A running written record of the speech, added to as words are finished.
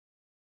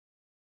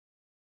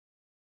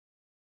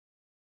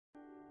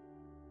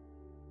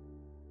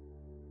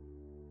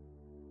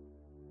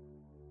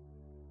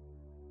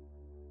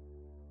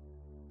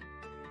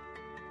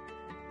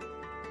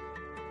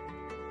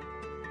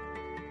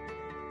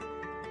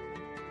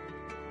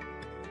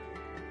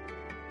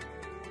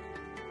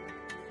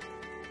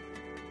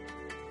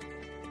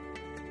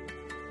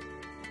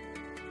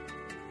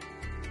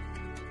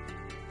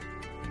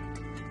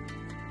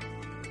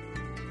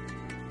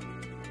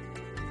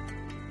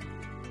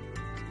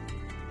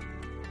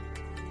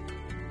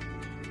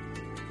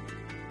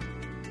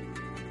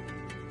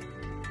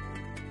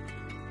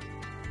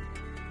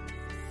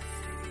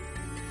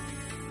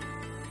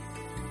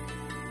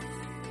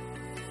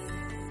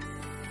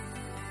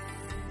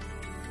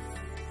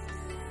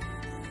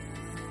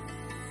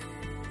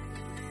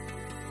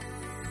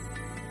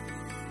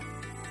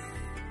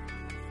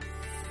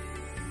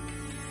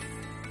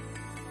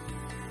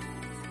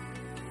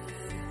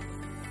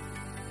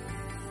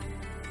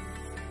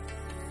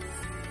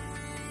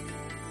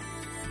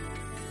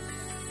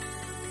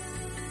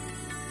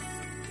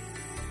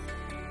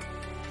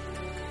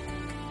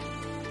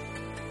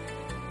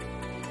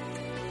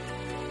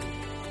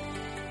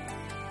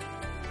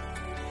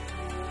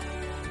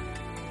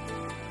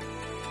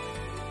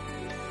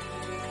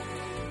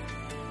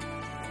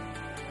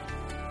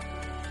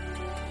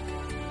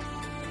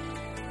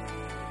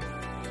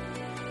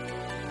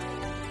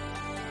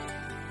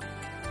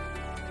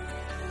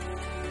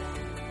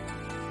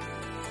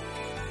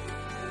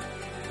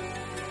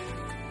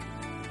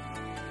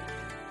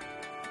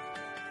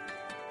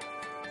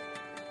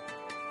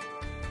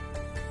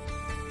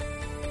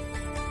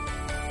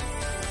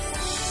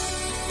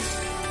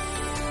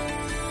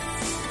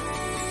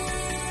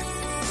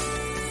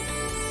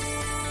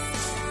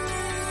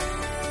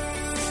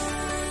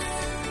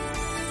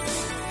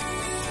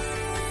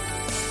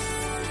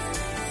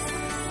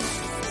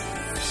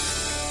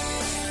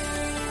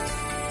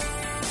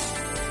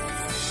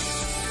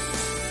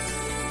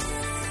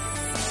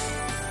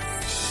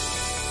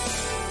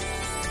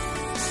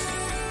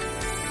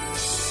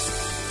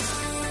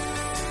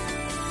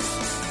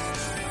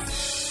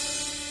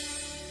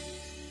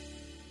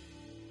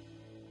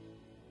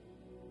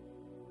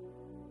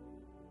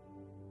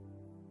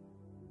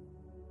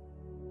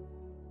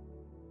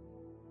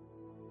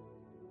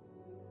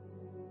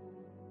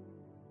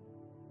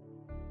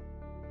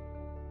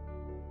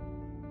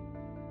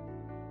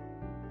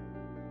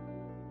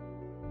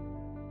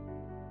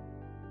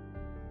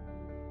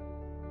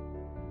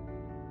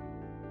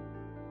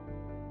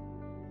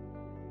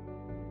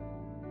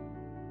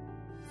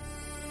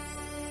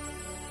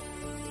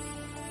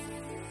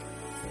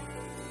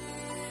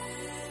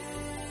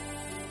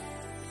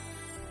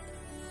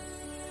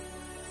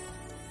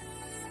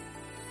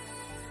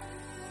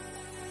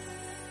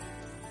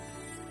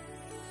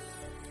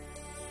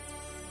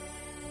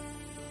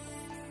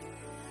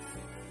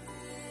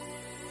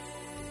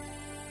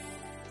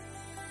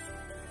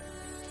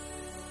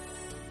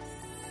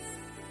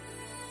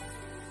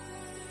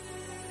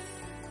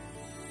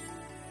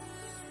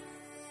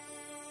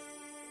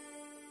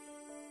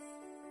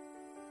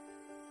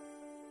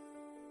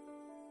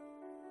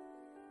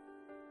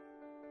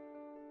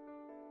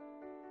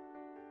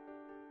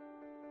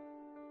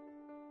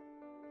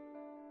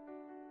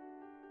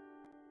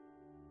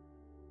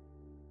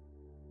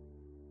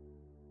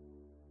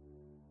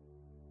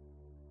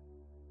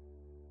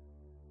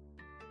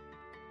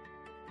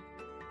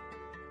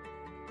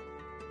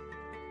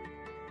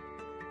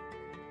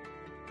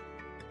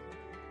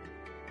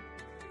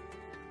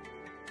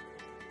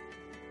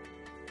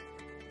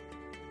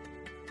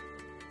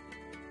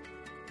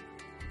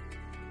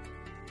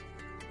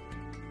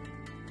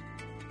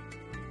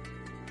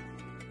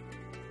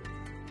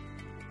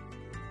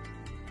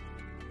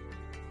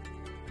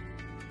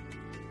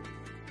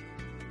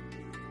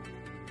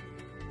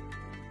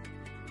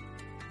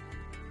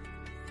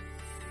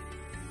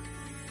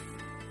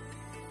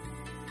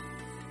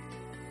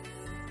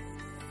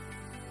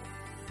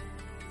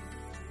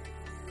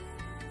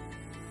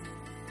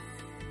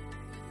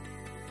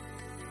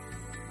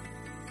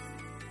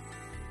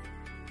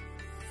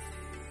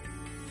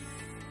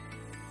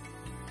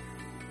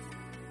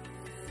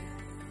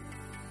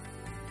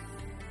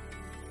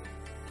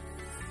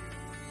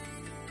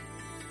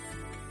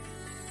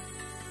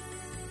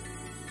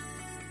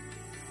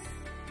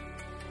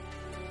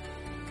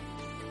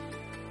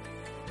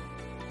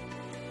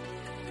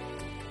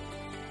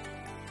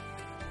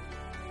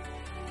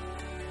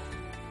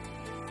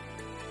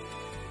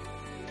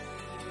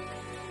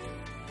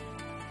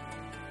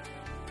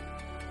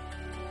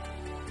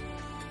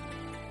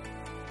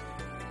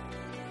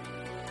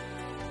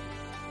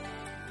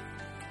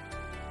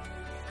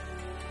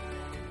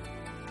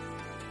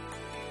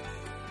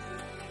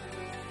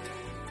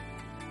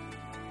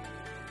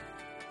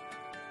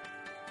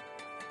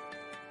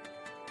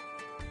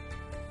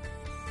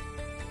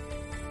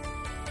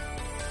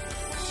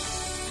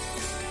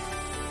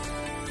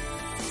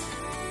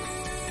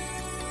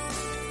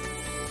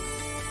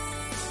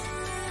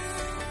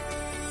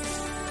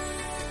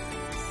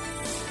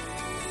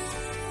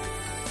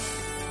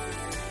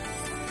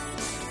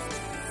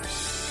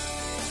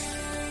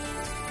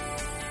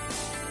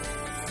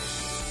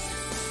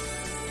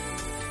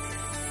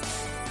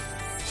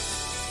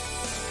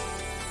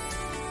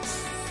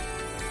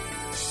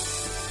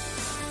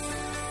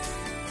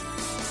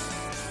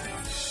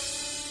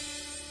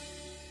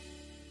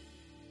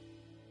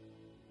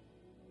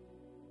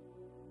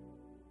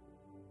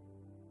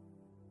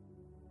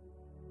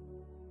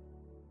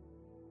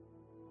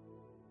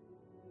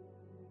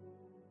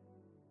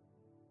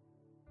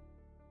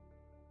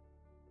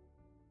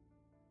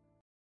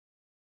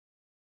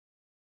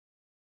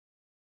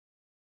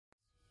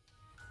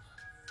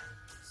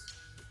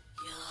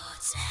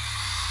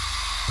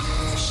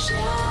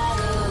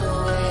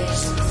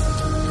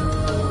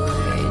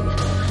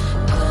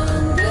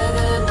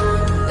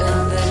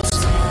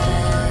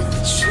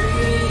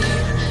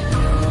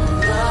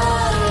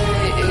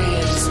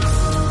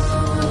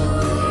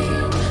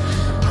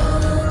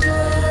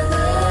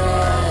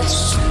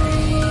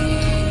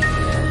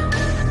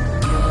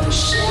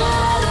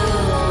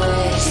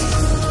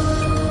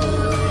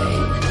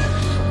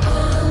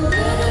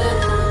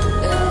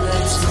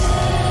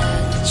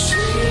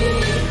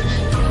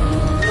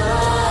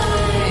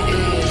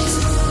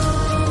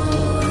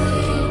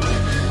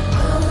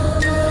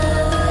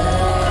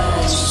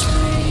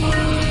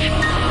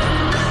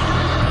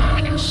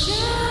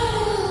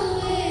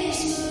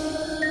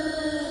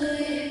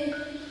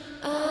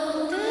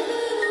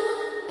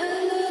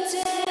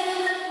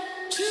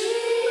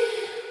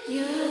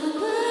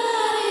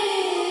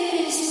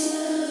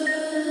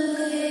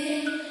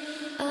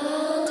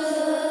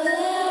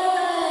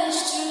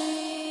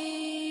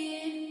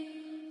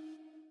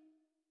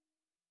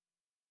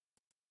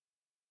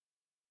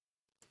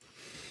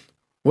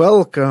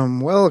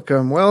Welcome,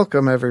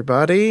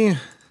 everybody.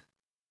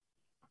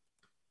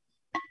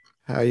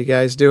 How you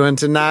guys doing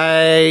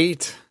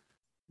tonight?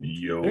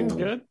 Yo, Doing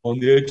good. on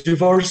the edge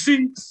of our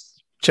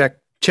seats. Check.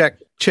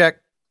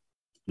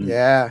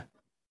 Yeah.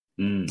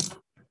 Mm.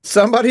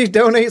 Somebody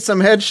donate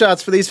some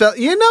headshots for these fellas.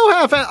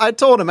 I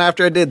told him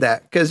after I did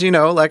that, because,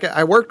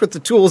 I worked with the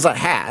tools I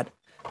had.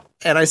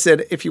 And I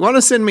said, if you want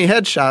to send me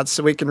headshots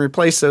so we can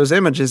replace those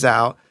images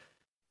out.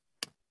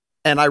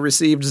 And I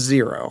received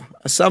 0.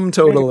 A sum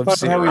total of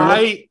 0.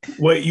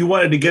 Wait, you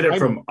wanted to get it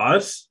from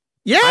us?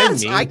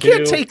 Yes, I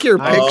can't take your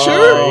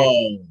picture.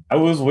 I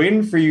was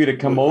waiting for you to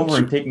come over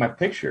and take my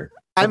picture.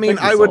 I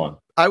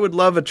would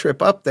love a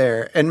trip up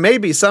there, and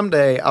maybe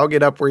someday I'll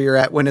get up where you're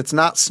at when it's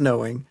not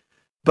snowing.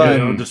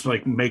 But just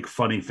like make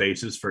funny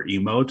faces for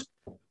emote.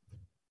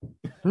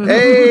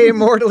 Hey,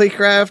 Mortally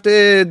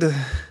Crafted,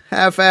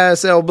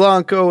 Half-Ass El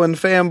Blanco, and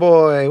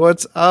Fanboy,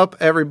 what's up,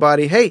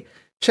 everybody? Hey,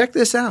 check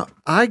this out.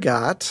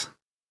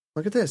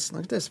 Look at this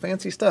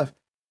fancy stuff.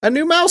 A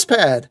new mouse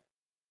pad.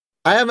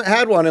 I haven't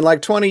had one in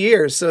like 20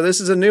 years, so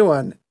this is a new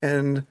one.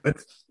 And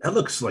that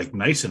looks like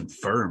nice and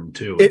firm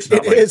too.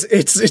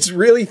 It's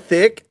really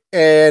thick,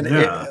 and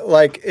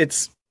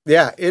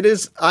it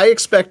is. I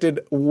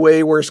expected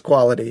way worse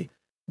quality.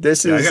 I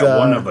got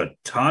one of a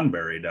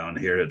Tonberry down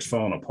here that's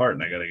falling apart,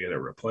 and I got to get it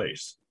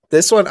replaced.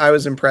 This one I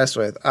was impressed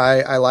with.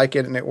 I like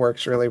it, and it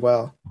works really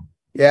well.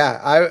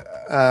 Yeah,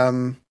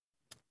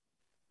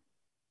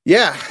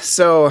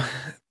 so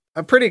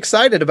I'm pretty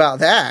excited about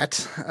that.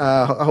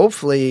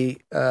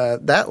 Hopefully,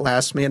 that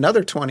lasts me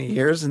another 20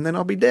 years, and then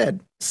I'll be dead.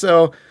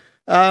 So,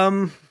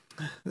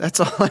 that's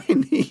all I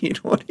need.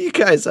 What are you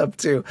guys up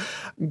to?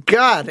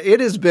 God, it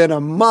has been a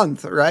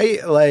month,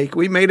 right? Like,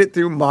 we made it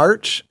through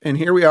March, and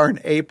here we are in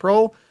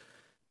April.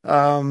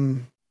 How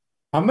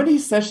many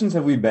sessions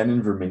have we been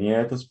in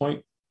Verminia at this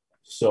point?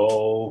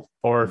 So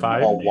 4 or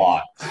 5. A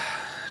lot.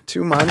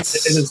 2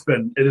 months. It has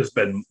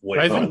been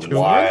way than a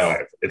while.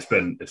 It's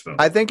been.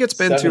 I think it's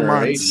been 2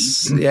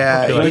 months.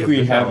 Yeah, I feel like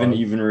we haven't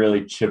even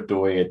really chipped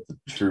away at the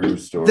true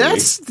story.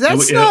 That's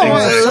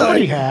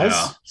somebody has.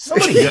 Yeah.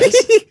 Somebody has.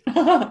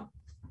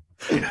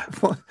 Yeah.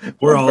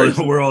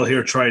 We're all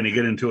here trying to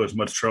get into as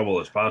much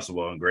trouble as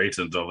possible, and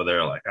Grayson's over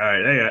there like, all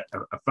right, hey,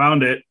 I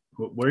found it.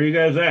 Where are you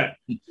guys at?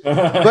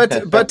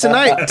 But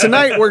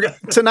tonight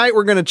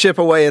we're going to chip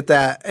away at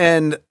that,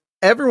 and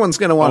everyone's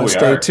going to want to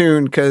stay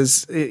tuned,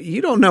 because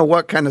you don't know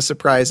what kind of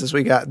surprises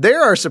we got.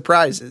 There are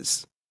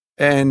surprises,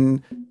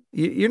 and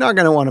you're not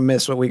going to want to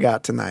miss what we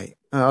got tonight.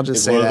 I'll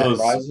just say that. Is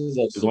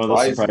one of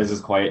those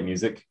surprises quiet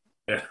music?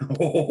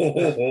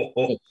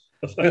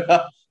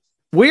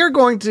 We are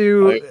going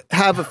to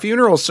have a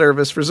funeral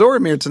service for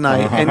Zoramir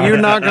tonight, and you're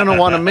not going to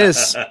want to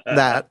miss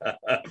that.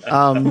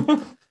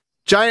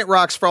 Giant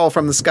rocks fall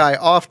from the sky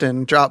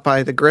often, dropped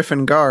by the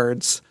Griffin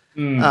guards.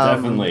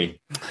 Definitely.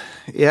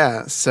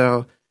 Yeah,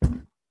 so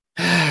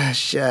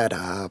shut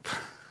up.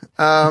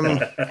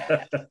 Death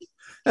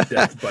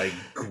by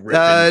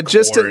Griffin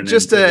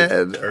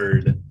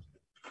turd.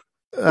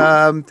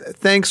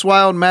 Thanks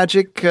Wild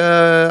Magic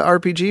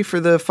RPG for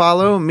the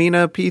follow.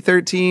 Mina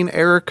P13,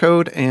 Error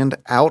Code, and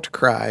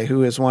Outcry,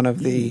 who is one of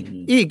the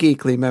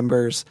eGeekly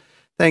members.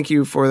 Thank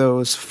you for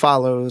those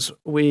follows.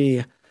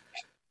 We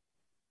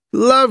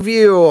love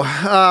you.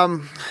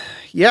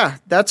 Yeah,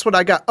 that's what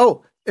I got.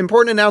 Oh,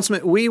 important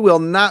announcement. We will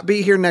not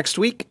be here next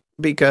week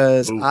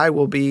because I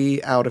will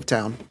be out of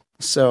town.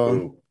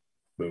 So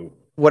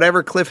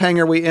whatever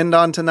cliffhanger we end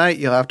on tonight,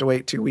 you'll have to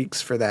wait 2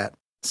 weeks for that.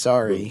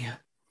 Sorry.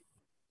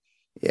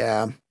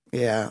 Yeah.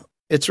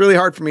 It's really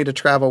hard for me to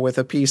travel with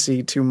a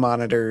PC, 2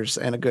 monitors,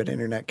 and a good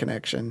internet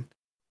connection.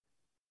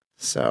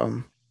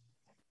 So.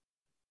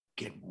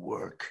 Get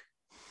work.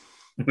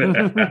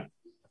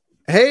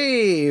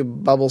 Hey,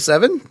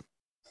 Bubble7.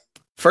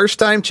 First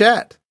time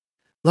chat.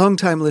 Long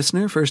time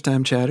listener, first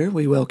time chatter.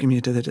 We welcome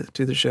you to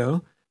the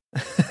show.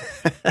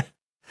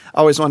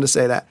 Always wanted to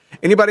say that.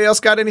 Anybody else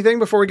got anything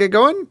before we get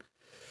going?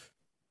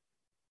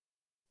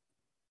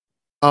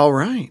 All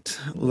right,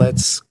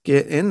 let's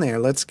get in there.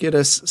 Let's get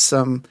us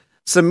some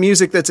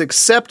music that's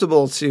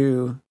acceptable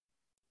to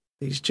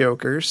these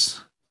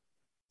jokers.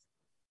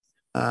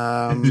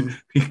 You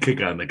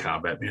kick on the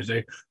combat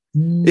music.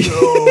 No,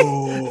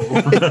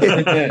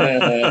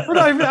 we're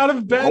not even out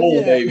of bed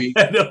yet, baby.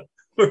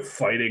 We're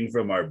fighting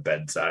from our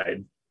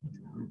bedside.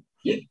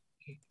 Yeah.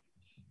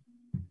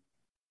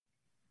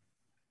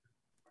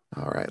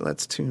 All right,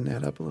 let's tune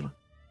that up a little.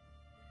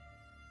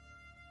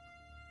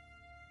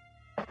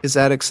 Is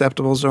that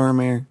acceptable,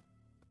 Zoramir?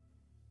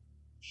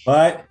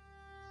 What?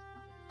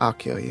 I'll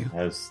kill you.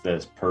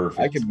 That's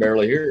perfect. I can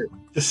barely hear it.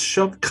 Just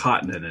shove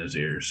cotton in his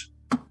ears.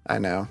 I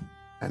know.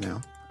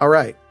 All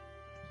right.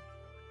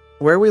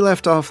 Where we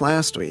left off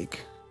last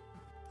week,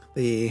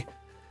 the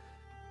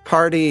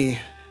party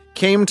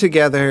came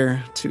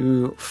together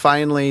to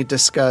finally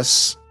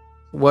discuss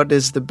what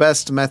is the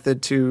best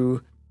method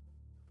to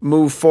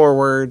move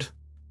forward,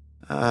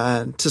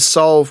 to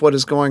solve what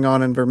is going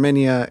on in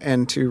Verminia,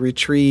 and to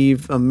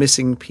retrieve a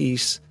missing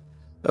piece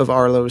of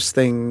Arlo's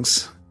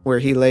things where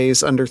he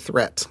lays under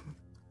threat.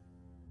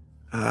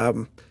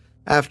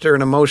 After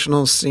an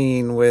emotional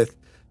scene with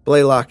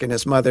Blaylock and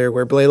his mother,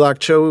 where Blaylock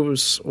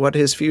chose what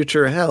his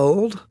future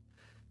held,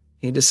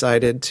 he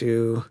decided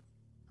to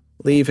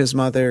leave his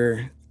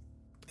mother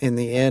in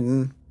the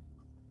inn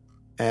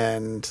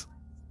and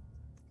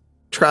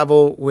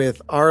travel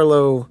with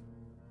Arlo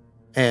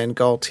and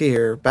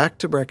Galtier back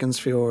to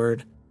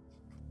Beaconsfield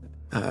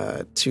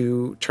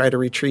to try to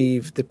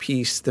retrieve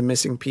the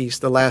missing piece,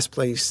 the last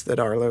place that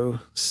Arlo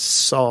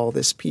saw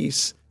this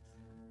piece.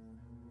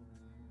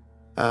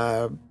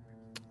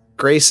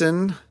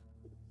 Grayson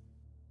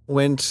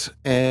went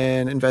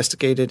and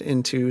investigated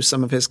into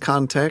some of his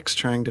contacts,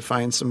 trying to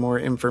find some more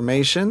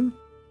information.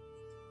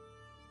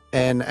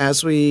 And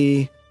as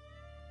we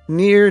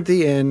neared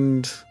the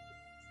end,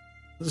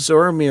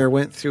 Zoramir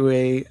went through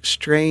a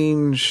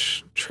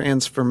strange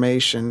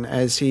transformation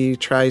as he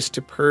tries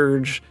to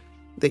purge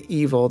the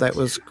evil that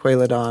was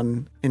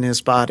Queladon in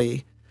his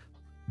body.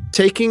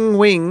 Taking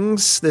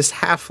wings, this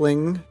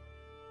halfling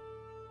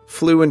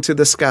flew into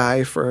the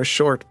sky for a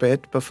short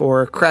bit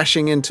before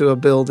crashing into a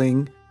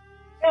building.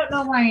 I don't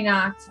know why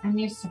not. I'm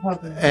used to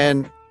Pokemon.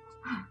 And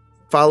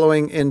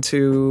following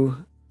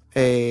into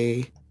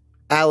a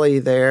alley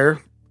there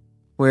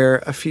where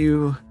a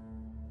few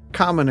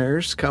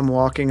commoners come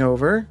walking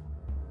over.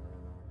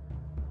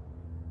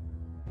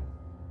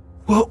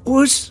 What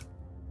was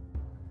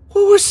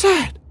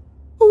that?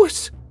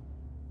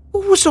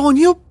 What was on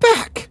your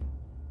back?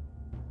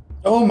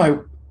 Oh my!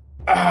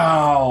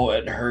 Ow!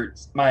 It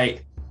hurts. My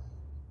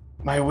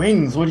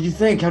wings. What do you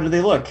think? How do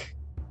they look?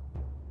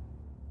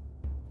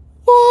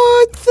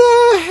 What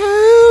the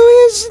hell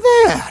is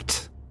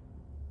that?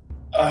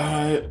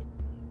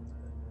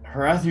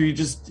 Harathir,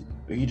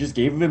 you just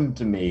gave them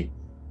to me.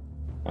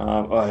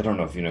 Well, I don't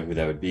know if you know who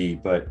that would be,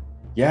 but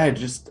yeah, I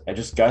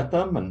just got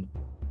them, and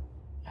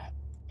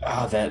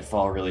that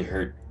fall really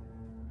hurt.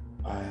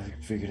 I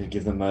figured I'd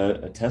give them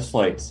a test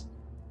flight.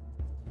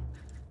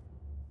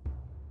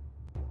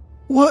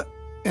 What?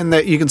 And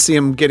that you can see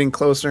him getting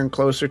closer and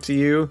closer to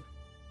you.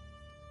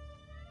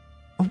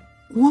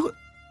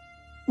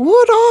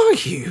 What are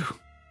you?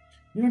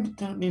 You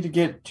don't need to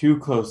get too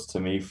close to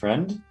me,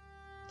 friend.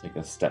 Take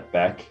a step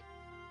back.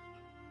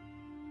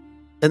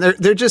 And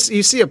they're just,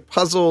 you see a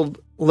puzzled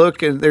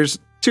look, and there's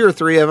 2 or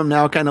 3 of them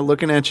now kind of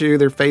looking at you,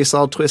 their face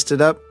all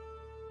twisted up.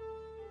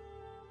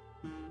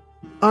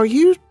 Are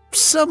you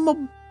some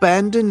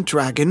abandoned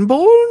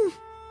dragonborn?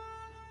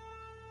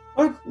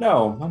 What?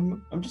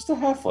 No, I'm just a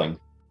halfling.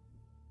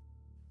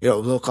 You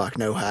don't look like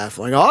no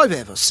halfling I've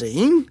ever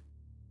seen.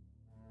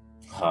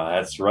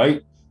 That's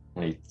right.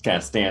 And he kind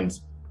of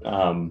stands,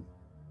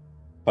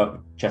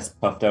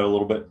 chest puffed out a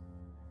little bit.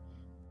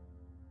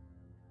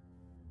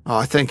 Oh,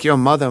 I think your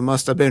mother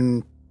must have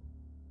been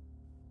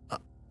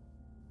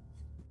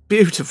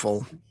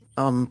beautiful.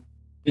 Well,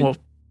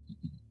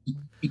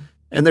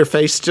 and their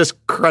face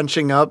just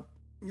crunching up.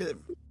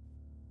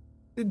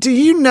 Do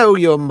you know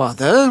your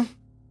mother?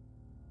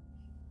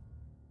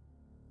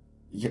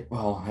 Yeah,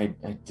 well, I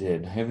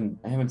did. I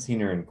haven't seen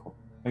her in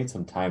quite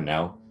some time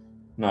now.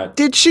 Not.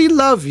 Did she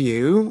love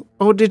you,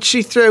 or did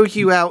she throw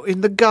you out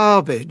in the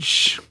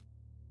garbage?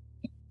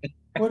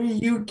 What are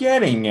you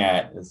getting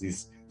at? As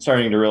he's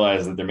starting to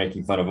realize that they're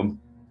making fun of him.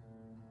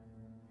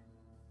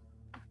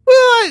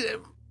 Well,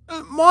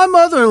 my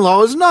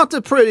mother-in-law is not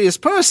the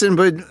prettiest person,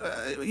 but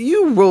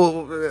you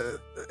will.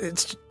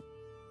 It's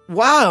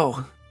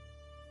wow.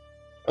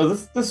 Oh,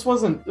 this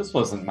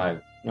wasn't my.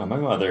 No, my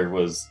mother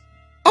was.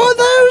 Are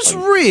those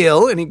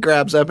real? And he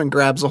grabs up and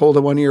grabs a hold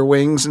of one of your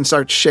wings and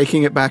starts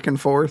shaking it back and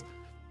forth.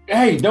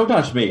 Hey, don't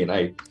touch me! And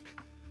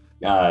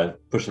I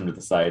push him to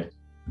the side.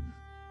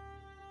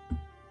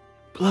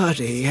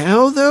 Bloody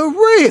hell, they're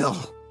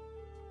real.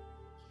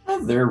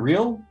 Oh, they're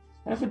real.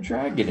 I have a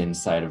dragon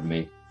inside of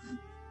me.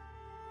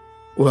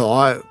 Well,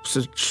 I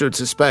should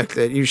suspect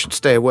that you should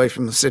stay away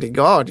from the city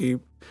guard.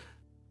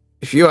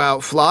 If you're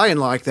out flying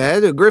like that,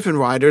 the Griffin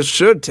Riders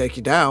should take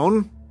you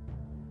down.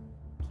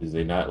 Do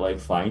they not like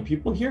flying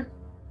people here?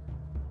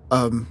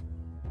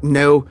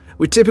 No.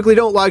 We typically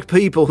don't like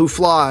people who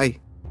fly.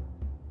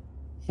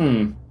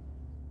 Do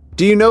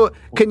you know,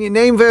 can you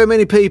name very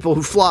many people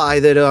who fly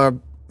that are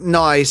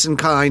nice and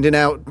kind and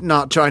out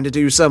not trying to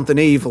do something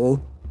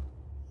evil?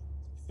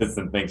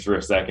 Vincent thinks for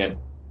a second.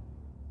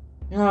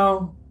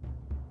 No,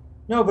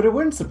 but it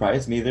wouldn't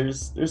surprise me.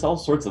 There's all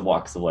sorts of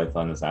walks of life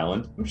on this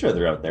island. I'm sure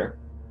they're out there.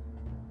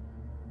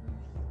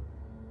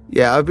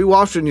 Yeah, I'd be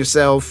watching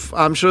yourself.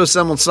 I'm sure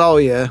someone saw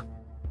you.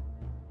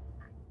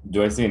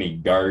 Do I see any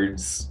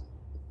guards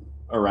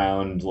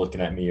around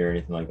looking at me or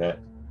anything like that?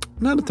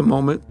 Not at the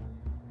moment.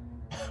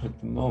 At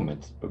the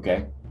moment,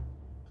 okay.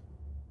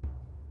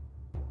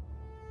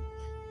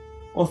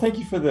 Well, thank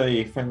you for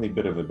the friendly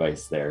bit of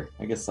advice there.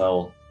 I guess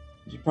you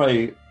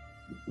probably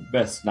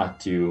best not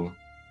to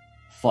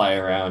fly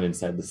around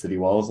inside the city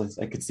walls.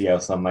 I could see how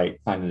some might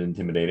find it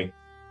intimidating.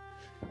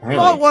 You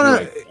might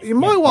want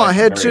to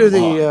head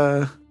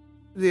to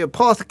the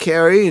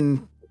apothecary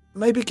and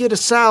maybe get a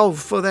salve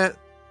for that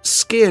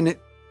skin. It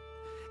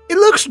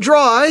looks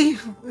dry,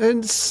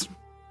 and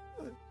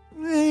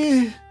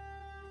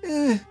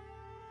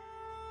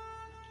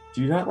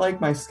Do you not like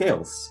my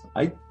scales?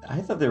 I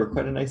thought they were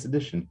quite a nice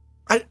addition.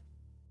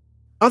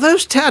 Are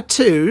those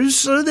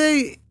tattoos? Are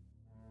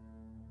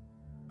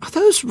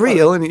those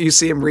real? And you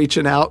see him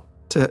reaching out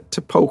to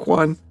poke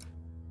one.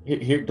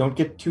 Here, don't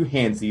get too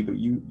handsy, but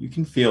you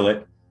can feel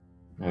it.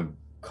 I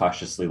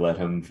cautiously let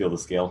him feel the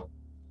scale.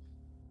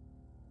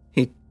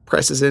 He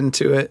presses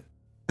into it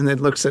and then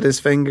looks at his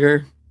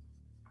finger.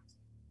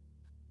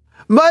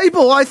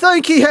 Mabel, I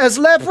think he has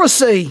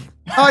leprosy.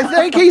 I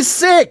think he's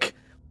sick.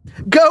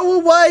 Go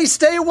away.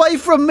 Stay away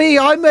from me.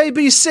 I may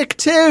be sick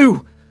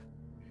too.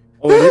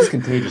 Oh, it is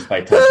contagious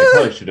by touch. I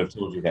probably should have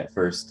told you that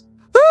first.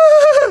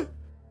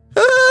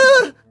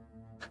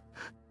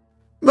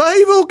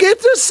 Mabel, get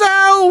the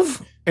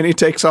salve. And he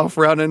takes off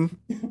running.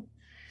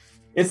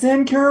 It's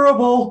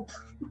incurable.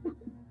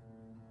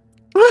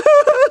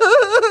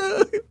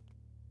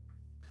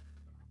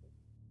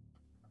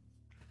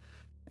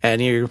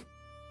 And you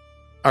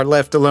are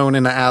left alone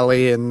in the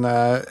alley, and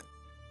not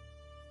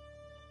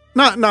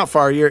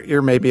far.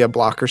 You're maybe a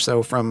block or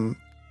so from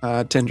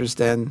Tindra's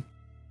den.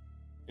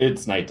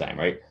 It's nighttime,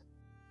 right?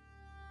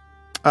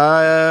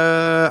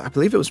 I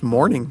believe it was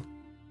morning.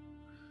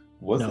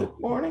 Was it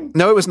morning?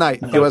 No, it was night.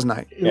 It was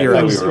night. Yeah, You're it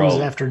right. was- It was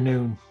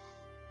afternoon.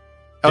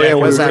 Oh, yeah, it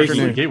was we're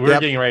afternoon. We're Yep.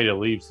 getting ready to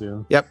leave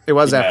soon. Yep, it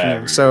was Yeah.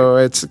 afternoon. So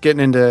it's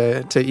getting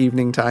into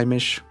evening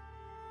time-ish.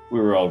 We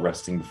were all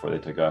resting before they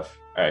took off.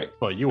 All right.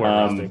 Well, you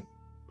weren't resting.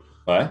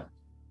 What?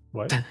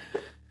 What?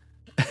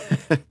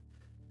 All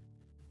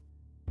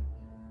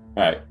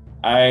right.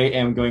 I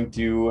am going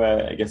to,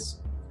 I guess,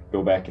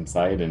 go back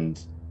inside and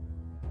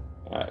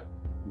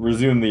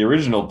resume the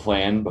original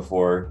plan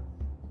before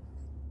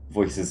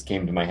voices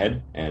came to my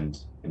head and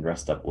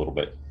rest up a little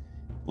bit.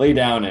 Lay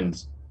down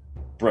and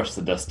brush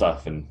the dust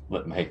off and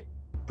let my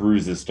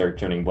bruises start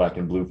turning black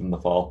and blue from the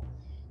fall.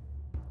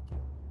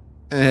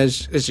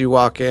 As you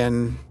walk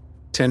in,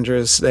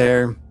 Tindra's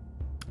there.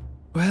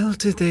 Well,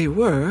 did they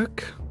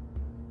work?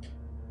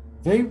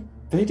 They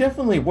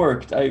definitely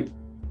worked. I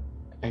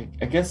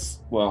guess,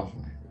 well,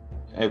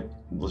 I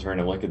was trying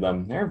to look at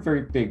them. They're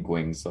very big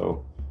wings,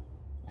 so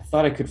I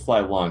thought I could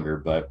fly longer,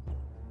 but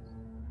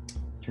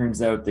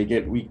turns out they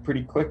get weak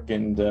pretty quick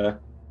and,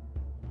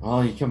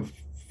 well, you come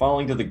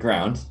falling to the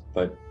ground,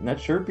 but in that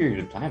short period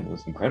of time, it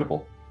was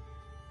incredible.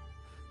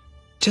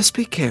 Just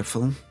be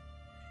careful.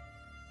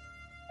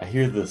 I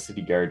hear the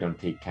city guard don't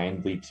take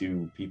kindly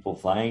to people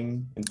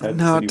flying inside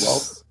Not- the city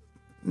walls.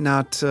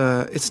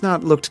 It's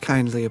not looked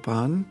kindly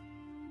upon.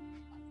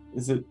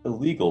 Is it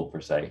illegal, per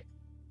se?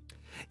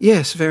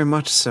 Yes, very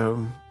much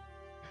so.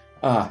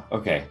 Ah,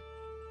 okay.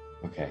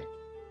 Okay.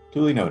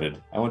 Duly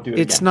noted. I won't do it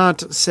It's again.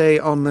 not, say,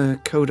 on the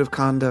code of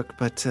conduct,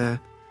 but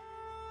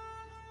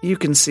you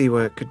can see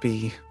where it could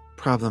be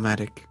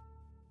problematic.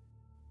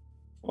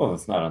 Well,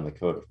 it's not on the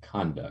code of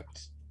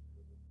conduct.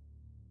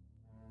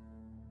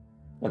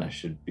 Then I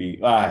should be.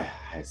 I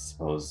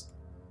suppose.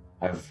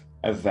 I've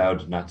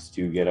vowed not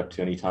to get up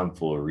to any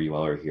tomfoolery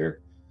while we're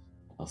here.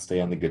 I'll stay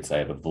on the good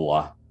side of the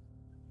law.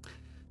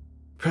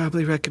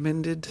 Probably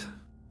recommended.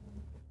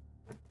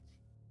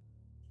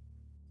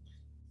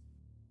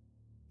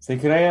 Say,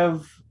 could I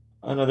have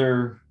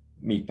another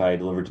meat pie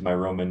delivered to my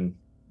room in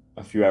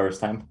a few hours'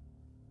 time?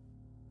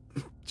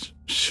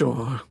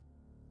 Sure.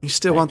 You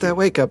still Thank want you. that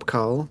wake-up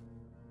call?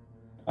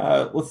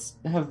 Let's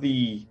have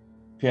the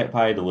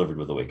pie delivered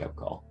with a wake-up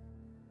call.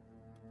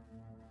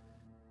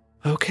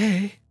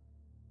 Okay.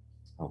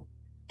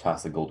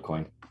 Toss a gold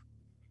coin.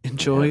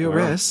 Enjoy Yeah, your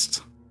well.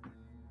 rest.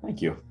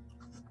 Thank you.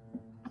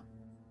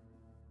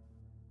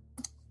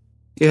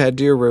 You head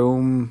to your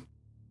room.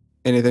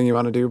 Anything you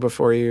want to do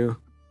before you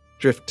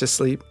drift to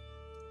sleep?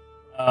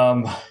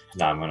 No,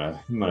 I'm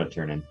gonna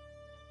turn in.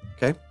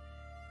 The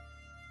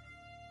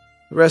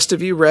rest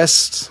of you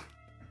rest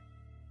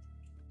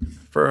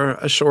for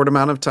a short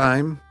amount of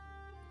time.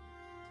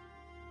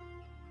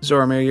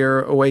 Zormir,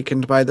 you're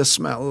awakened by the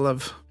smell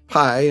of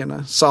pie and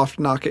a soft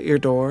knock at your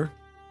door.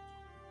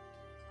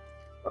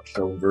 Rush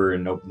over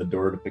and open the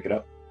door to pick it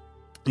up.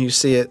 You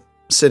see it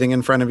sitting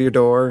in front of your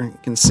door. You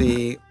can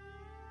see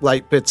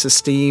light bits of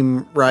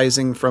steam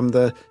rising from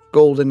the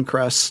golden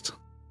crust.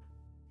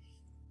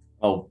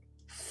 I'll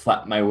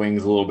flap my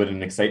wings a little bit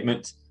in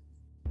excitement.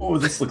 Oh,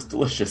 this looks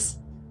delicious.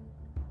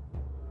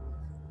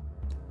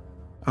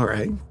 All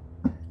right.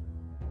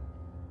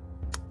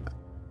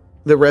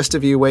 The rest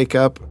of you wake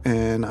up,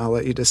 and I'll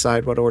let you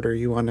decide what order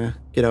you want to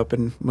get up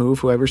and move.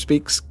 Whoever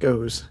speaks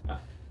goes.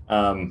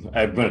 I'm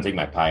going to take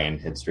my pie and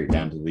head straight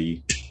down to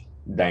the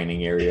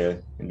dining area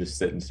and just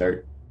sit and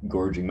start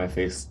gorging my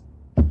face.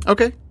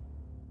 Okay.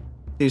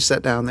 You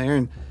sit down there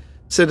and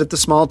sit at the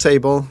small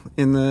table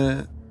in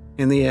the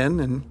inn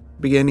and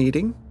begin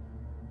eating.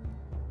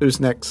 Who's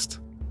next?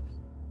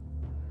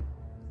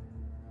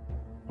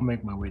 I'll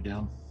make my way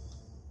down.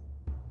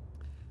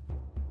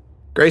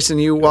 Grayson,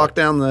 you walk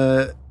down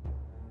the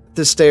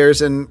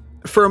stairs, and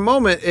for a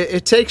moment,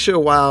 it takes you a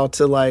while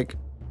to like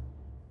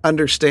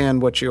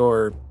understand what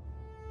you're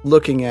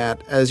looking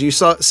at as you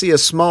see a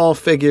small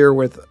figure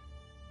with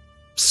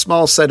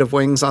small set of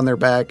wings on their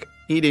back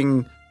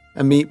eating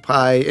a meat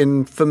pie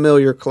in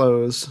familiar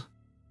clothes.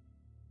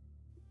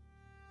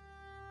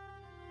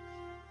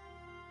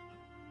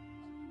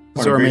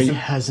 Zormi, It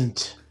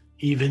hasn't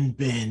even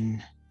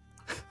been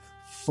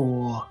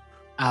 4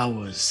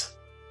 hours.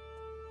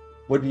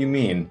 What do you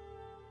mean?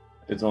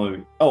 It's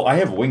only. Oh, I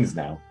have wings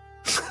now.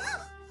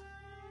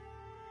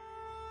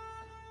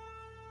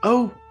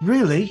 Oh,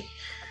 really?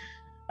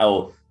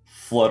 I'll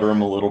flutter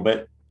them a little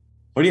bit.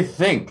 What do you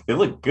think? They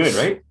look good,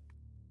 right?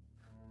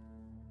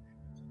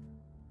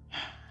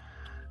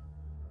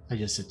 I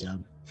just sit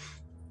down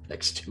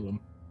next to him.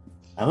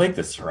 I like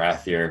this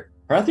Harathir.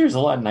 Harathir's a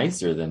lot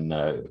nicer than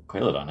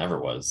Quailodon ever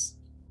was.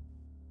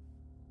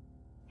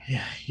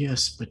 Yeah,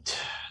 yes, but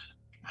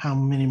how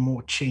many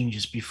more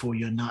changes before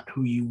you're not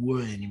who you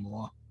were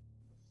anymore?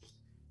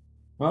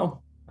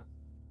 Well,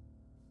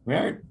 we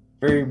aren't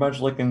very much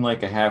looking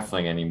like a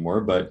halfling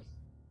anymore, but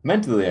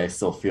mentally I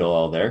still feel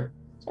all there.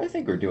 So I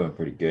think we're doing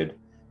pretty good.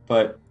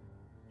 But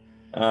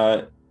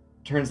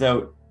turns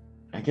out,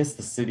 I guess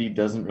the city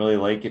doesn't really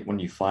like it when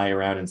you fly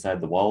around inside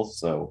the walls,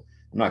 so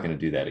I'm not going to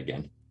do that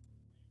again.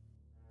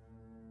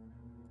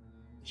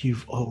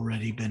 You've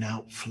already been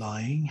out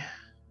flying.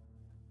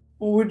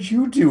 What would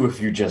you do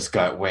if you just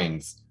got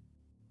wings?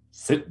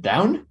 Sit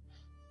down?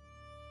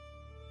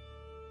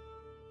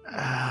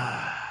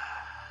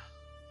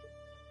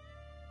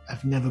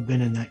 I've never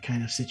been in that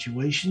kind of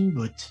situation,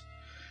 but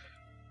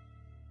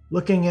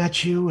looking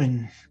at you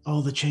and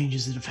all the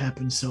changes that have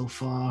happened so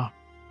far,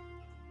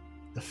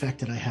 the fact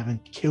that I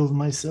haven't killed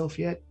myself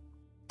yet,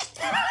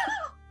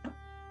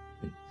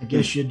 I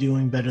guess you're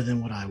doing better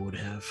than what I would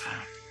have.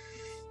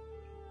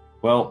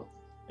 Well,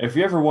 if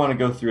you ever want to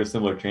go through a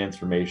similar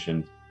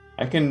transformation,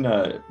 I can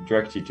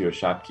direct you to a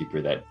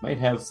shopkeeper that might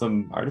have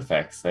some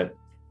artifacts that,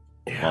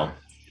 Yeah, well,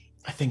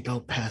 I think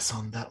I'll pass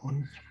on that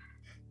one.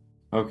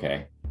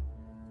 okay.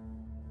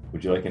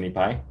 Would you like any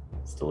pie?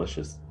 It's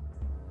delicious.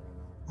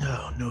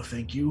 Oh, no,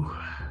 thank you.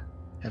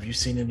 Have you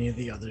seen any of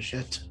the others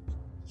yet?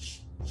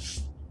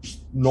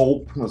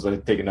 Nope. As I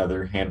take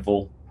another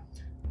handful.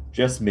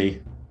 Just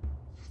me.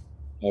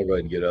 I'll go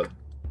ahead and get up.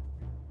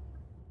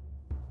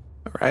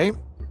 all right.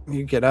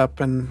 You get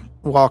up and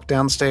walk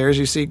downstairs.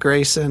 You see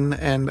Grayson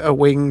and a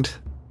winged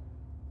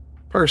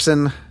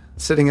person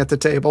sitting at the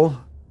table.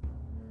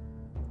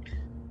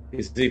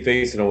 Is he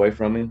facing away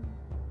from me?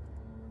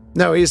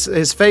 No,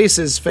 his face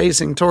is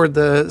facing toward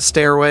the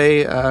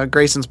stairway.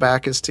 Grayson's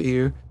back is to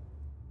you.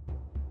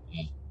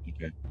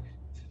 Okay.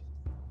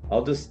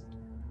 I'll just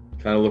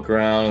kind of look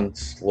around and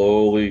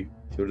slowly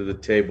go to the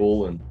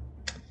table and.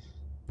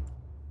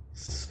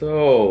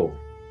 So.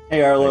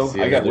 Hey, Arlo, I see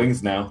I got another-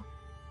 wings now.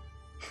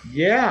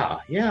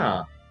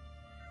 Yeah.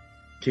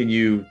 Can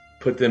you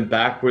put them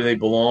back where they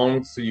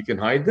belong so you can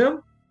hide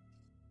them?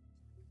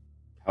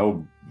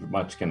 How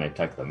much can I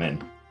tuck them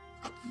in?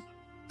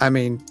 I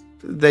mean,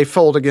 they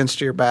fold against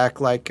your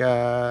back like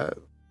a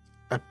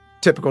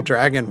typical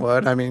dragon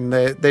would. I mean,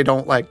 they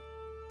don't like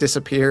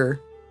disappear.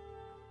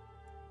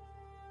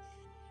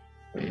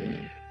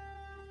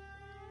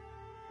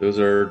 Those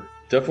are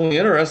definitely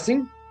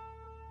interesting.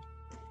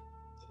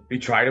 Have you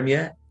tried them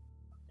yet?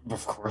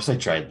 Of course I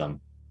tried them.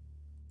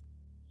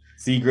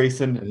 See,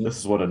 Grayson, this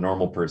is what a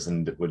normal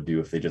person would do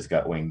if they just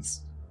got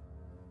wings.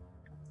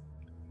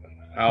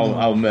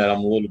 I'll admit I'm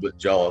a little bit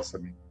jealous. I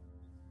mean,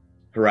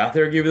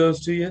 Harathir gave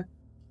those to you?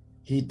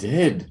 He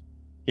did.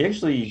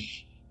 He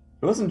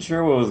wasn't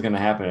sure what was going to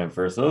happen at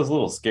first. I was a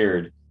little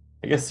scared.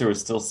 I guess there was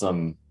still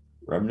some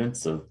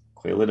remnants of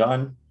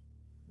Quailodon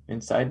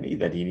inside me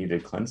that he needed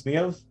to cleanse me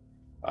of.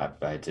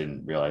 I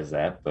didn't realize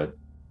that, but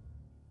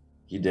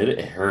he did it.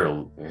 It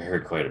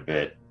hurt quite a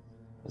bit,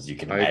 as you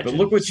can All right, imagine. but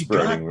look what you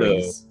got, spreading though,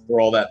 wings. for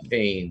all that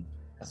pain.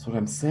 That's what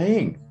I'm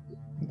saying.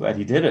 I'm glad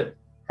he did it.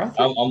 I'm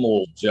a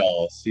little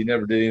jealous. He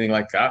never did anything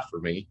like that for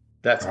me.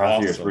 That's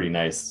Harathir's awesome. pretty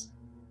nice.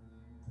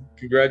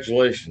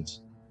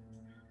 Congratulations.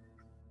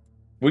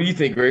 What do you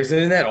think, Grayson?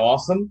 Isn't that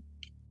awesome?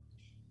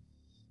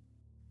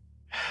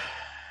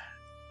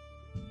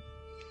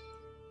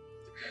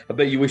 I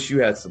bet you wish you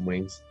had some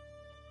wings.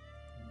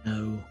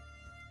 No.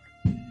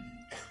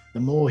 The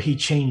more he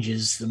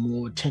changes, the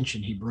more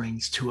attention he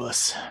brings to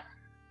us.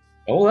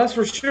 Oh, that's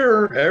for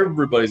sure.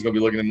 Everybody's going to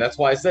be looking at them. That's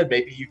why I said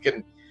maybe you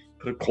can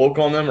put a cloak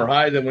on them or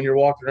hide them when you're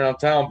walking around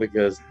town,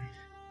 because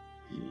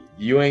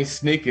you ain't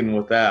sneaking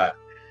with that.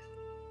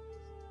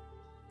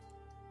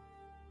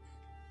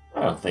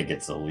 I don't think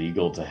it's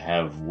illegal to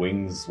have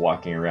wings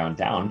walking around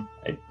town.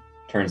 It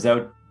turns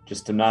out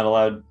just I'm not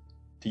allowed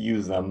to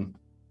use them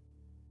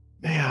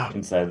Yeah,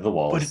 inside the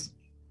walls. but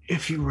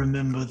if you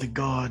remember, the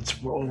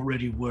guards were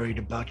already worried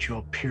about your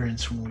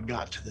appearance when we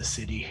got to the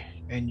city,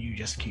 and you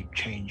just keep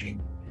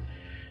changing.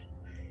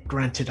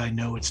 Granted, I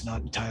know it's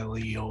not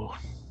entirely your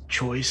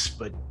choice,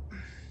 but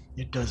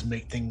it does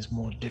make things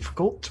more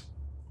difficult.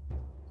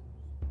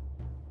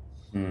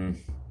 Are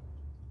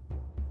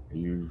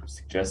you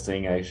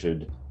suggesting I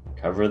should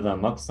cover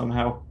them up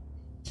somehow?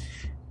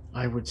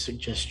 I would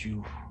suggest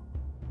you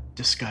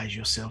disguise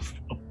yourself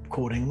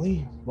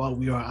accordingly while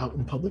we are out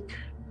in public.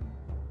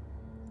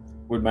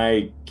 Would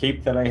my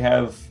cape that I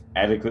have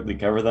adequately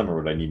cover them, or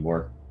would I need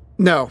more?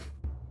 No.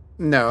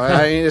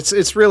 I mean,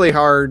 it's really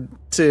hard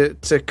to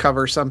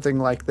cover something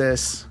like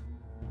this.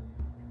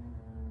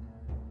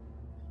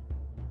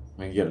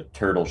 gonna get a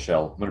turtle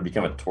shell. I'm gonna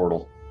become a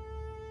turtle.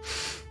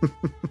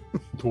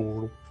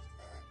 Total.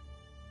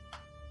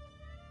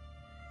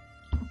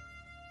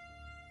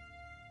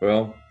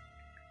 Well,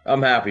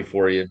 I'm happy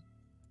for you.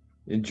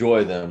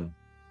 Enjoy them.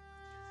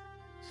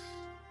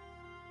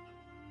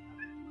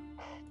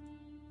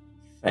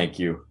 Thank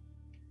you.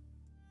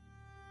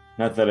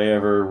 Not that I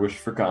ever wished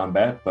for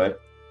combat,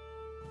 but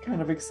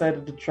kind of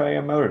excited to try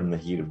them out in the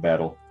heat of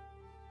battle.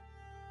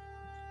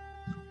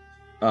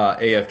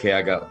 AFK,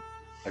 I got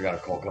a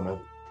call coming.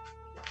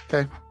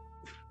 Okay.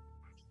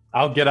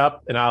 I'll get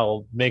up and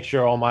I'll make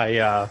sure all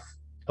my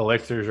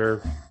elixirs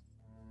are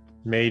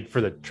made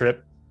for the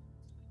trip.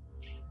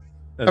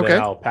 And Okay.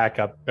 then I'll pack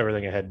up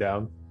everything and head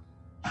down.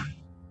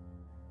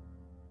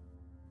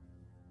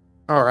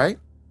 All right.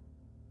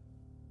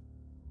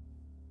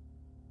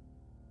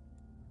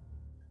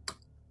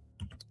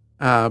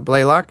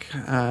 Blaylock,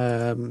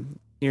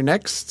 you're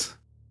next.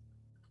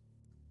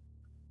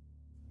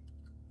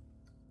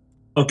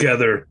 I'll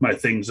gather my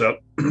things up,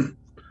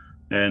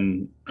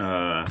 and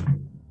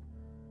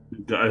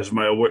is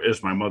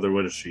my mother?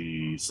 What is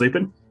she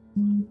sleeping?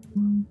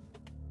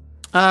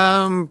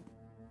 I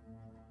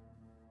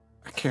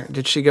can't.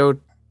 Did she go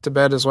to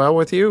bed as well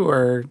with you,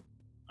 or?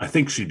 I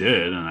think she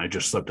did, and I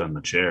just slept on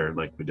the chair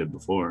like we did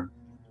before.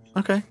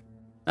 Okay.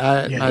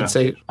 Yeah. I'd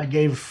say I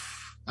gave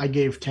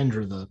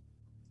Tendra the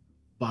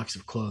box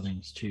of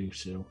clothing too,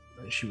 so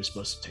she was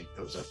supposed to take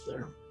those up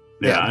there.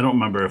 Yeah, Yeah. I don't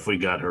remember if we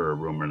got her a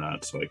room or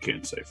not, so I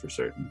can't say for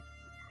certain.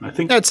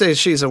 I'd say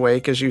she's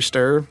awake as you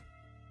stir.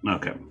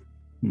 Okay.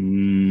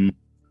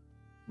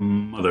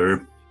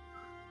 Mother,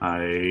 I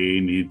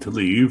need to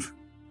leave.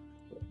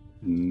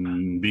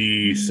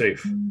 Be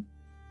safe.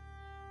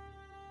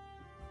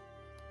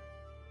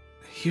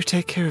 You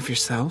take care of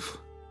yourself.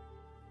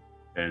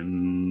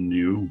 And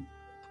you.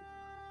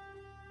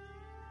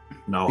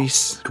 No. Be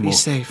come on.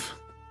 safe.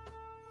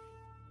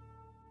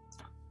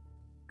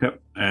 Okay.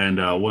 And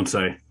once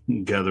I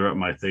gather up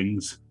my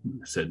things,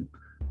 I said,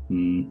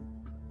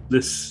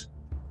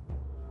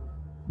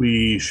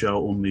 we shall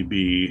only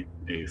be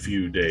a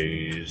few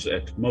days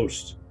at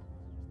most.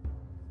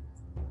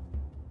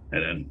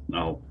 And then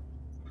I'll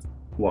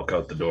walk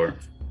out the door,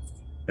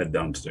 head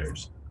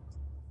downstairs.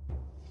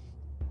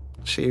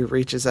 She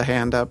reaches a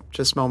hand up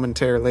just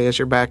momentarily as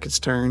your back is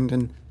turned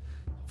and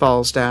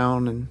falls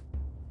down, and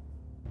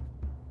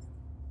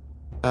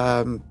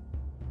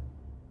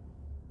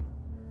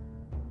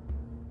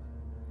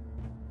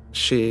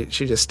she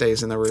just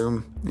stays in the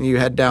room. You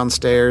head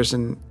downstairs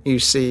and you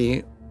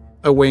see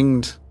a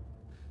winged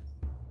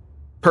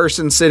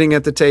person sitting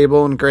at the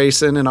table, and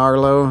Grayson and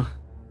Arlo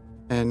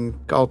and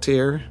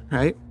Galtier,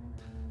 right?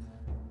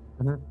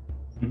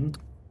 Mm-hmm.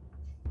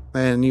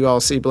 And you all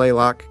see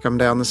Blaylock come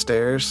down the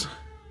stairs.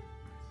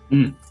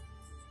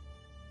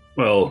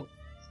 Well,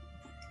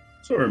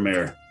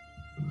 Soromir,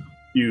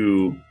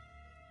 you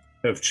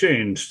have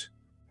changed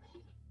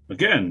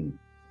again.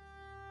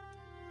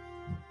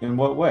 In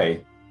what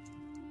way?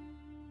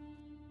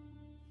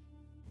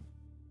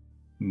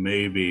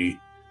 Maybe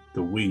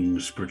the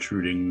wings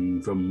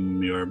protruding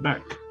from your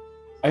back.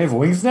 I have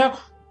wings now?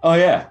 Oh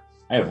yeah,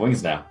 I have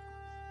wings now.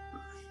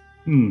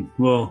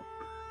 Well,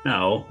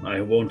 now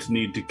I won't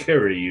need to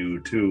carry you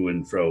to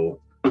and fro.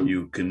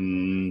 You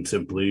can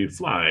simply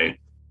fly.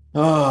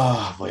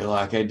 Oh,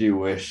 Blaylock, I do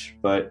wish,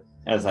 but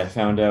as I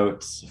found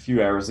out a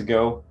few hours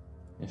ago,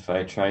 if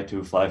I try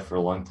to fly for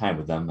a long time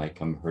with them, I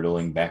come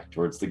hurtling back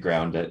towards the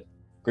ground at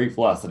great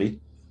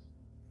velocity.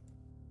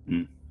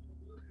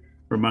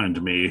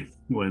 Remind me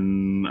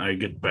when I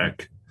get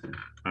back,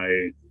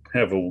 I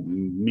have a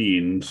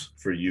means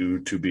for you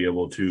to be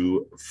able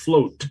to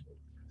float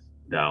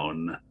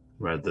down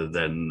rather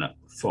than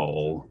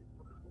fall.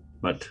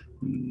 But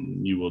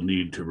you will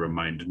need to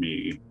remind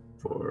me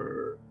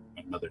for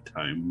another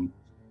time.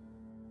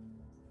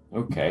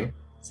 Okay,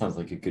 sounds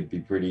like it could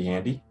be pretty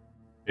handy.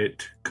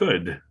 It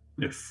could,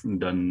 if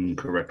done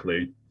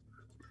correctly.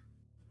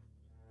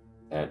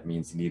 That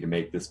means you need to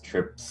make this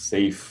trip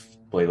safe,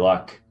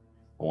 Blaylock.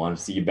 I want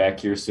to see you back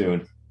here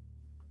soon.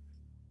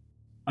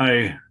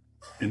 I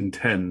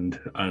intend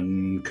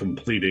on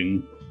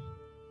completing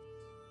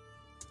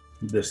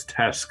this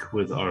task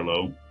with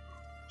Arlo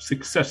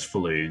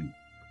successfully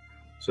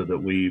so that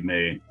we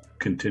may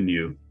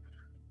continue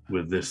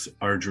with this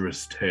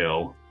arduous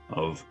tale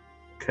of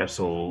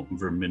Castle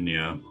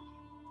Verminia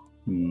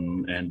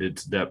and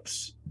its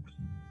depths.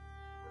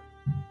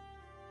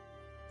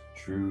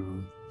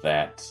 True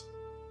that.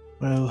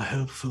 Well,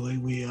 hopefully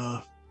we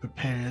are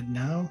prepared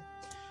now.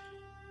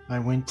 I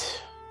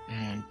went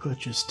and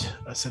purchased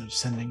a set of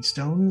sending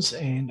stones,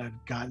 and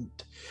I've gotten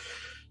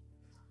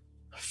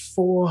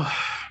 4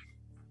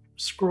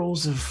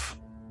 scrolls of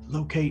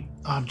locate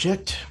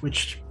object,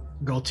 which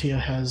Galtia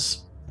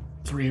has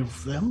 3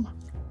 of them.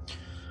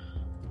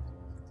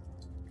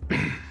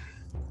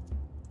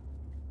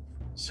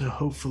 So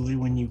hopefully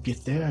when you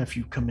get there, if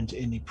you come into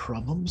any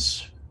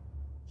problems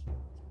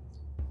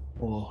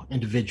or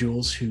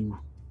individuals who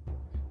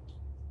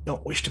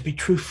don't wish to be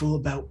truthful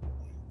about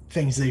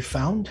things they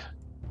found,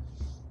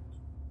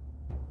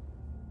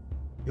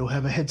 You'll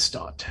have a head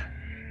start.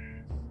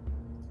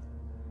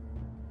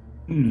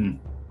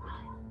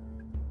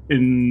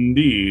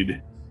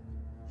 Indeed.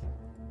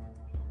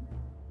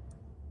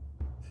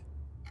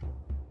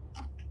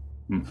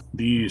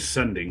 These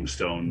sending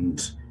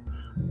stones.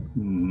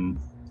 Who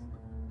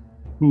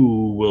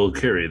will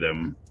carry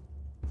them?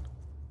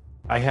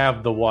 I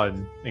have the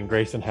one, and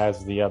Grayson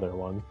has the other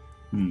one.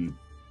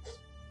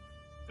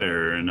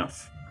 Fair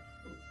enough.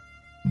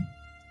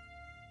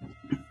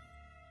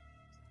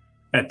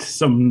 At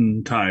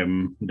some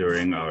time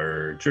during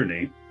our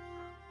journey,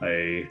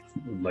 I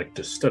would like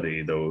to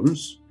study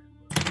those.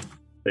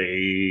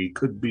 They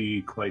could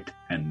be quite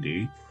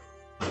handy.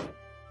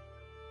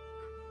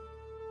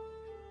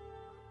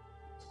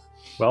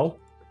 Well,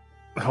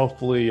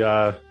 hopefully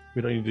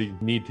we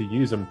don't need to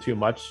use them too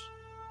much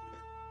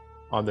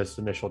on this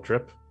initial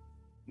trip.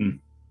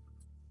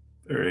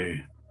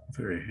 Very,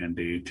 very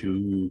handy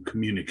to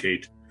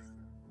communicate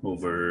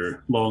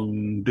over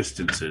long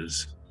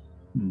distances.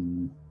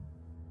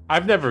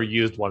 I've never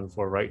used one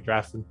before, right,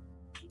 Drastin?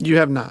 You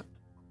have not.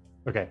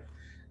 Okay.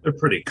 They're a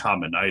pretty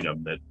common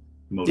item that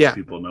most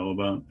people know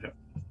about. Yeah.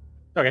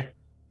 Okay.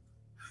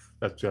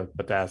 That's good.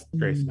 But to ask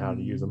Grayson how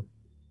to use them.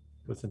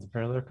 But since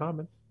apparently they're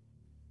common.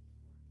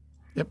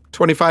 Yep.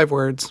 25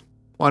 words.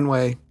 One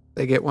way.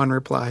 They get one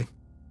reply.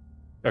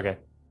 Okay.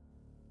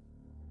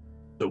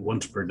 So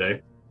once per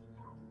day?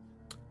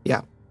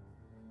 Yeah.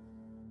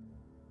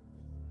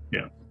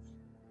 Yeah.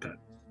 Okay.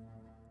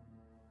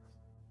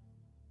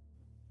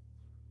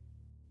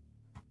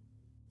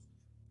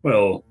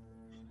 Well,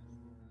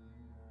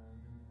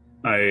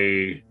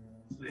 I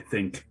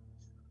think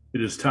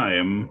it is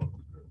time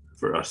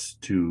for us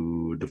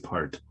to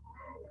depart.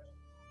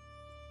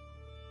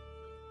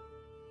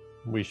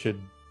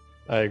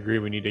 I agree,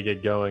 we need to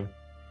get going.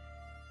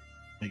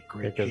 Make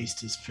great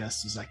haste as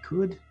fast as I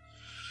could.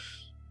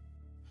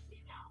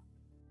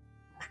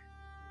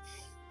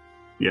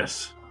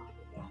 Yes.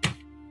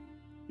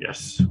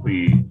 Yes,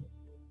 we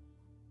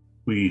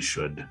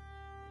should.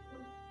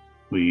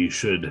 We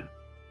should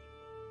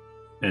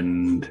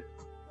end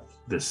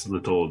this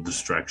little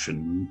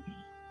distraction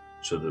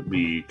so that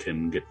we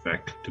can get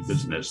back to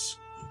business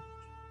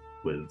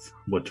with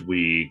what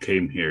we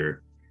came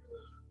here.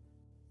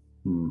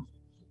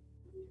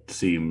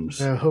 Seems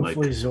hopefully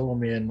like...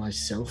 Zolomir and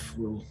myself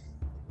will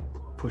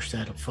push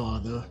that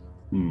farther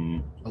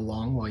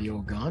along while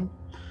you're gone.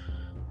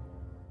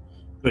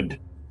 Good.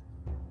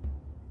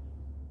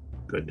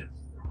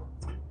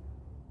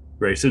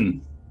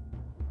 Grayson,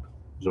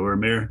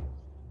 Zoramir.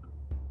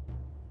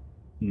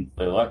 Good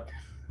luck.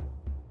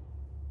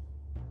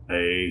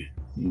 I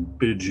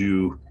bid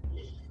you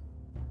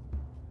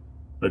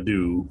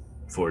adieu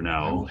for I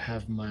now. will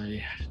have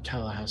my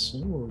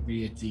Tallahassee will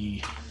be at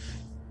the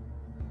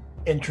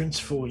entrance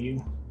for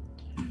you.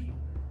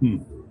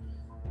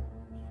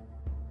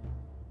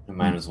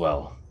 Might as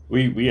well.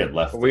 We had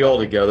left. Are we all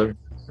together?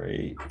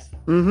 Great.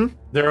 Mm-hmm.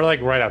 They're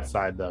like right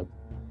outside the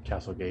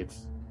castle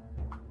gates.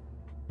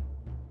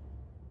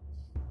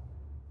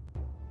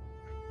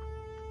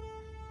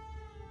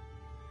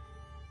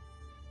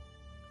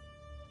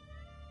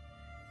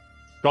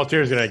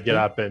 Galtier's gonna get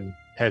up and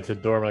head to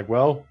the door. I'm like,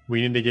 well,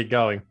 we need to get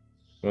going.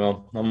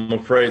 Well, I'm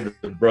afraid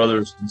that the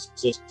brothers and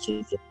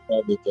sisters are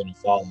probably going to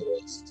follow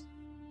us.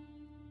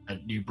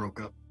 You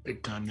broke up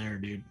big time there,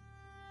 dude.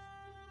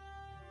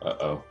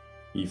 Uh-oh.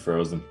 He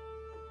frozen.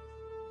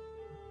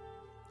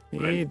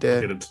 He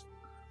did.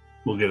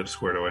 We'll get it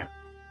squared away.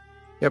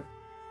 Yep.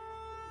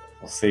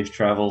 Well, safe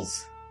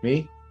travels.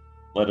 Me?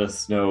 Let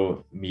us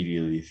know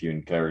immediately if you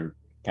encounter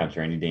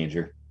any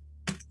danger.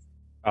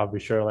 I'll be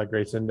sure to let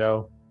Grayson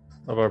know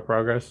of our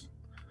progress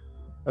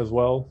as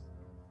well.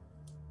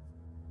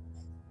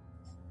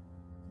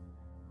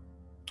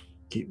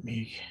 Keep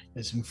me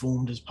as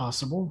informed as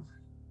possible.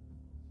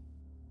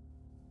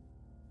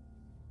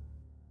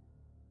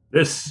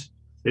 This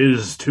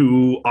is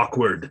too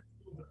awkward.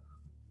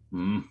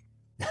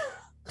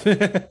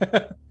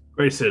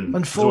 Grayson,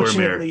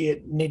 Unfortunately, Zoramir,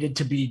 it needed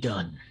to be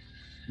done.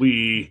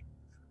 we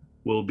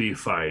will be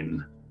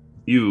fine.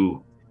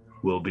 You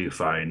will be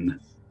fine.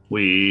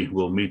 We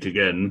will meet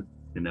again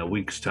in a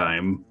week's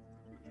time.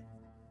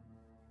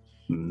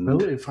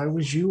 Well, if I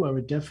was you, I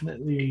would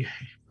definitely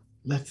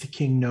let the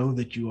king know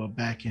that you are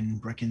back in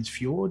Brecken's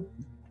Fjord.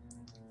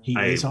 He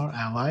is our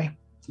ally.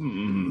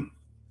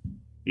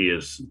 He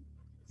is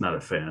not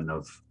a fan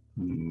of...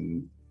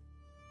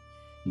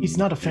 He's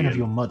not a fan of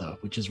your mother,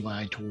 which is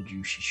why I told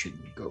you she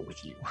shouldn't go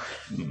with you.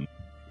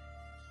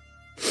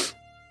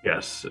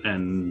 Yes,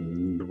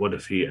 and what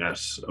if he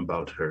asks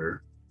about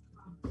her?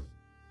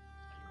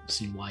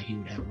 See why he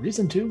would have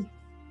reason to.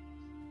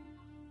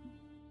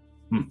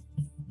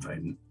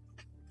 Fine.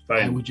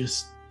 I would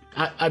just...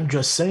 I'm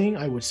just saying,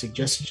 I would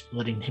suggest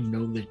letting him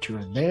know that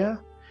you're there,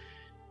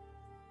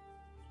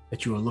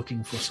 that you are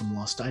looking for some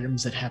lost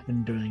items that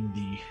happened during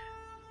the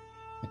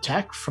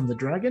attack from the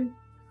dragon.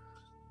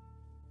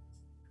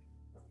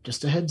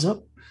 Just a heads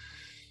up.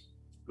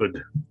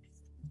 Good.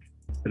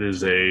 It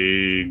is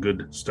a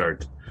good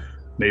start.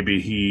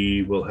 maybe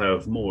he will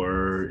have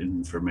more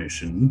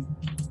information.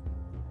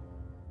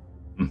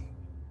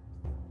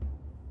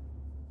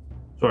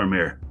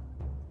 Zormir,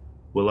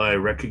 will I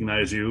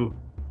recognize you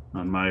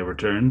on my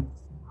return?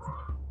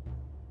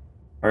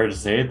 Hard to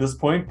say at this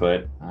point,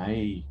 but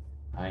I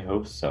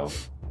hope so.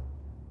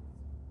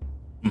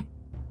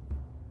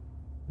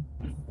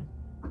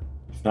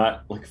 If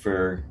not, look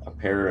for a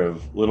pair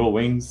of little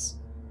wings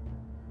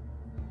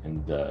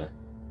and a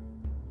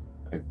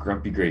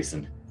grumpy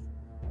Grayson.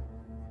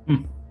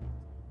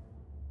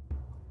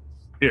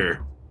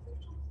 Here,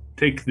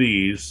 take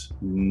these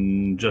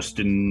just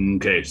in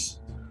case.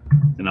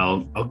 And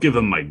I'll give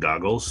him my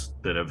goggles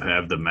that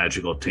have the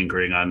magical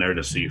tinkering on there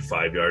to see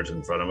 5 yards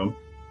in front of him.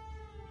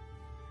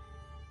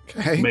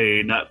 Okay.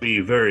 May not be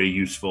very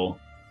useful,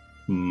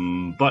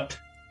 but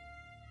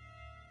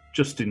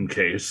just in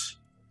case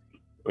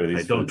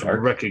I don't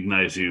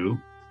recognize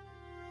you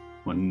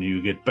when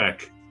you get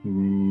back,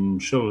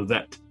 show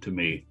that to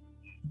me.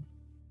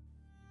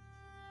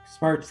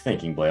 Smart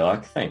thinking,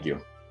 Blaylock. Thank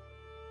you.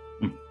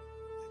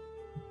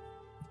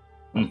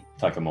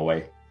 Tuck them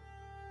away.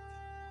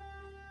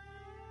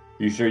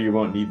 You sure you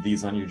won't need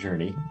these on your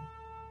journey?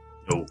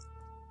 No,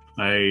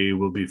 I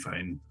will be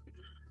fine.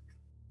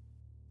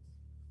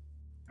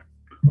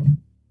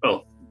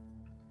 Well,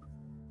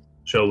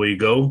 shall we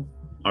go,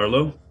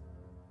 Arlo?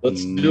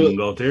 Let's do it.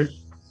 Galtier?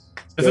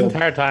 This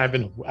entire time I've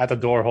been at the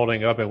door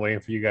holding up and waiting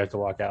for you guys to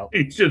walk out.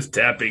 He's just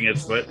tapping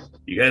his foot.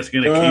 You guys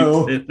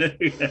gonna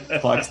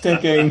keep... Clock's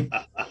ticking.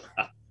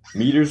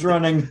 Meter's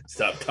running.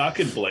 Stop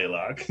talking,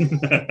 Blaylock.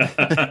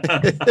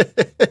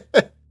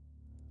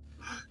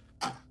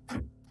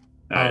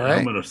 All right.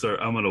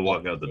 I'm gonna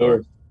walk out the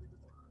door.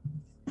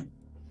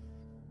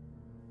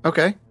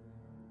 Okay.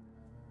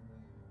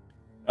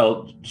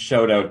 I'll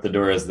shout out the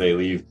door as they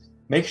leave.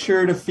 Make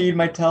sure to feed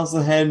my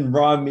Telsa hen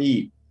raw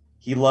meat.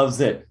 He loves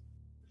it.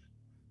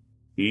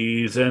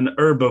 He's an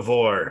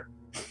herbivore.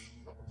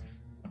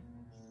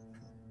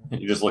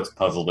 He just looks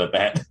puzzled at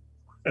that.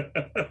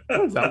 What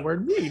does that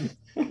word mean?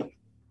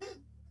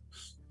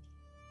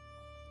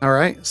 All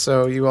right.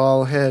 So you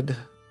all head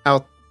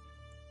out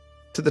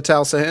to the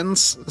Talsa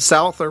Hens,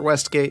 south or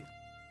west gate?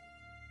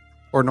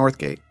 Or north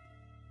gate?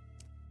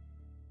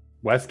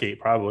 Westgate,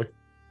 probably.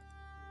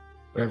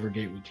 Whatever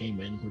gate we came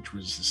in, which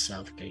was the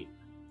south gate.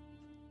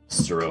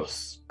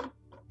 Steros.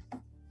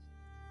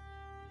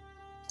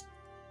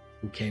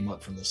 We came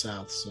up from the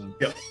south, so.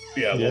 Yep.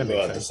 Yeah, Yeah, we'll go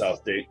makes out the sense.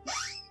 south gate.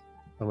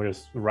 And we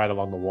just ride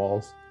along the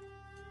walls.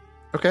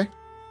 Okay.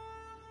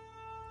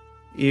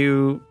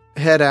 You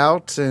head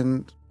out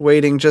and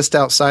waiting just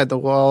outside the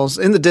walls.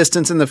 In the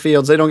distance in the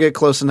fields, they don't get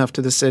close enough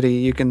to the city.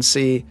 You can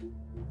see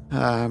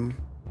the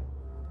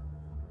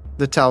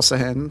Talsa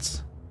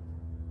Hens.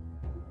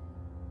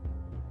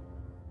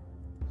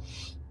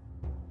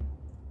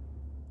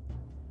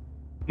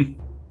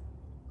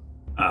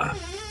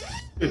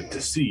 Good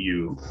to see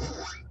you.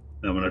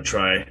 I'm gonna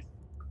try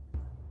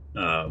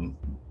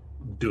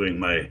doing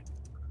my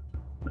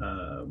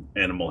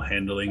animal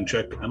handling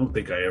check. I don't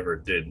think I ever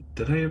did.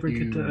 Did I ever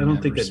get that? I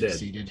don't think I did.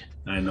 Succeeded.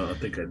 I know. I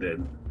think I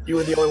did. You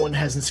were the only one that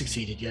hasn't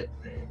succeeded yet.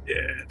 Yeah,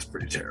 it's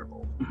pretty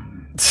terrible.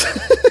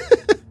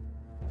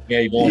 Yeah,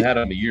 you've only had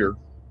him a year.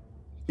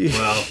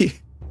 Well,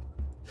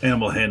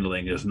 animal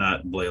handling is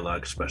not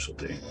Blaylock's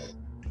specialty.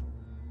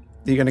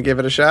 You gonna give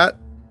it a shot?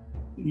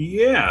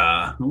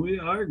 Yeah, we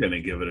are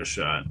gonna give it a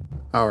shot.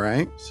 All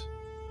right.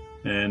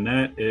 And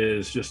that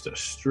is just a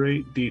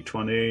straight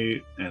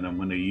D20, and I'm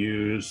going to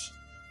use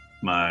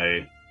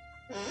my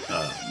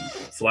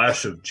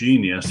flash of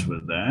genius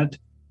with that.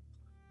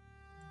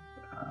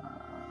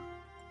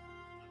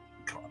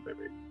 Come on,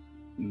 baby.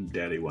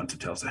 Daddy wants to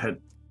tell us ahead.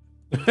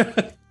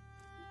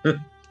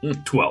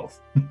 12.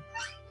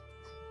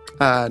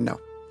 No.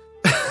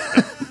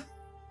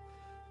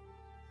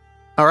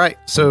 All right.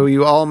 So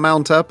you all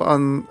mount up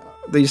on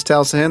these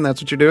Talsa Hen.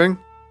 That's what you're doing?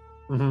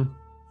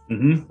 Mm-hmm.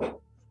 Mm-hmm.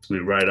 We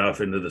ride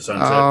off into the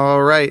sunset.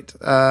 All right.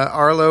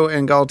 Arlo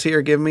and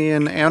Galtier, give me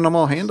an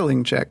animal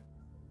handling check.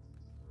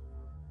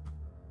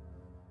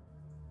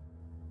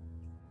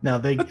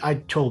 Now, I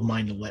told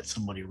mine to let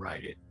somebody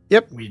ride it.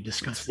 Yep. We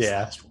discussed this Yeah.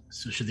 last one.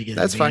 So should they get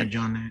That's advantage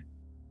on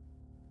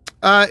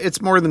that?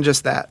 It's more than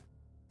just that.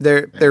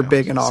 They're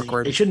big and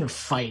awkward. They shouldn't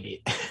fight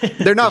it.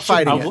 They're not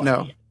They shouldn't fighting it, fight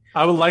no.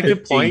 I would like to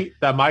 15. point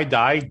that my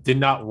die did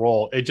not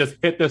roll. It just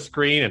hit the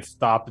screen and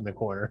stopped in the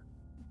corner.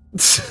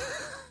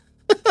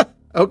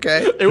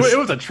 Okay. It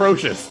was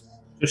atrocious.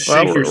 Just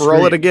Well, shake your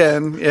roll it screen.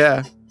 again.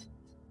 Yeah.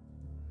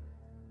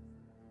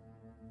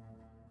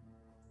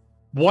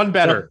 One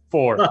better.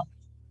 4.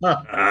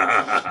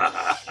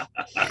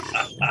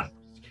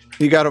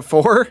 You got a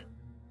 4?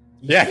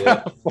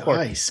 Yeah. 4.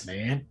 Nice,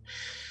 man.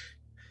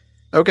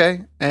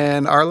 Okay.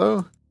 And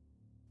Arlo?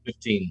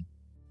 15.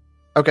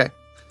 Okay.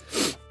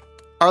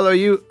 Arlo,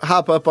 you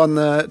hop up on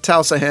the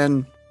Talsa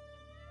Hen,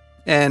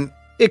 and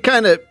it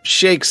kind of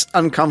shakes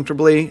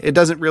uncomfortably. It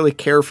doesn't really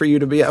care for you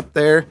to be up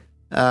there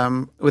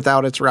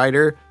without its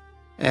rider.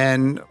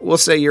 And we'll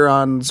say you're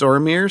on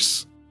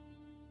Zormir's.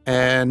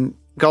 And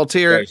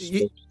Galtier,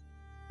 Okay,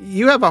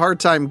 you have a hard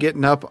time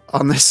getting up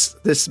on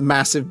this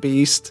massive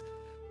beast.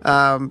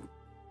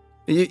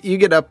 You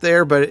get up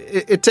there, but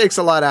it takes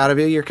a lot out of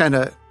you. You're kind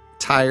of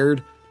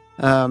tired.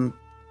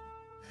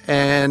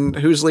 And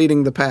who's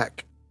leading the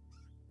pack?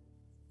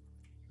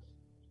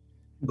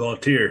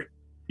 Gaultier,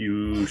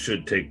 you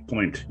should take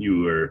point.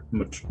 You are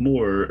much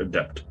more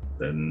adept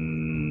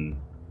than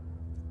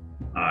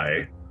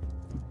I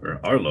or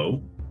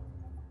Arlo.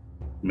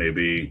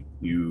 Maybe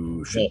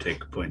you should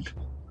take point.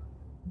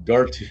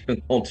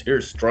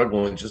 Galtier's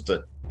struggling just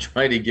to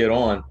try to get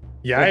on.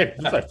 Yeah, this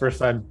is my first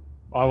time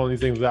on one of these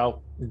things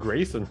without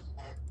Grayson.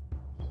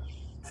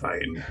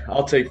 Fine.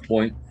 I'll take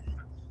point.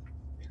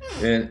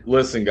 And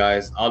listen,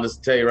 guys, I'll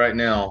just tell you right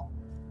now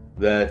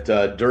that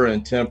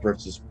Durin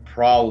Temperance is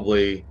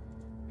probably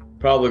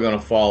going to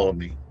follow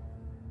me.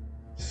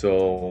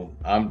 So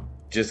I'm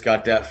just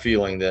got that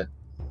feeling that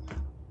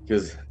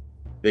because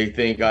they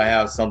think I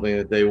have something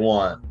that they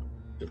want.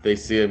 If they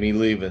see me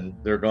leaving,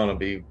 they're going to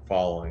be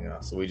following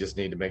us. So we just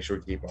need to make sure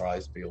we keep our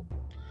eyes peeled.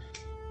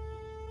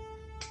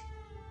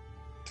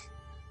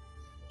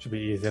 Should be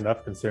easy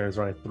enough considering there's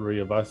only 3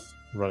 of us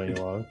running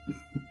along.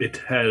 It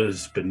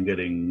has been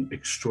getting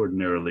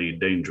extraordinarily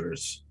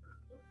dangerous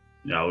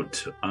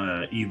out,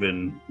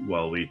 even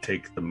while we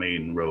take the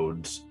main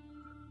roads.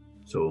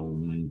 So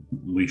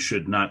we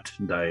should not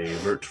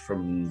divert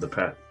from the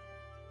path.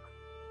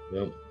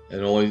 Yep.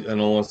 And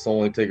let's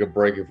only take a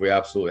break if we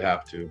absolutely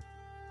have to.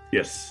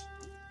 Yes.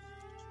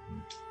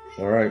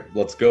 All right,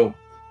 let's go.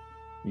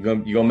 You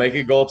gonna make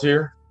it,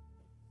 Gaultier?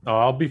 Oh,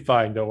 I'll be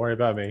fine. Don't worry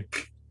about me.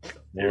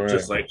 You're All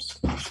just right.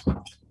 like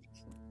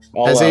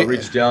I'll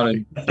reach down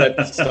and pet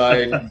the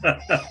side.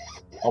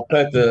 I'll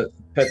pet the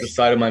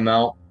side of my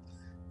mount.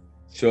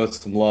 Show it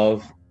some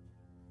love.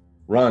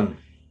 Run.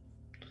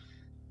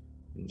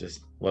 And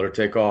just let her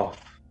take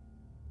off.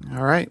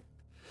 All right.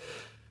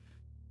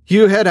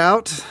 You head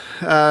out.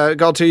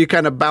 Galtier, you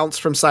kind of bounce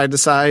from side to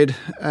side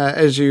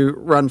as you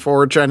run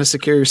forward, trying to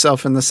secure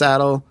yourself in the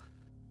saddle.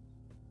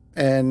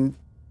 And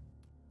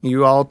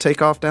you all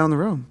take off down the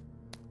road.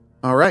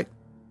 All right.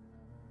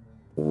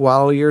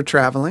 While you're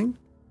traveling,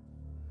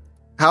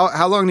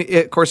 how long?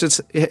 Of course, it's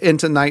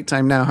into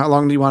nighttime now. How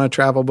long do you want to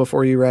travel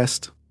before you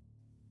rest?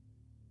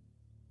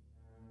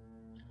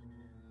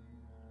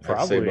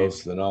 I'd say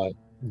most of the night.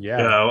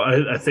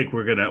 Yeah. I think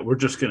we're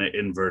just gonna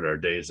invert our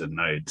days and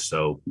nights.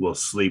 So we'll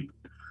sleep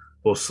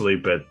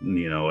at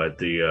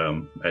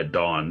at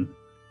dawn,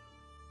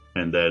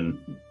 and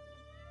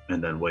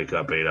then wake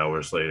up 8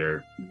 hours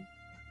later.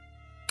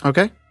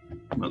 Okay.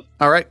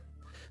 All right.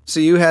 So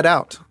you head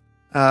out.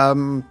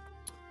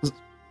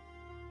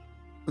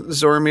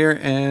 Zormir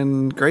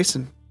and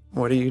Grayson,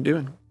 what are you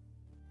doing?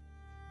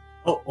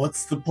 Oh,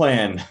 what's the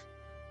plan?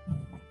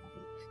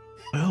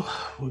 Well,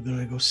 we're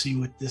gonna go see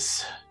what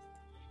this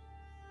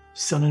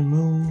sun and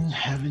moon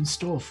have in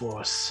store for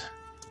us.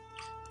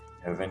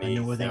 Have I any?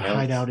 know where their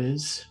hideout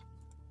is.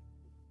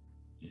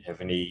 Have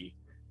any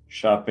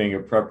shopping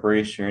or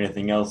preparation or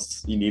anything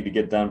else you need to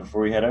get done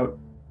before we head out?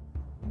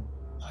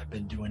 I've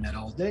been doing that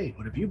all day.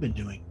 What have you been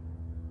doing?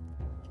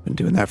 Been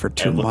doing that for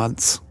 2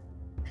 months.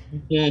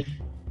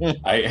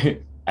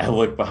 I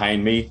look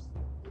behind me.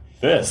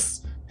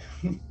 This.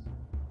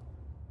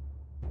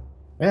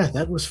 Yeah,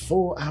 that was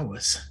 4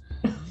 hours.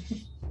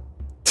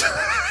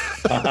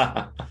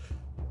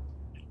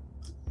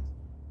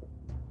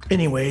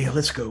 Anyway,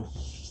 let's go.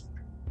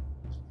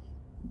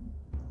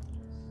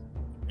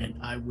 And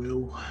I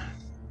will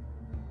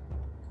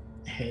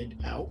head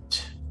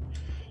out.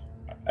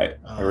 I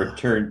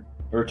return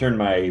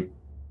my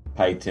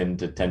python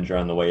to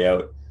Tendra on the way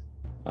out.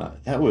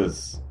 That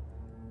was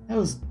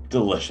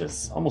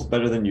delicious. Almost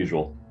better than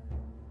usual.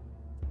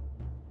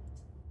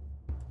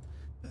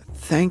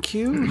 Thank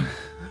you.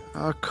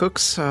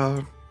 Cooks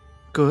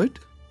good.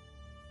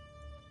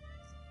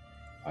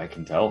 I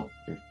can tell.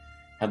 You've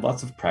had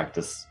lots of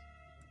practice.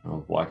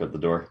 I'll walk out the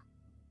door.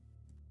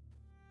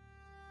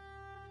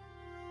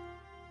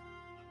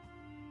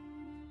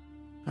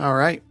 All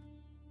right.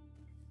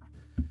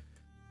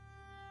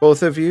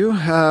 Both of you.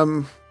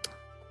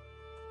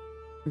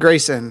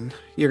 Grayson,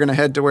 you're going to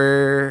head to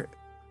where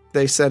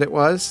they said it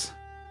was?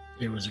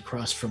 It was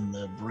across from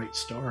the Bright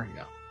Star,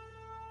 yeah.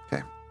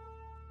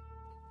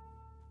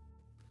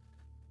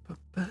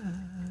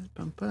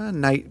 Okay.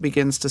 Night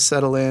begins to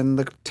settle in.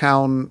 The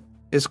town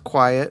is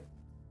quiet.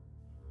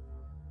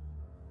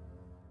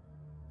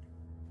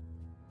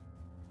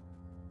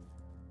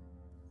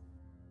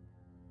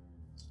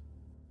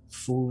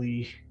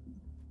 Fully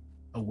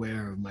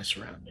aware of my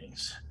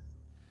surroundings.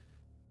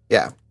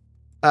 Yeah.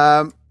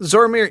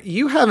 Zormir,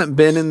 you haven't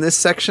been in this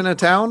section of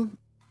town.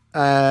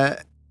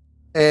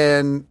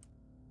 And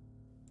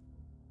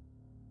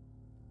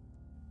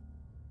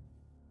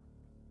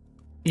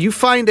you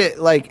find it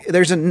like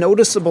there's a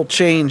noticeable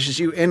change as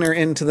you enter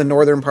into the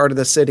northern part of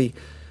the city.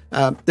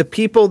 The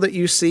people that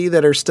you see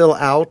that are still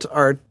out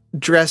are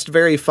dressed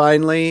very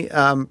finely.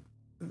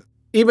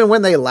 Even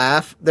when they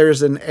laugh,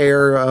 there's an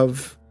air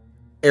of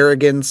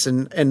arrogance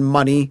and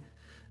money.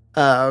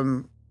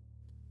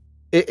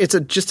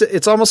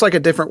 it's almost like a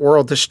different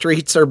world. The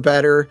streets are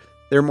better.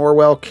 They're more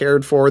well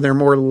cared for. They're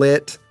more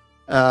lit.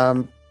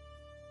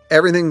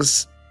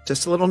 Everything's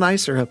just a little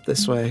nicer up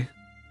this way.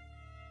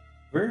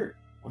 Where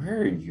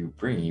are you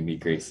bringing me,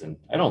 Grayson?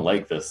 I don't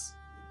like this.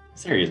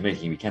 This area is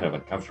making me kind of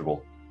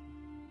uncomfortable.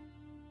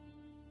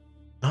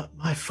 Not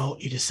my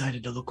fault you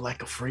decided to look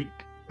like a freak.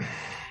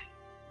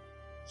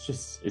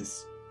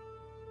 It's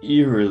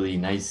eerily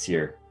nice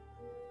here.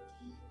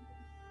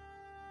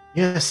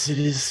 Yes, it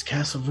is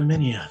Castle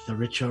Verminia. The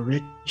rich are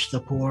rich,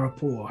 the poor are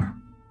poor.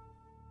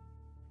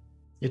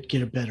 It'd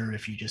get better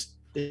if you just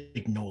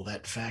ignore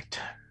that fact.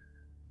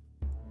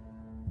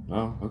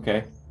 Oh,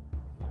 okay.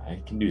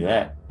 I can do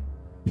that.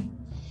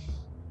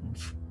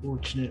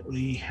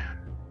 Unfortunately,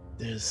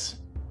 there's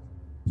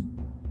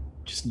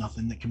just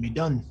nothing that can be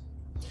done.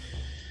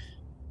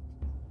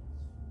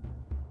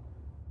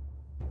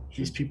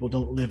 These people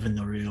don't live in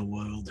the real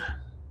world.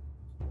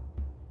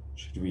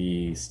 Should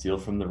we steal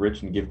from the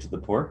rich and give to the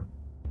poor?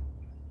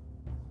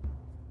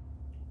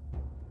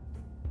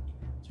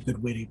 It's a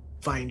good way to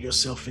find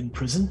yourself in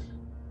prison.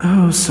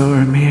 Oh,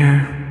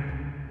 Sormir.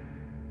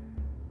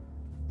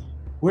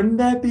 Wouldn't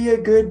that be a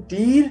good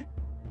deed?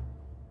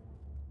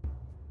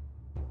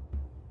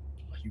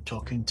 Are you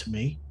talking to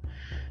me?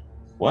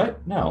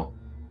 What? No.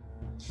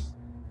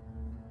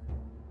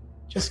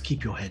 Just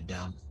keep your head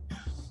down.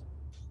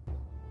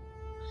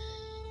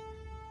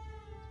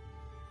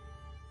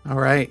 All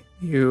right,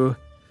 I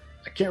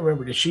can't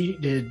remember.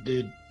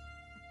 Did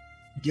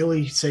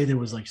Gilly say there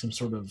was like some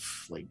sort of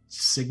like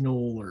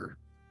signal or?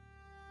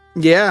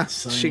 Yeah,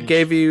 she signage?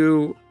 gave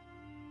you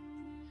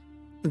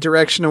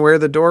direction of where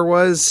the door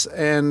was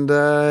and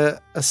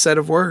a set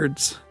of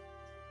words.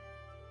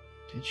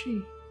 Did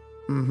she?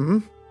 Mm-hmm.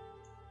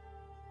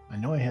 I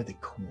know I had the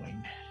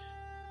coin.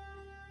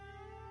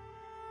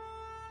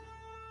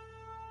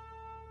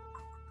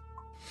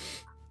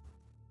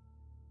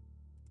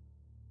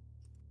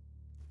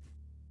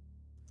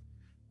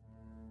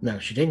 No,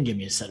 she didn't give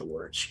me a set of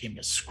words. She gave me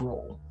a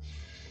scroll.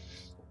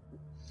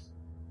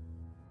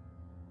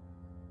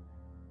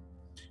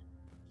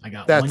 I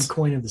got one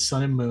coin of the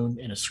sun and moon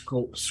and a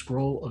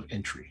scroll of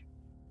entry.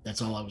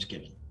 That's all I was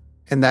given.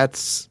 And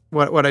that's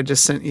what I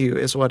just sent you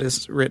is what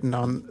is written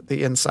on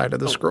the inside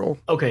of the scroll.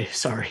 Okay,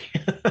 sorry.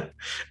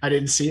 I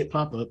didn't see it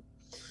pop up.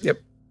 Yep.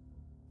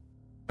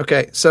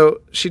 Okay,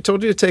 so she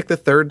told you to take the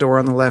third door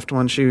on the left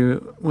once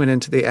you went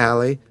into the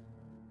alley.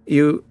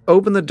 You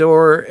open the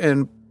door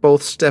and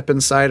both step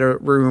inside a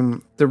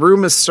room. The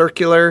room is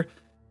circular.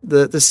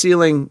 The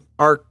ceiling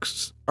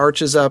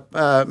arches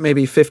up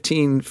maybe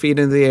 15 feet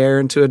into the air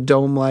into a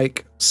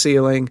dome-like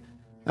ceiling.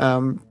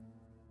 The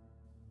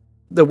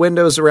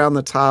windows around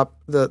the top,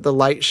 the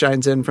light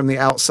shines in from the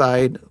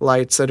outside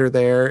lights that are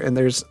there, and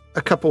there's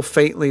a couple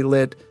faintly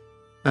lit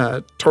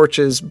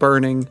torches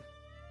burning.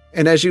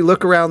 And as you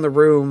look around the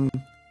room,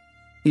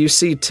 you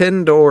see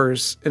 10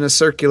 doors in a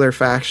circular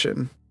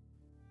fashion.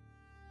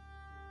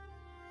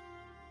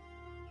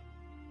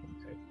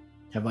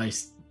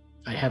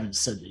 I haven't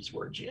said these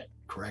words yet,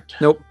 correct?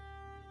 Nope.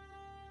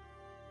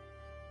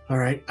 All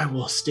right, I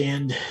will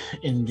stand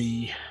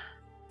in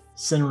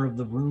center of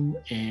the room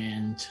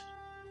and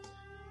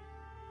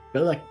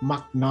Belek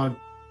Maknog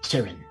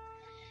Terran.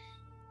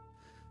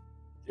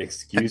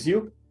 Excuse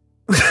you?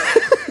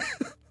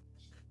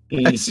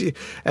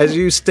 As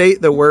you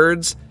state the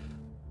words,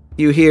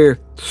 you hear,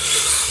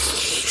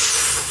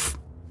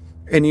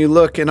 and you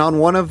look, and on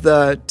one of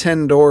the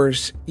 10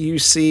 doors, you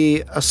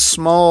see a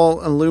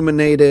small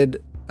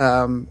illuminated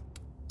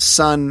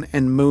sun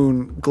and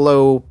moon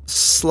glow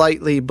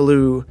slightly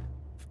blue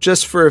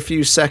just for a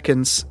few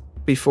seconds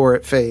before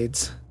it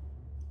fades.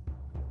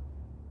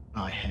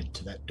 I head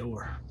to that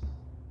door.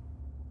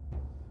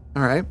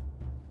 All right.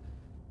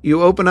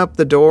 You open up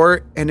the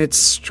door, and it's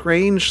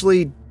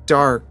strangely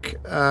dark.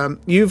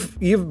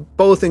 You've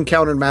both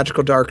encountered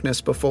magical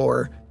darkness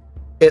before.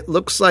 It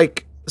looks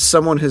like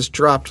someone has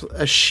dropped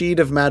a sheet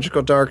of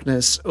magical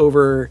darkness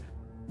over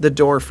the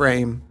door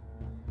frame.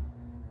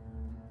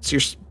 So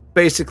you're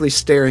basically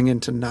staring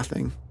into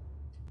nothing.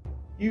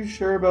 You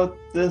sure about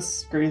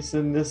this,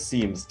 Grayson? This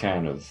seems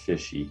kind of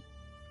fishy.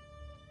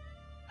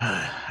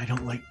 I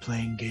don't like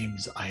playing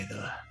games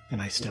either,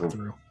 and I step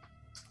through.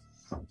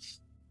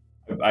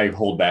 I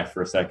hold back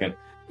for a second.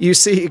 You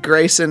see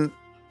Grayson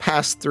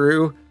pass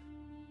through,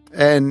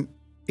 and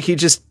he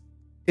just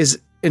is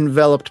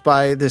enveloped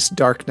by this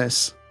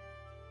darkness.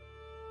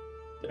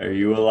 Are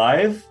you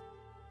alive?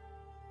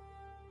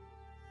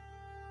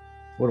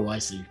 What do I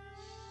see?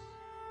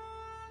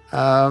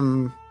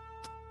 I'll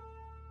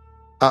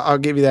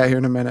give you that here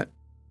in a minute.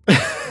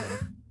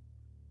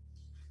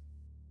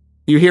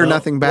 You hear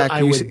nothing back.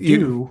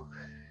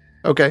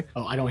 Okay.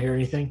 Oh, I don't hear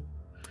anything?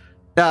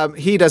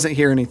 He doesn't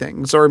hear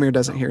anything. Zormir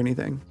doesn't hear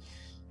anything.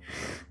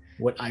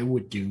 What I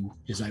would do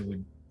is I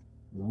would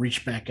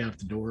reach back out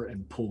the door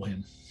and pull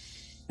him.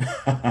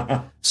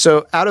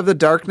 So out of the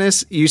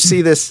darkness, you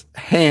see this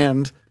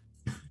hand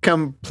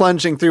come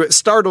plunging through. It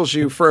startles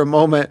you for a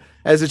moment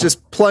as it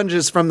just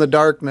plunges from the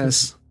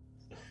darkness.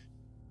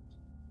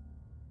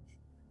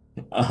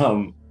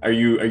 Are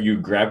you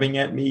grabbing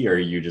at me, or are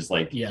you just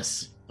like,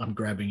 Yes, I'm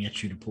grabbing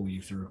at you to pull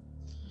you through.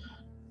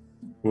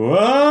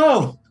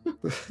 whoa?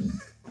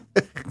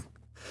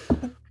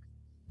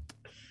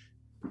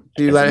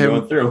 Do you Guess let I'm him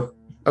going through?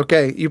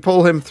 Okay, you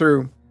pull him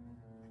through.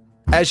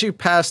 As you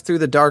pass through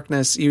the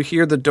darkness, you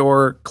hear the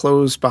door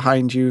close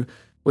behind you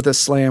with a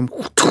slam.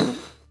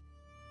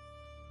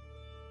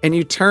 And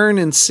you turn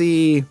and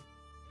see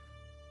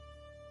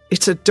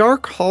it's a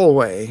dark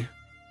hallway.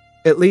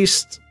 At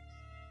least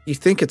you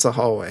think it's a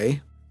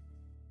hallway.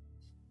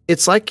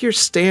 It's like you're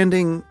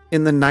standing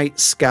in the night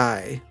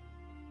sky.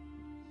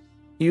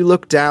 You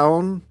look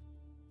down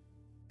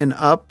and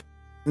up,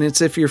 and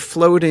it's as if you're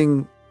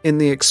floating in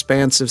the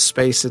expanse of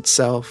space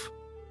itself.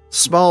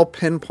 Small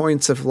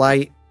pinpoints of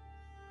light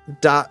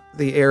dot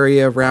the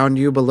area around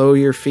you, below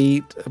your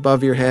feet,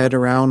 above your head,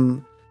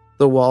 around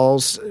the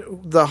walls.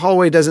 The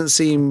hallway doesn't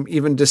seem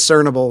even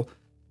discernible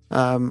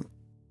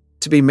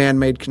to be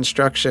man-made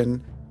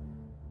construction.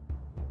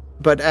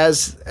 But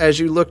as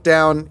you look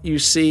down, you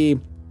see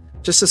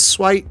just a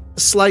slight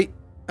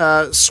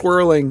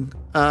swirling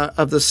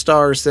of the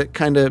stars that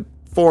kind of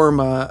form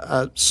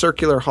a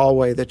circular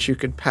hallway that you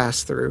could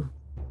pass through.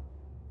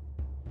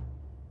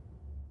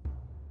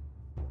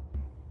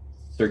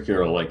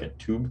 Circular like a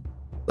tube?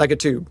 Like a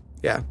tube,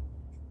 yeah.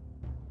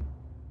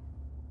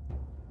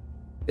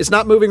 It's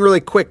not moving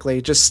really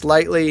quickly, just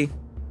slightly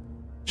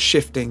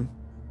shifting,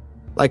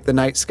 like the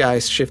night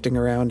sky's shifting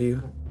around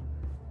you.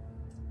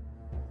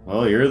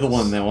 Well, you're the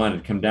one that wanted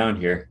to come down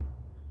here.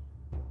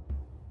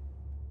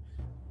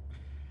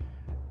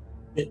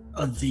 Bit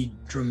of the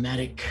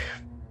dramatic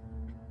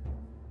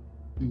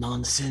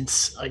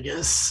nonsense, I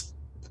guess.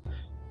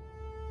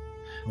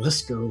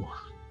 Let's go.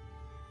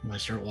 When I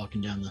start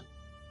walking down the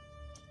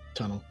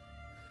tunnel.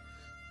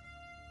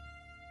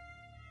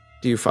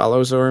 Do you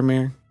follow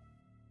Zoramir?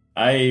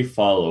 I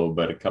follow,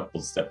 but a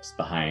couple steps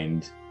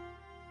behind,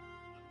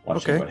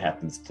 watching Okay. what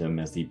happens to him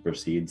as he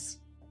proceeds.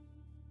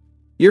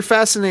 You're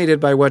fascinated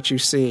by what you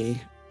see.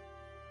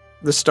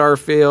 The star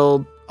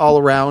field all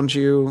around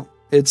you.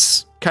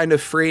 It's kind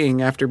of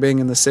freeing after being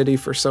in the city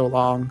for so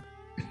long.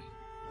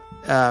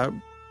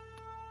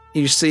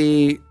 You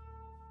see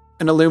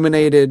an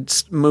illuminated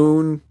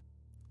moon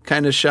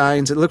kind of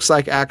shines. It looks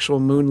like actual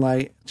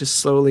moonlight, just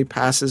slowly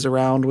passes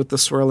around with the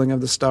swirling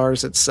of the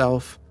stars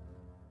itself.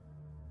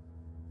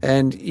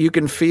 And you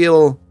can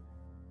feel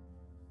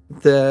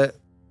the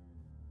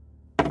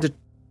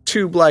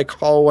tube-like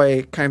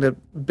hallway kind of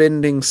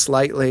bending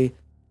slightly.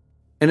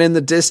 And in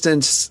the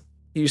distance,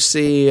 you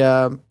see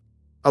a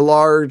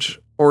large,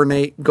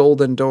 ornate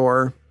golden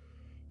door.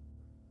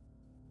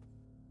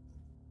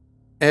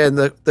 And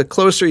the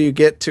closer you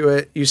get to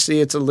it, you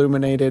see it's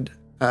illuminated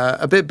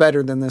a bit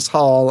better than this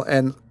hall.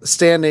 And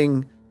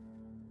standing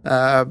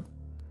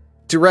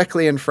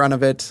directly in front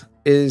of it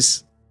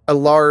is a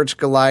large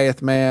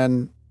Goliath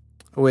man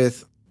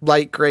with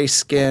light gray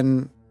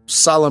skin,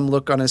 solemn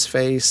look on his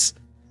face.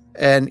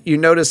 And you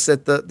notice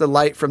that the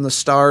light from the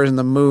stars and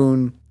the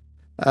moon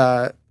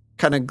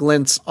kind of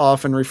glints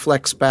off and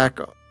reflects back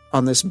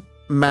on this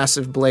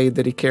massive blade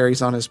that he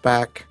carries on his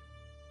back.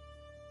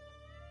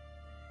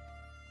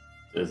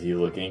 Does he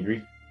look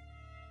angry?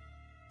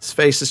 His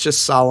face is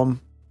just solemn.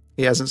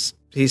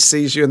 He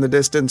sees you in the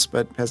distance,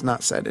 but has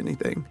not said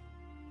anything.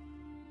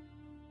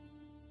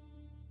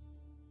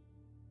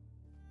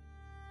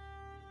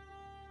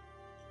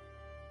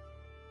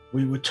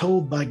 We were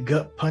told by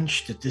Gut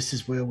Punch that this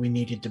is where we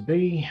needed to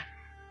be.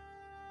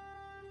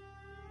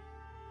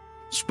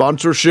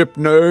 Sponsorship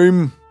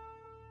name?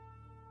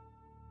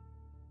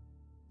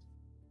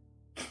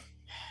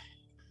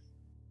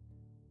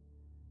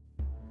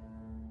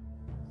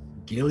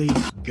 Gilly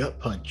Gut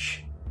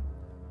Punch.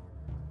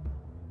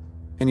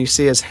 And you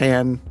see his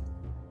hand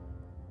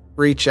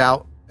reach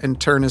out and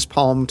turn his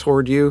palm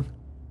toward you.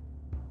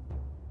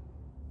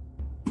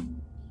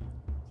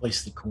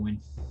 Place the coin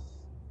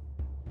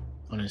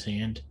on his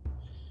hand.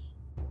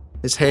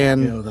 His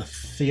hand, The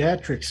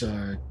theatrics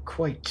are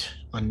quite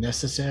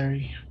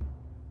unnecessary.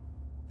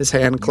 his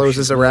hand You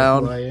closes should know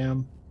around. who I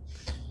am.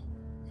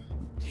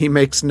 He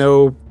makes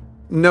no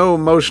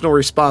emotional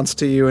response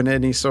to you in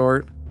any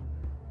sort.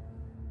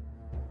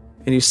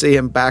 And you see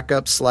him back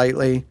up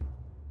slightly,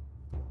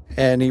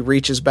 and he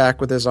reaches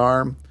back with his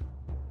arm.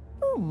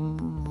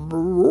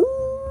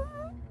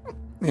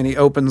 And he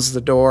opens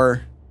the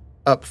door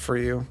up for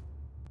you.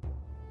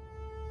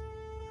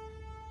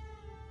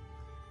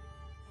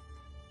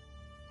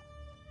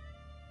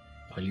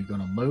 Are you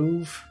gonna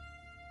move?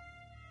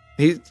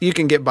 You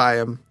can get by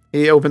him.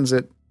 He opens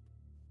it.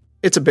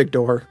 It's a big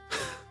door.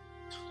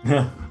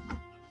 Not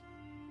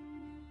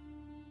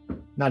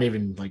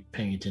even like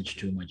paying attention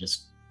to him. I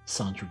just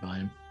saunter by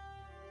him.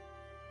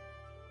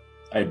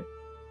 I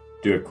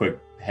do a quick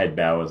head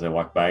bow as I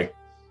walk by.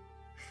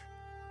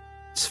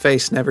 His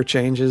face never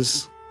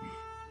changes.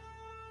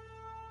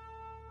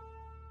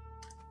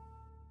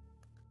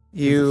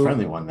 He's a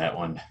friendly one, that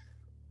one.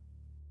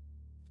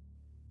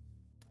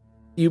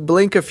 You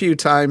blink a few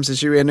times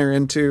as you enter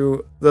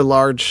into the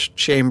large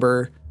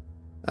chamber.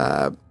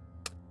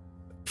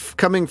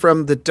 coming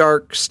from the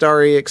dark,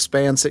 starry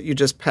expanse that you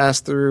just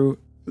passed through,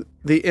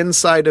 the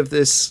inside of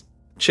this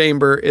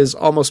chamber is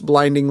almost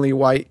blindingly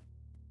white.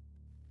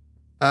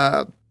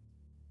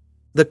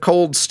 The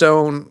cold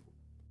stone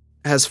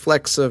has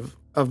flecks of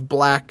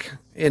black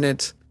in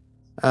it,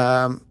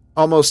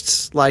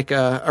 almost like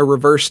a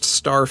reversed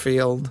star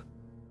field.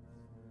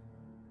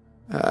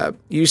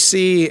 You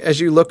see, as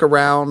you look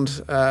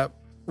around,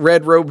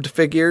 red-robed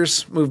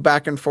figures move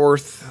back and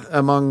forth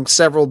among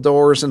several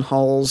doors and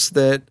halls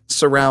that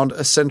surround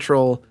a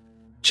central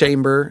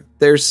chamber.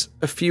 There's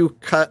a few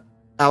cut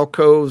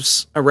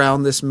alcoves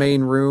around this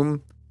main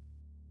room,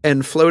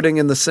 and floating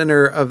in the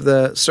center of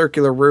the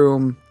circular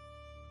room,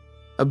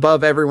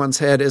 above everyone's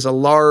head, is a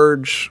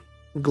large,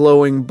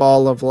 glowing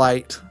ball of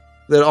light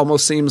that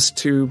almost seems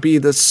to be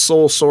the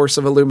sole source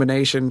of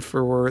illumination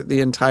for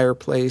the entire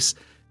place.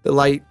 The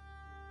light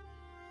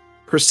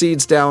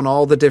proceeds down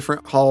all the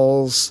different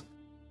halls,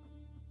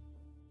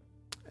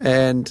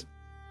 and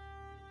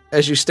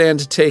as you stand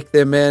to take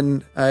them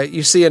in,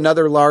 you see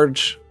another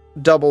large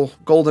double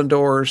golden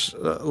doors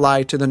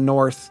lie to the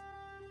north.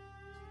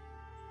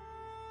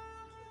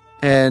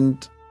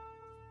 And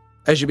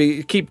as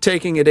you keep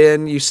taking it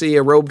in, you see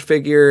a robed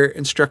figure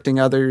instructing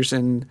others,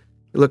 and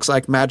it looks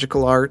like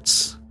magical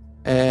arts.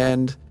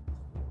 And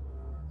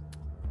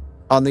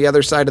on the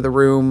other side of the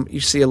room, you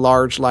see a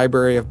large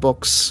library of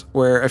books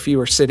where a few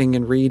are sitting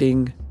and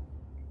reading.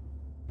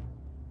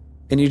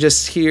 And you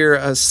just hear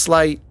a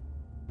slight,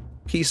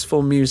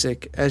 peaceful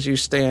music as you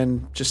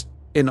stand just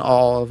in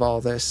awe of all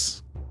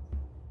this.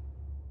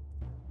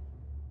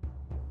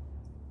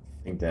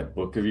 I think that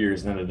book of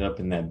yours ended up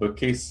in that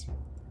bookcase.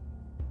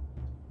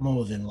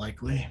 More than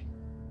likely.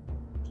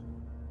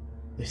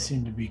 They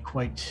seem to be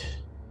quite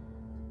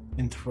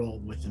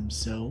enthralled with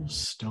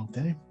themselves, don't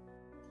they?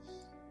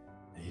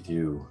 They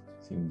do.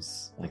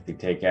 Seems like they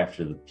take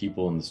after the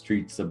people in the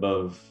streets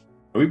above.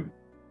 Did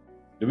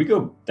we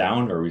go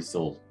down, or are we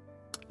still?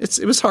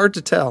 It was hard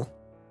to tell.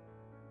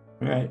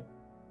 All right.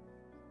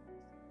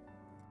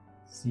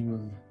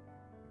 Seem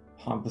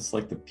pompous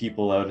like the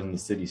people out in the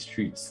city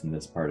streets in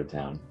this part of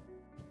town.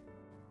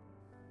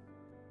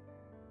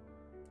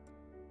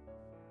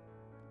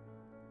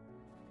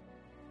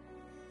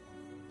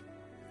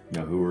 You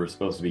know who we're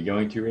supposed to be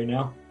going to right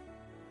now?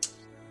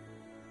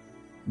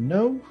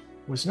 No,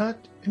 was not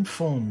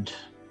informed.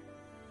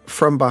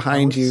 From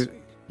behind you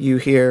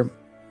hear,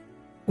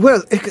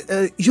 "Well,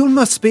 you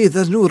must be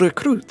the new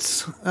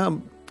recruits."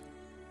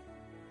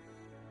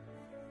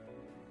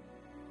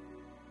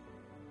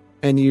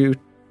 And you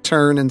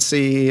turn and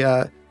see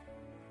a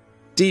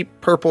deep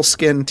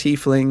purple-skinned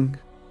tiefling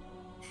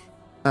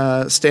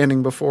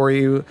standing before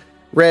you.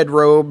 Red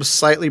robes,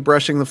 slightly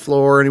brushing the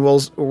floor, and he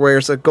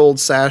wears a gold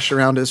sash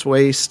around his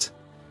waist.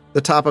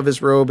 The top of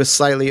his robe is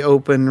slightly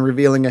open,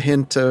 revealing a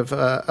hint of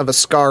a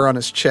scar on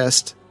his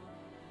chest.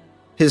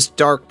 His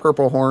dark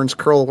purple horns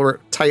curl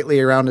tightly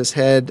around his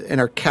head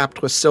and are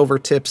capped with silver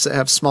tips that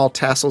have small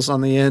tassels on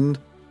the end.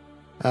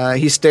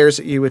 He stares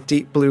at you with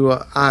deep blue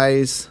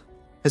eyes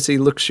as he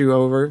looks you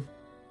over.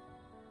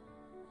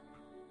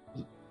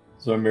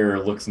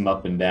 Zormir looks him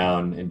up and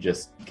down and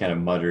just kind of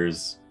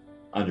mutters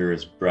under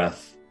his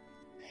breath,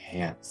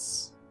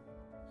 "Pants."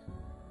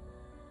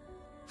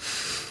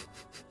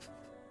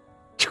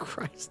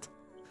 Christ.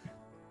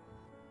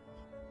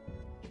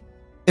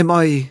 Am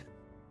I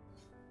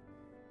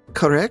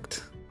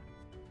correct?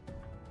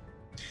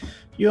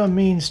 You're a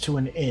means to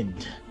an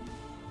end.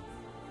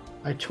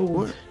 I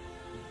told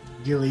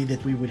Gilly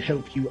that we would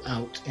help you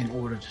out in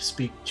order to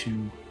speak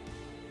to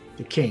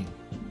the king.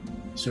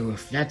 So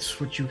if that's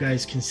what you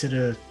guys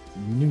consider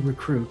new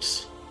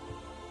recruits...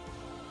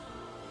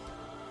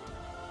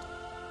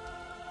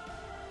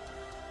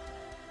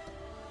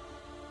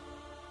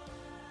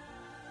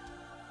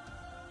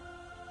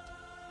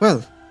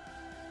 Well,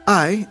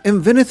 I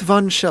am Vinith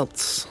von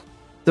Schultz,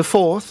 the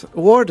fourth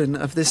warden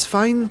of this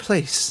fine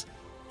place.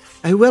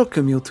 I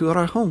welcome you to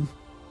our home.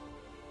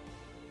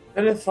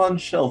 Vinith von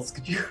Schultz,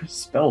 could you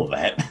spell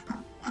that?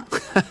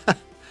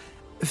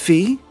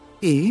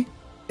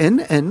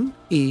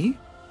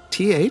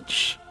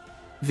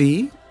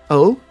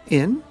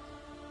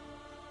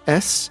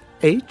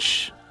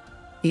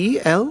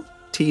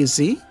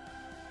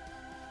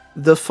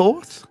 The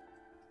fourth,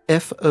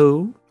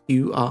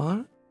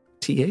 FOURTH.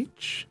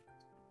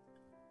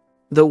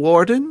 The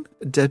warden,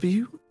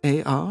 WARDEN.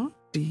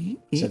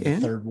 Said the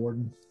third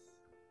warden?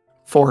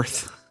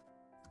 Fourth.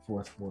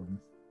 Fourth warden.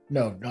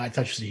 No, I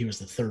thought you said he was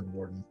the third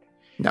warden.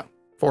 No,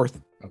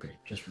 fourth. Okay,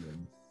 just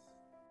warden.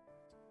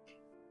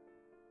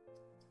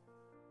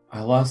 I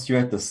lost you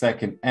at the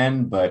second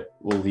N, but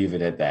we'll leave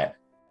it at that.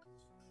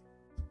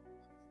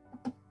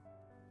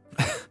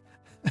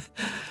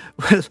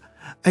 Well,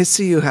 I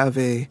see you have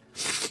a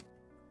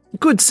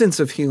good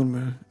sense of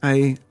humor.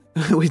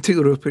 We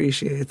do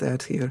appreciate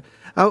that here.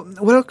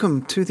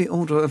 Welcome to the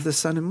Order of the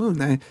Sun and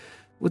Moon. I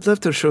would love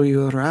to show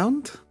you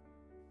around.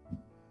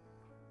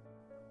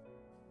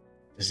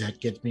 Does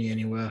that get me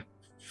anywhere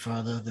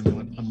farther than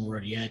what I'm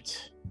already at?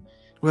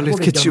 Well, I've it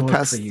already gets done you work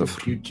past for you.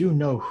 You do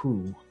know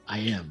who I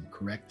am,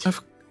 correct?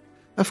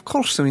 Of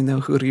course we know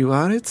who you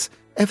are. It's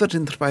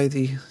evident by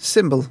the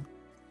symbol.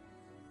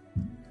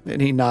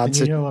 And he And nods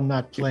you at know I'm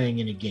not playing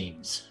any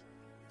games.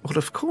 Well,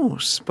 of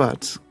course,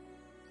 but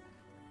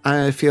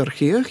if you're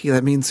here,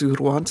 that means you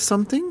want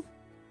something?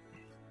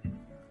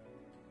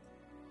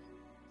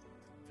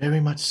 Very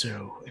much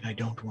so, and I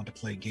don't want to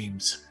play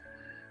games.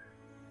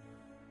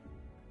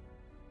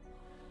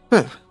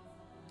 Well,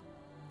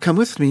 come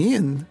with me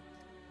and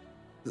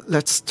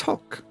let's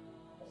talk.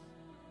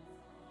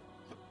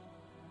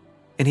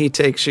 And he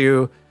takes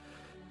you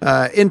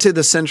into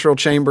the central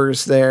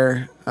chambers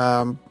there,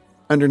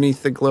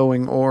 underneath the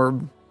glowing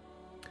orb.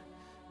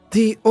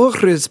 The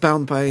Order is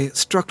bound by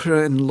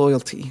structure and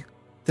loyalty.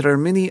 There are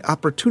many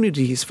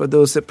opportunities for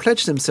those that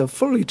pledge themselves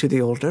fully to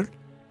the Order,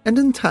 and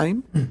in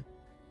time,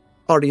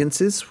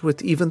 audiences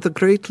with even the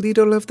great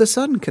leader of the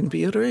Sun can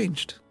be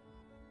arranged.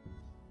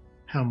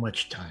 How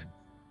much time?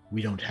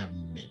 We don't have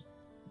many.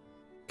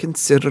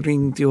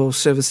 Considering your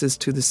services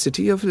to the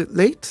city of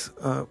late,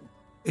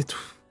 it's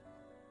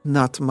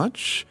not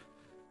much.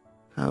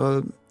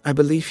 I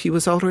believe he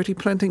was already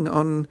planning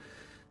on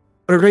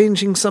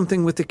arranging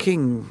something with the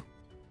king.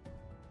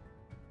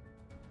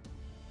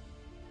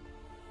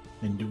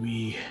 And do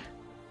we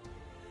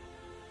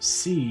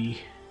see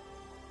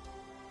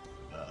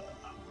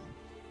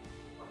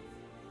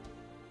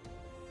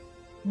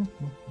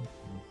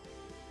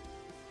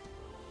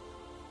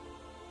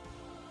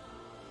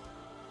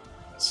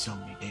so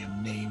many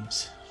damn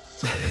names.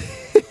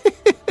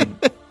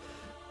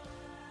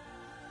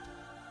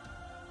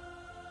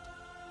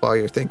 While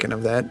you're thinking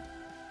of that.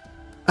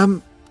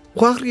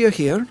 While you're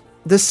here,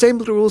 the same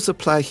rules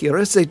apply here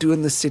as they do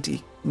in the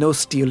city. No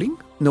stealing,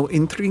 no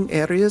entering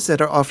areas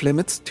that are off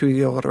limits to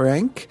your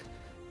rank.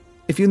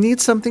 If you need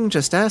something,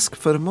 just ask.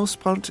 For the most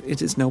part,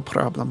 it is no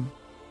problem.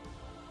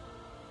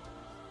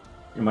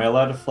 Am I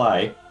allowed to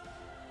fly?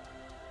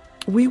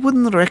 We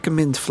wouldn't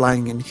recommend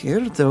flying in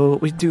here, though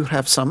we do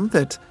have some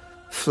that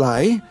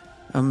fly,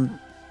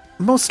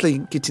 mostly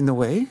get in the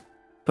way.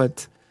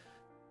 But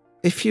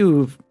if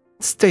you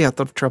stay out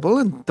of trouble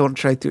and don't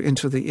try to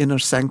enter the inner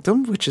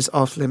sanctum, which is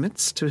off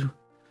limits to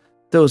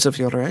those of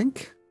your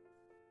rank.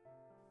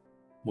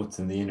 What's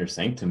in the inner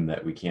sanctum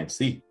that we can't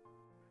see?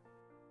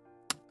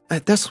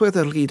 That's where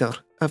the leader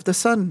of the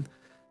Sun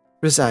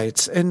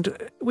resides, and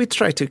we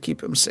try to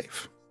keep him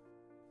safe.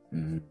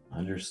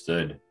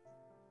 Understood.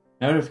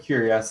 Out of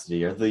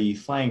curiosity, are the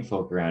flying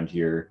folk around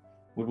here,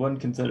 would one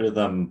consider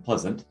them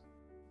pleasant?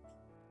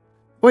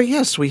 Well,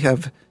 yes, we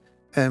have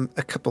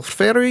a couple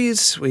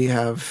fairies. We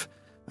have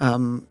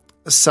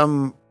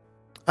some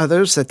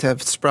others that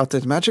have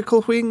sprouted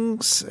magical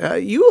wings.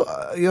 You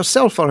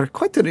yourself are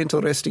quite an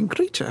interesting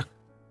creature.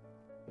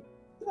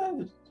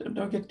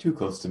 Don't get too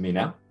close to me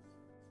now.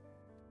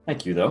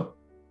 Thank you, though.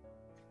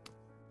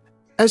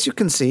 As you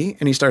can see,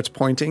 and he starts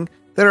pointing,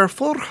 there are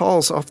 4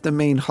 halls off the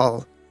main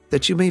hall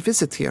that you may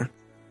visit here.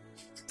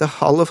 The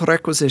Hall of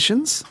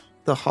Requisitions,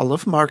 the Hall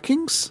of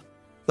Markings,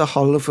 the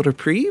Hall of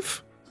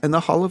Reprieve, and the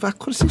Hall of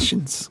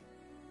Acquisitions.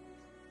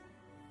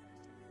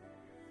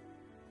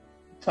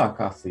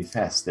 Talk awfully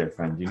fast there,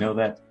 friend. You know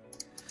that?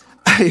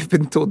 I've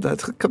been told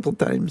that a couple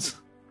times.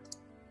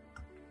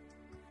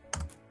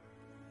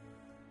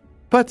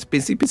 But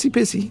busy.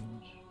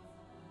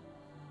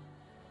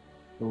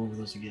 Go over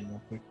those again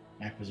real quick.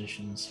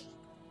 Acquisitions.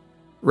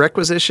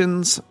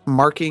 Requisitions,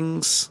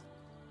 Markings,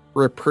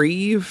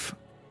 Reprieve,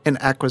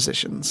 and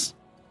Acquisitions.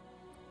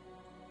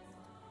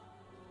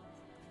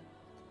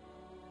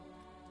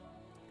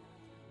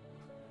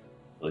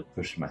 Really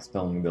pushing my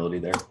spelling ability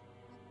there.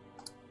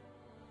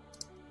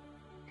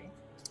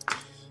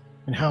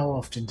 And how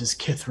often does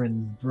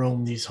Kithrin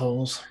roam these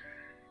halls?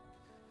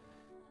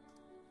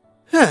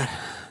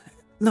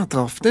 Not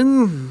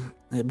often,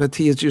 but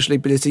he is usually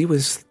busy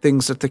with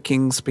things at the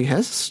king's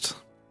behest.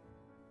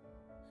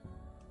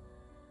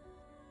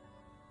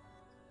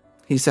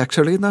 He's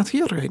actually not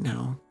here right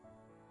now.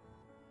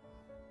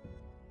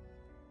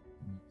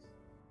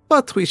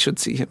 But we should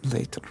see him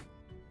later.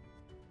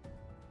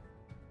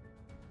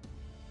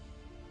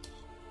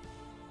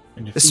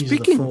 And if these are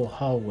the 4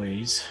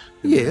 hallways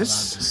that we're allowed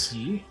Yes. to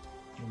see,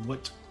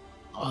 what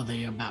are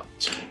they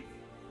about?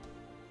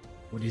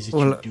 What is it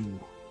Well, you do?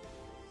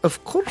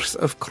 Of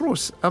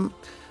course.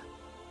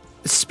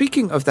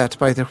 Speaking of that,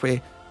 by the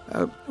way,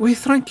 we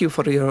thank you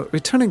for your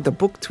returning the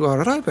book to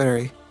our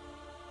library.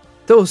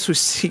 Those who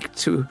seek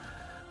to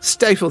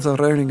stifle the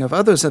learning of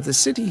others of the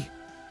city.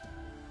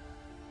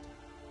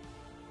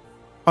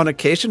 On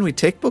occasion, we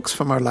take books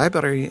from our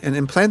library and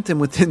implant them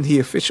within the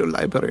official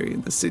library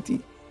in the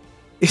city.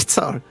 It's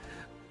our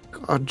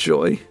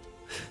joy.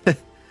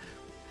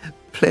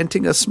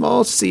 Planting a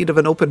small seed of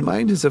an open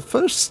mind is a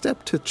first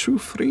step to true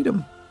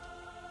freedom.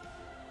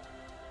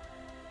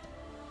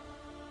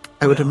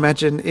 I would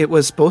imagine it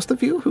was both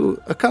of you who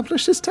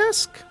accomplished this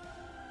task.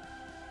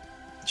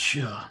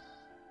 Sure.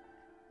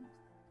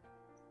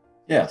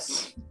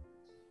 Yes.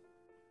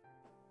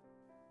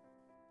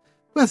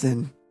 Well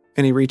then,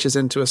 and he reaches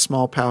into a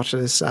small pouch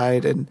at his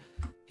side and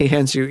he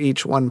hands you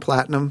each 1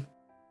 platinum.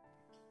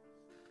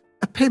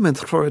 a payment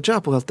for a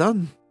job well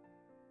done.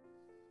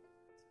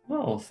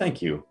 Oh,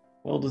 thank you.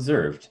 Well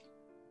deserved.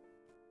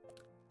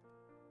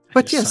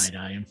 But Just yes.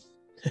 side-eye him.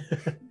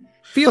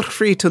 Feel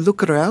free to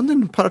look around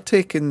and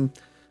partake in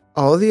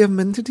all the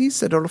amenities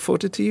that are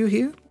afforded to you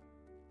here.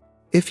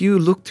 If you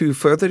look to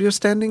further your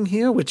standing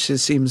here, which it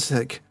seems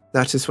like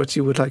that is what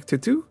you would like to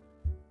do,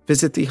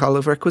 visit the Hall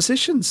of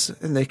Requisitions,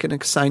 and they can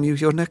assign you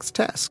your next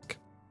task.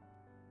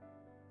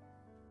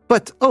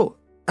 But,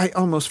 I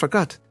almost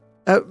forgot.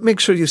 Make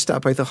sure you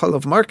stop by the Hall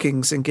of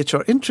Markings and get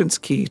your entrance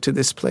key to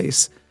this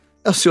place,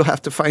 else you'll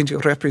have to find your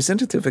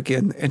representative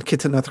again and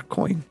get another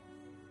coin.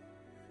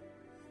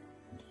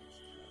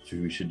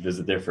 We should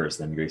visit there first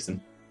then,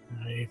 Grayson.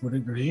 I would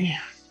agree.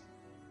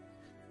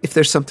 If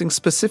there's something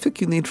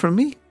specific you need from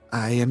me,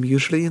 I am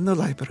usually in the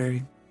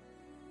library.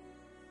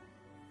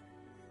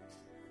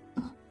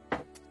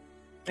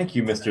 Thank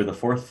you, Mr. the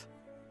Fourth.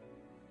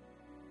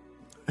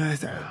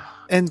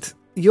 And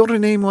your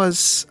name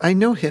was... I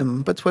know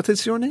him, but what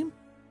is your name?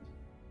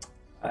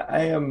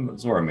 I am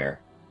Zoramir.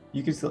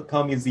 You can still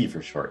call me Z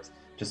for short.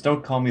 Just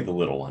don't call me the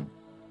little one.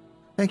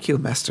 Thank you,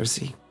 Master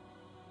Z.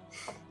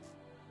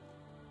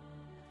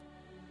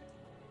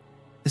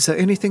 Is there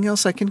anything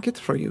else I can get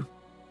for you?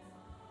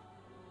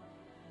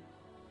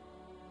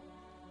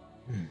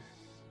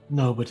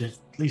 No, but at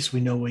least we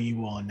know where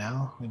you are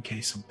now, in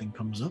case something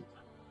comes up.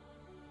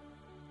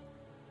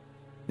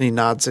 And he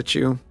nods at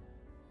you.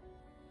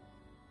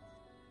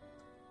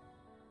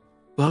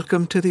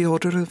 Welcome to the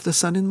Order of the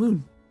Sun and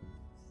Moon.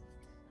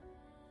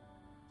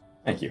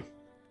 Thank you.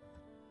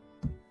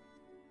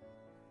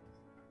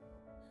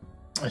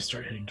 I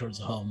start heading towards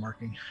the hall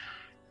marking.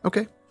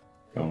 Okay.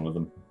 Going with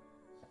them.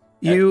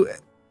 You...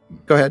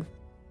 Go ahead.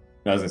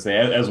 I was gonna say,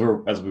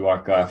 as we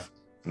walk off,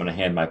 I'm gonna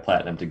hand my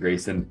platinum to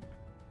Grayson.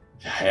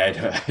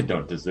 I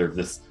don't deserve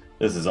this.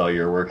 This is all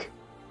your work.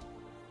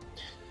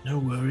 No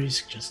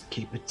worries, just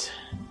keep it.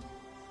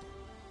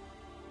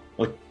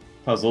 Look,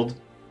 puzzled.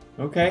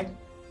 Okay,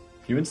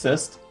 if you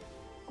insist.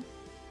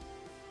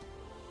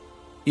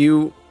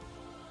 You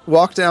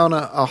walk down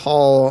a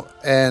hall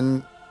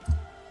and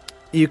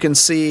you can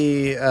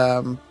see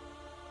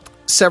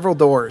several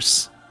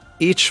doors,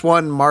 each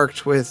one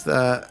marked with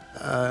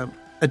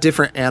a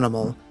different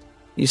animal.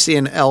 You see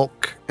an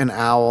elk, an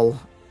owl,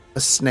 a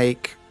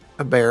snake,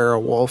 a bear, a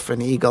wolf,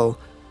 an eagle.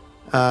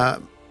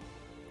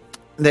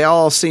 They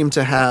all seem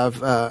to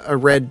have a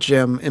red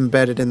gem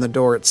embedded in the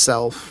door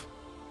itself.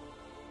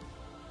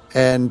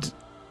 And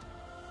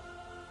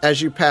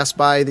as you pass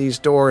by these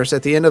doors,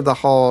 at the end of the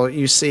hall,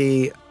 you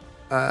see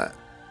a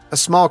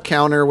small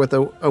counter with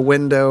a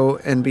window,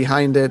 and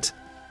behind it,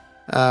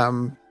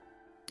 a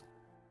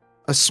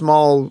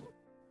small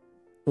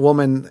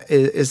woman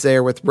is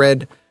there with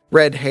red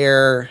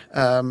hair,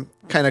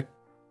 kind of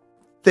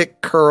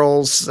thick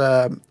curls,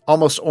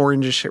 almost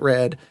orangish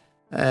red,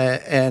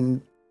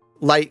 and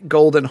light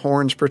golden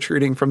horns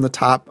protruding from the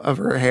top of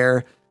her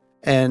hair,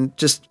 and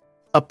just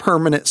a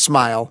permanent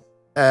smile,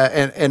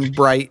 and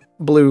bright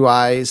blue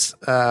eyes,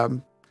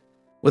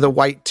 with a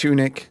white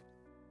tunic,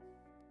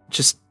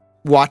 just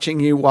watching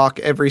you walk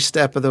every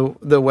step of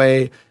the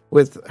way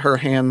with her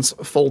hands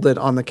folded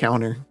on the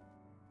counter.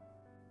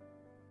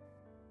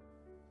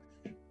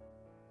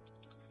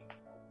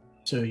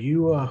 So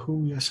you are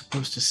who you're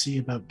supposed to see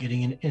about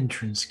getting an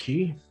entrance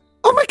key.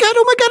 Oh my god,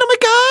 oh my god, oh my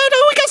god!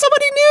 Oh, we got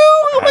somebody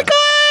new! Oh my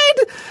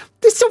god!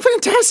 This is so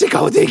fantastic!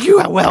 Oh, thank you!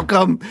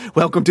 Welcome!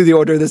 Welcome to the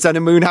Order of the Sun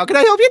and Moon. How can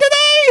I help you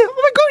today?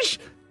 Oh my gosh!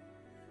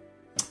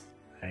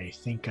 I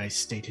think I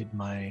stated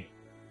my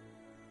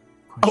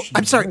Oh, question.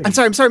 I'm sorry!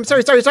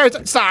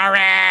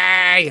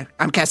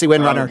 I'm Cassie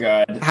Windrunner. Oh,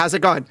 God. How's it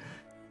going?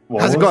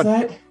 What How's it was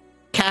going? that?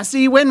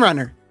 Cassie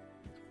Windrunner.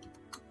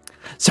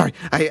 Sorry,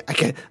 I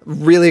get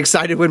really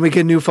excited when we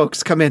get new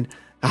folks come in.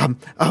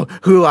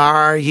 Who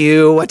are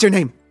you? What's your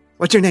name?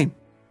 What's your name?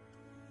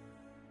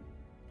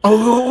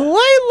 Oh,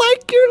 I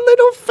like your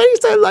little face.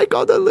 I like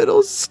all the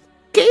little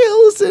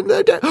scales in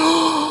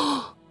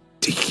the...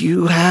 Do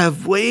you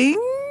have wings?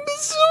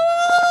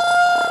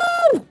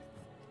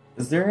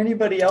 Is there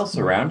anybody else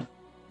around?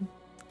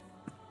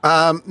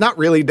 Not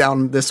really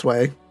down this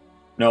way.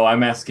 No,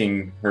 I'm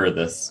asking her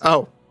this.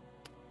 Oh.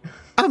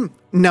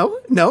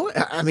 No.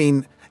 I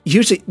mean,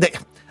 usually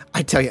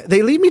I tell you,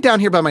 they leave me down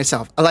here by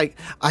myself. I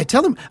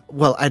tell them,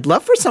 well, I'd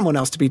love for someone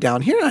else to be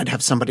down here. I'd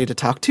have somebody to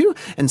talk to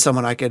and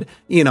someone I could,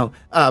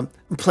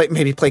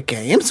 play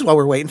games while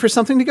we're waiting for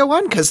something to go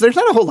on. Cause there's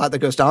not a whole lot that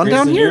goes on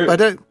down here,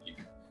 but,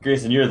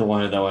 Grayson, you're the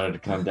one that wanted to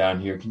come down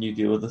here. Can you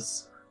deal with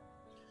this?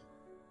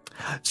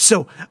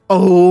 so,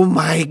 oh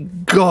my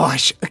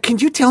gosh. Can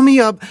you tell me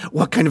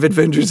what kind of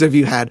adventures have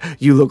you had?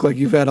 You look like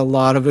you've had a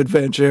lot of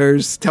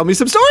adventures. Tell me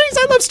some stories.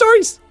 I love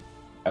stories.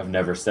 I've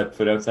never stepped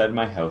foot outside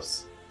my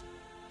house.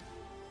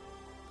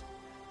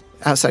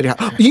 Outside your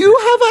house. You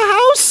have a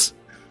house?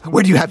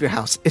 Where do you have your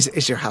house?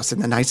 Is your house in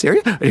the nice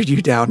area? Are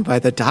you down by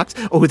the docks?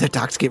 Oh, the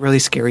docks get really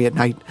scary at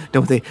night,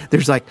 don't they?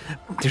 There's like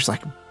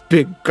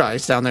big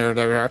guys down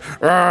there.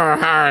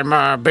 I'm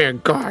a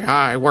big guy.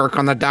 I work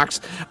on the docks.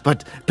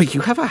 But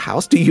you have a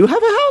house? Do you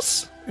have a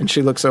house? And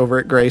she looks over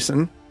at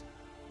Grayson.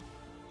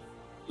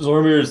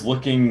 Zormir is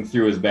looking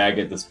through his bag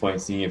at this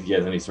point, seeing if he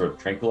has any sort of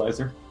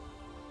tranquilizer.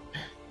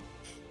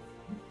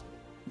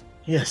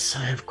 Yes,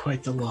 I have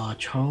quite the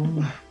large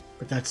home,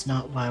 but that's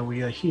not why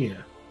we are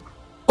here.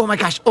 Oh my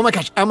gosh,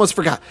 I almost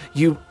forgot.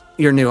 You're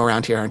new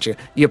around here, aren't you?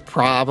 You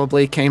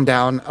probably came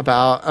down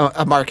about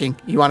a marking.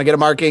 You want to get a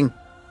marking?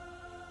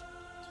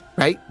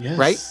 Right?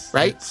 Yes,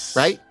 Right?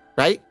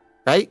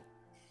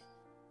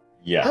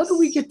 Yes. How do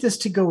we get this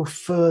to go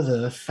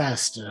further,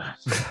 faster?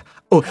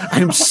 Oh,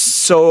 I'm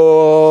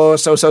so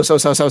sorry.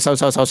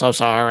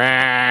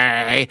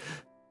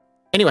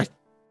 Anyway,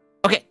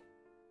 okay,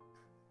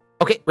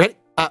 ready?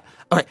 All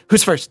right,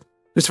 who's first?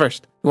 Who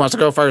wants to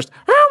go first?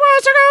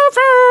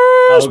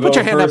 I'll Put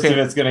your go hand up first if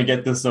here. it's gonna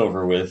get this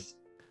over with.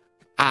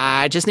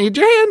 I just need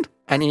your hand.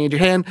 I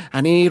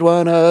need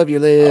one of your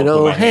I'll put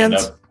little my hand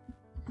hands. up.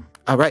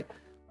 All right.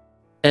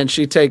 And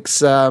she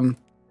takes out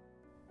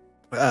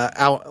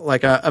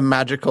like a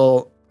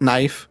magical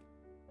knife,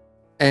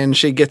 and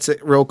she gets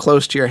it real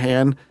close to your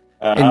hand.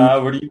 What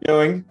are you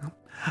doing?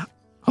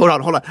 Hold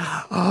on.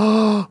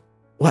 Oh,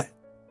 what?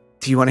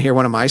 Do you want to hear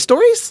one of my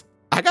stories?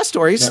 I got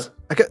stories.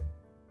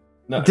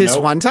 No, This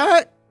no, one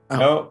time. Oh.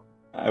 No,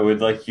 I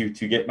would like you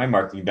to get my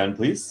marking done,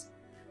 please.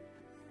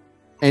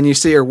 And you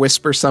see her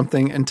whisper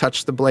something and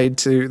touch the blade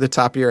to the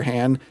top of your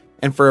hand.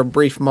 And for a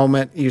brief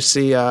moment, you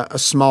see a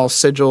small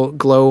sigil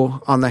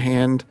glow on the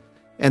hand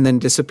and then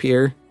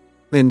disappear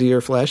into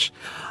your flesh.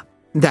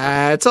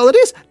 That's all it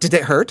is. Did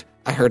it hurt?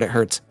 I heard it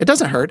hurts. It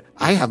doesn't hurt.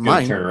 I have Gonna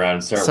mine. turn around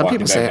and start Some walking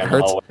people back say it down the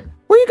hurts. hallway.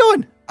 Where are you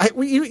going?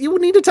 You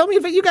need to tell me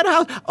if you got a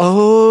house.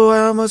 Oh,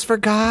 I almost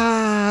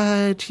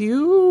forgot.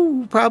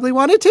 You probably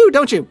wanted to,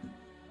 don't you?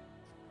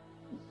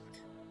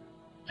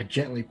 I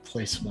gently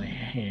place my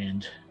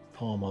hand,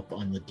 palm up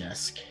on the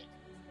desk.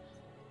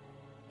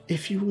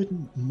 If you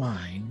wouldn't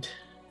mind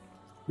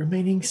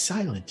remaining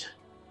silent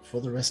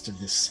for the rest of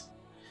this,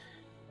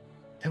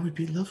 that would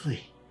be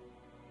lovely.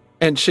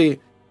 And she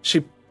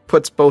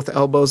puts both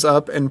elbows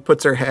up and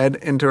puts her head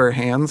into her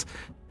hands.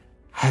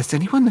 Has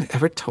anyone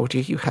ever told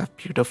you have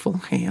beautiful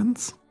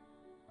hands?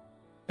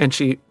 And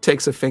she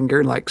takes a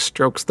finger and like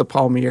strokes the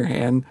palm of your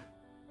hand.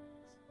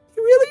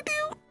 You really do?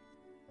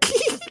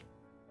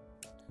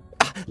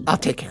 I'll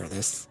take care of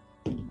this.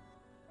 And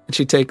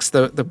she takes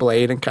the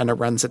blade and kind of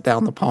runs it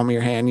down the palm of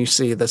your hand. You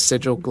see the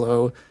sigil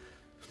glow.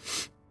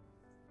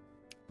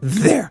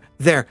 There,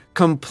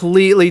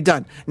 completely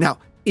done. Now,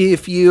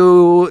 if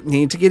you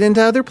need to get into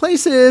other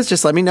places,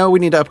 just let me know. We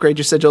need to upgrade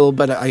your sigil,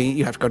 but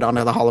you have to go down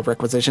to the Hall of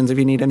Requisitions if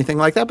you need anything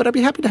like that. But I'd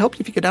be happy to help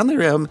you if you get down there.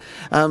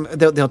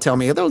 They'll tell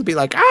me. They'll be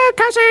like,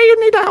 Cassie, you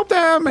need to help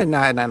them. And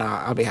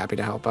I'll be happy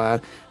to help.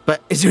 But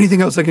is there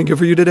anything else I can get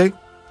for you today?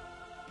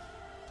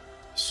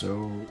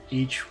 So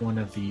each one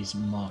of these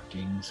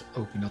markings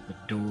open up a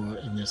door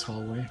in this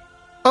hallway?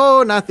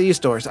 Oh, not these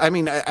doors. I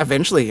mean,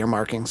 eventually your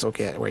markings will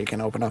get where you can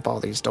open up all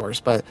these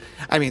doors. But,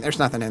 I mean, there's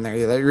nothing in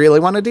there that you really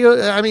want to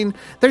do. I mean,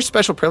 there's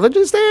special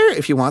privileges there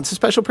if you want some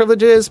special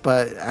privileges.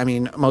 But, I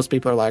mean, most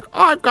people are like,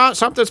 oh, I've got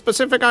something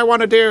specific I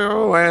want to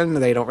do. And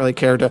they don't really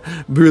care to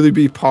really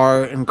be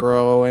part and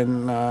grow.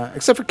 And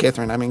except for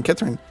Kithrin. I mean,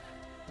 Kithrin,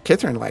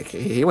 like,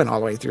 he went all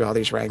the way through all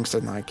these ranks.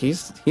 And, like,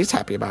 he's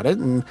happy about it.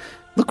 And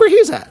look where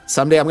he's at.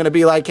 Someday I'm going to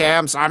be like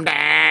him. Someday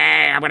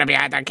I'm going to be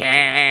at the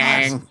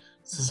king.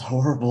 This is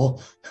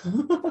horrible.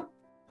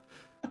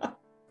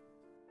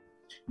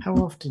 How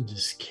often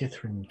does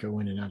Kithrin go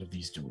in and out of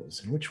these doors,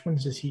 and which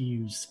ones does he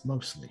use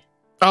mostly?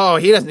 Oh,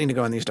 he doesn't need to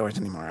go in these doors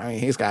anymore. I mean,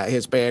 he's got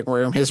his big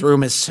room. His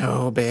room is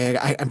so big.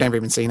 I've never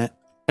even seen it.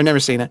 I've never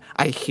seen it.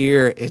 I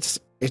hear it's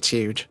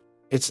huge.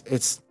 It's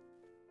it's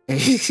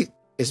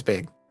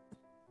big.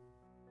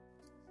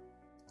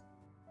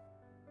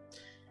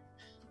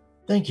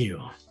 Thank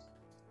you.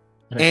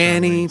 And I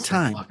turn away and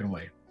start Anytime. walking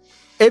away.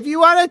 If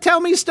you want to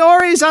tell me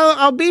stories,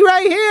 I'll be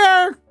right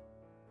here.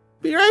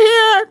 Be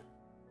right here.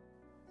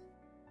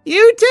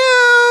 You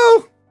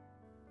too.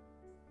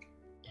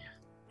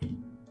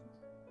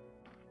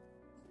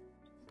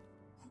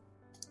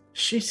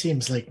 She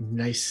seems like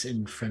nice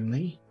and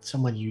friendly.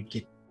 Someone you'd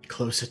get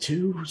closer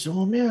to,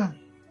 Zormir.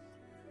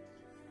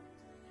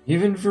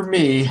 Even for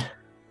me,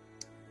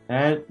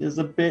 that is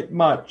a bit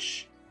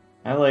much.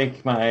 I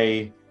like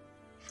my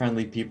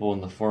friendly people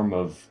in the form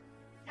of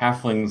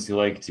halflings who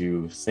like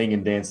to sing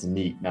and dance and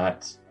eat,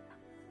 not...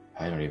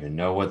 I don't even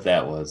know what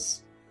that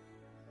was.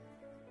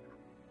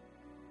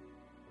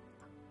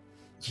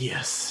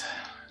 Yes.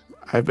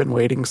 I've been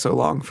waiting so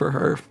long for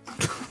her.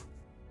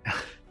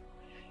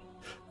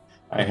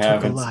 I It took a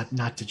haven't. lot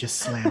not to just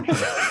slam her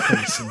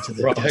face into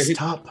the Right.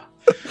 desktop.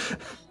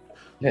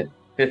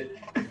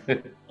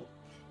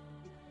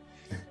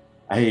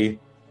 I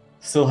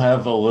still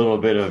have a little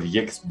bit of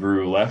Yix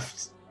brew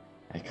left.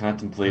 I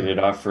contemplated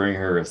offering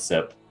her a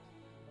sip.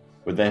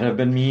 Would that have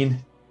been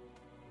mean?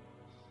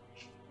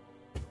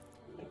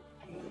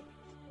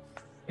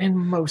 In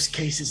most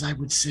cases, I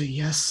would say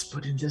yes,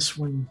 but in this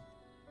one...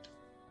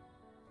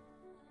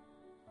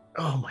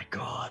 Oh my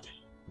god.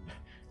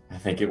 I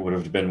think it would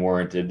have been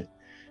warranted.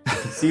 I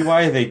can see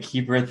why they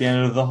keep her at the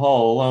end of the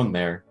hall alone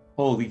there.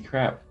 Holy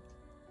crap.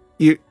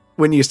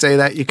 when you say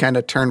that, you kind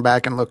of turn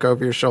back and look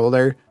over your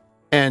shoulder,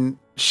 and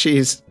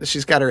she's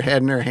got her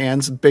head in her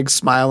hands, big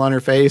smile on her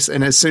face,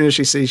 and as soon as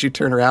she sees you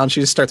turn around,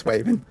 she just starts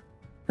waving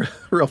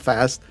real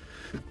fast.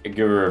 I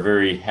give her a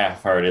very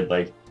half-hearted,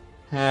 like,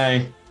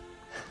 hi.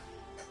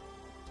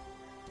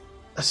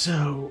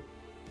 So,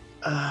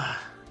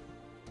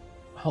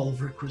 Hall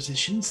of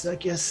Requisitions, I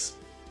guess.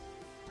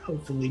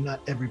 Hopefully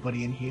not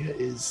everybody in here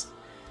is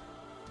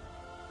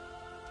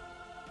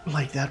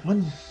like that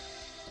one.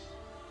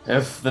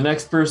 If the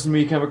next person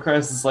we come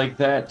across is like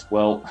that,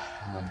 well,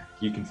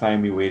 you can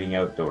find me waiting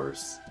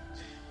outdoors.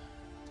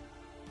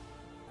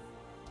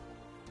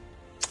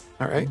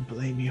 All I right. don't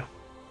blame you.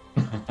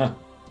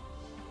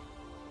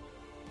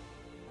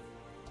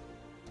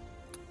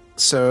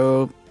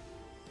 So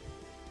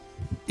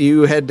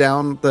you head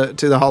down to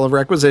the Hall of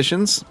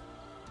Requisitions,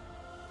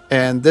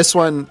 and this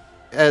one,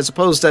 as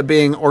opposed to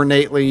being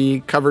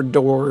ornately covered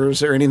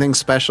doors or anything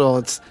special,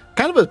 it's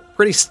kind of a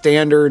pretty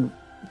standard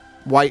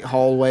white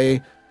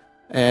hallway.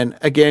 And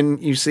again,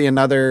 you see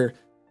another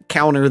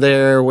counter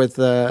there with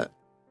a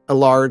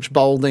large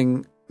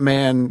balding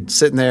man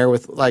sitting there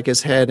with like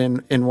his head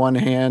in one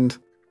hand.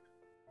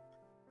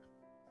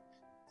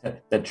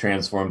 That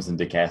transforms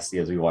into Cassie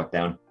as we walk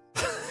down.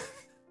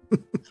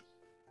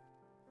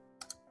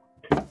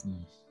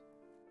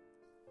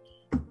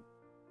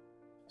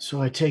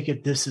 So I take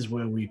it this is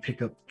where we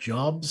pick up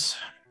jobs?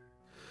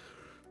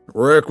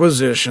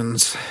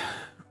 Requisitions.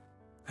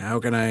 How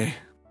can I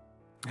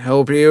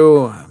help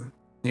you?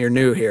 You're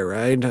new here,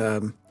 right?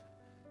 Can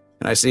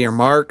I see your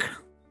mark?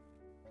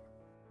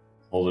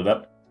 Hold it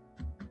up.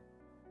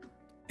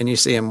 And you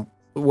see him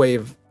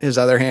wave his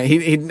other hand.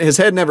 His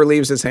head never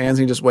leaves his hands.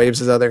 He just waves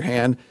his other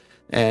hand,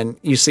 and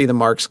you see the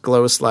marks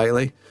glow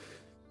slightly.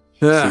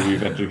 So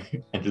we've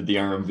entered the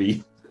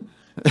RMV.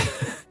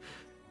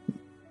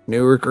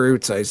 New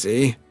recruits, I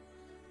see.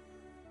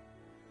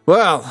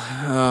 Well,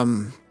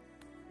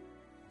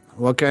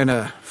 what kind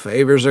of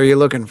favors are you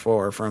looking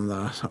for from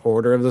the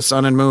Order of the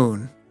Sun and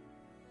Moon?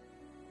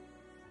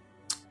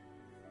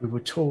 We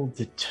were told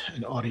that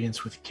an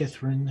audience with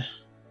Kithrin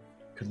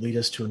could lead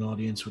us to an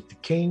audience with the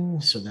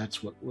king, so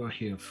that's what we're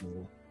here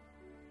for.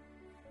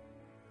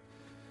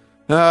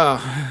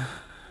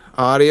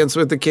 Audience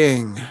with the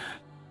king.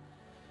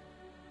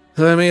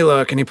 Let me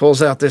look, and he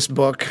pulls out this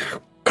book.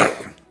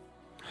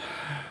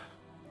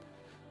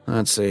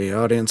 Let's see,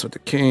 audience with the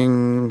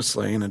king,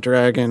 slaying a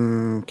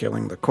dragon,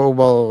 killing the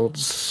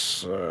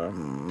kobolds.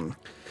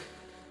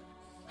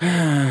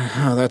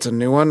 That's a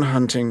new one,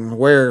 hunting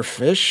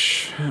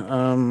werefish.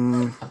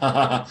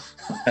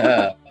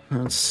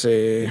 Let's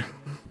see.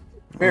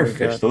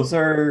 Bearfish,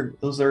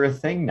 those are a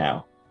thing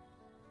now.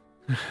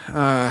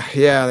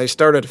 Yeah, they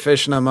started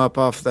fishing them up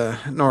off the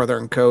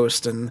northern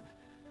coast, and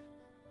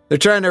they're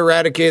trying to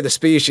eradicate the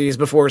species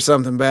before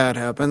something bad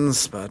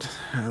happens, but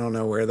I don't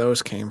know where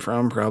those came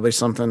from. Probably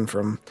something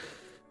from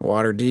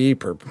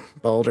Waterdeep or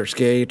Baldur's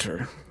Gate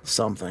or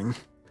something.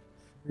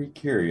 Very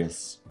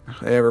curious. If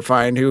they ever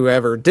find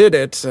whoever did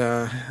it,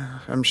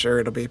 I'm sure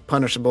it'll be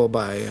punishable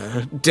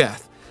by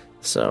death.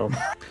 So,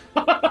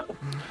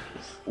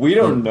 we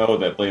don't know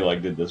that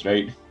Blaylock did this,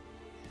 right?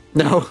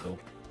 no.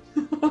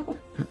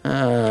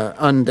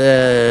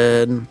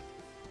 Undead.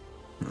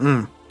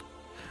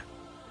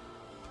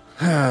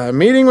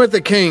 Meeting with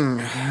the king.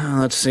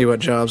 Let's see what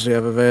jobs we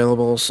have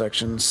available.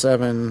 Section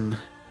 7.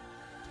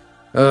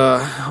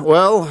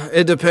 Well,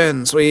 it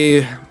depends.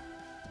 We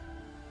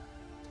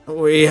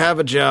have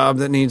a job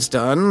that needs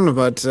done,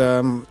 but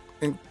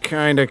it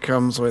kind of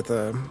comes with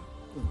a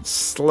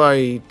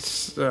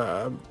slight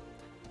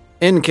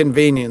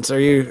inconvenience. Are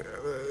you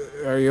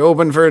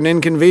open for an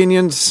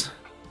inconvenience?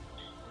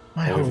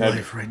 My whole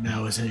life right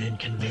now is an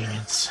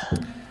inconvenience.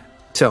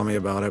 Tell me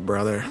about it,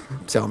 brother.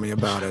 Tell me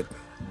about it.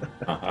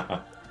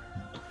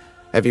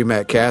 Have you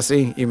met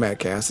Cassie? You met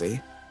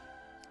Cassie.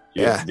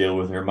 You have to deal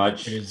with her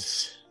much?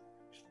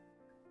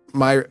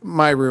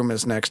 My room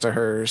is next to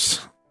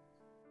hers.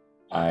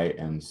 I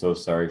am so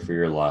sorry for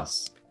your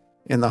loss.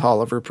 In the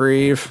Hall of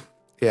Reprieve.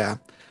 Yeah.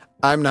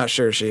 I'm not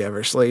sure she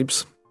ever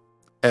sleeps.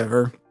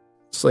 Ever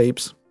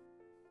sleeps.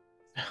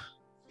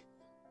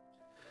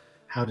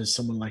 How does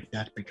someone like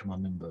that become a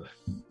member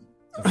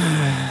of an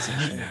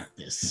organization like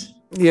this?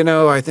 You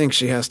know, I think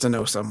she has to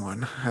know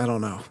someone. I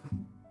don't know.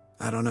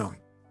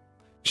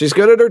 She's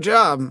good at her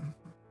job.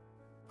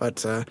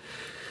 But,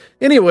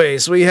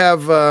 anyways, we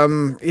have,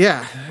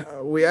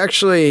 we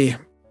actually,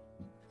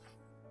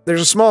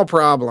 there's a small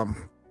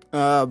problem.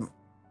 One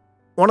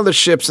of the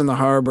ships in the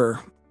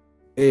harbor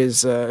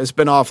has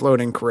been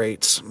offloading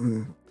crates.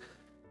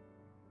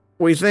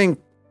 We think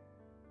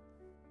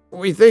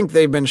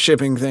they've been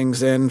shipping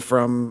things in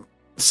from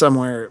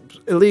somewhere,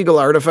 illegal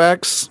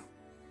artifacts.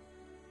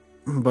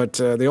 But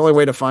the only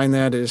way to find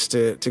that is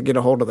to get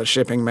a hold of the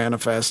shipping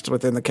manifest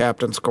within the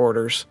captain's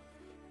quarters.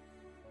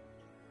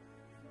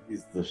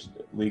 These the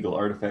legal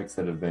artifacts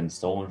that have been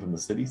stolen from the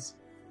cities?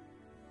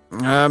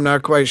 I'm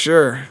not quite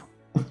sure.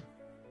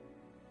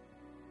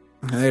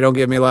 They don't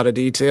give me a lot of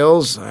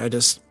details. I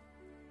just,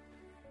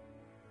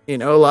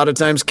 a lot of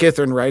times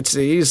Kithrin writes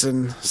these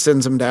and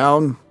sends them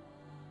down.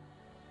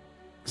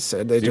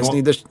 Said they just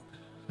need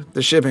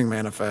the shipping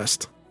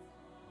manifest.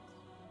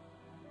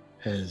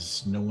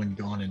 Has no one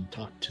gone and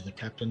talked to the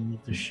captain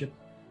of the ship?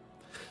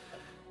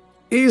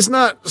 He's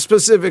not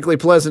specifically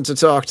pleasant to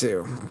talk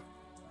to.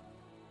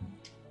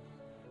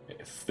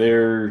 If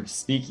they're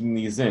speaking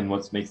these in,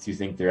 what makes you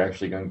think they're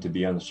actually going to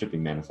be on the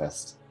shipping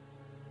manifest?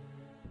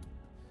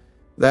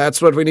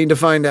 That's what we need to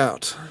find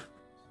out.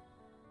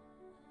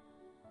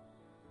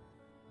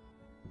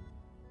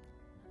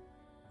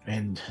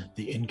 And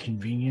the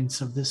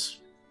inconvenience of this?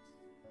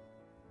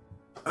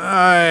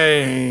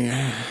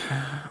 I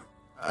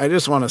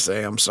just want to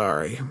say I'm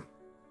sorry.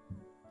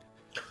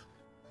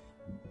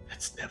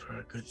 That's never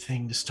a good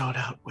thing to start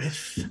out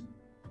with.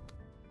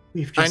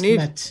 We've just need-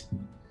 met.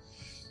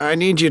 I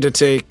need you to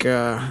take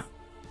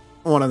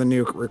one of the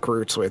new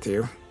recruits with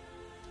you.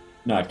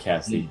 Not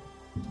Cassie.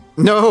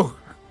 No.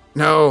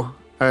 Not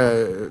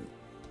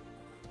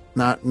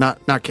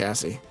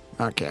Cassie.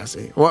 Not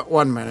Cassie. What?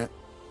 1 minute.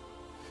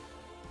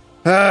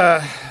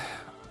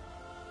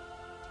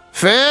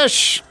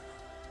 Fish,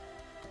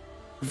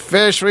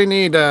 we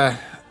need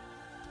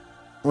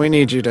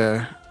you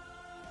to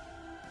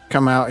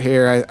come out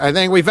here. I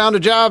think we found a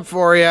job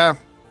for you.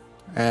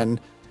 And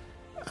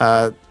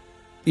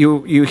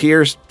you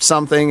hear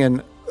something,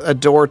 and a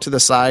door to the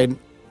side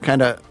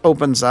kind of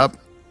opens up,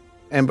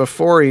 and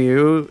before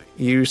you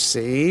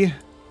see,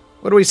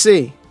 what do we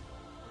see?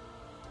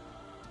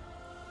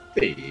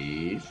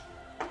 Fish.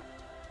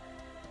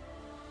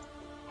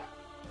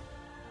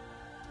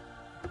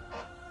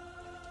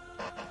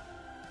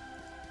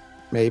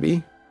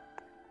 Maybe.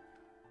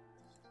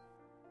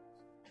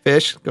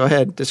 Fish, go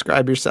ahead.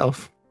 Describe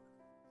yourself.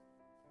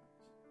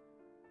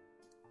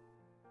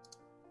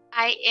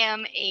 I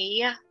am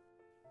a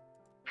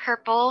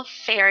purple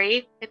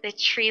fairy with a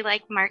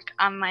tree-like mark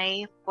on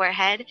my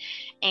forehead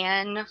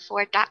and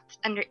 4 dots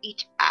under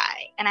each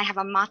eye. And I have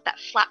a moth that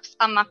flaps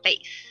on my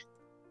face.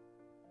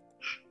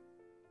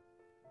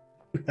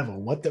 You have a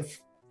what the?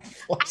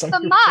 I'm a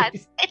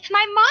moth. It's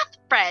my moth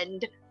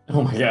friend.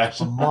 Oh my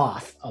gosh. A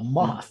moth. A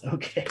moth.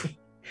 Okay.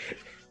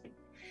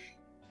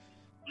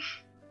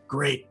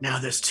 Great. Now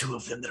there's 2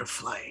 of them that are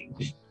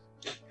flying.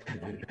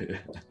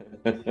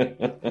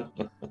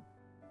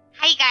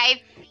 Hi guys,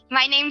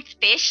 my name's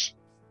Fish.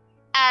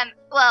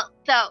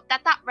 So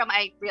that's not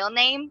my real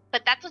name,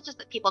 but that's just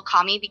what people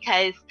call me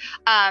because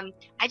I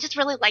just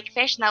really like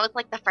fish, and that was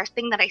like the first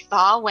thing that I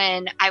saw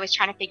when I was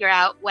trying to figure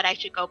out what I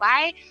should go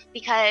by,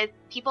 because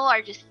people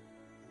are just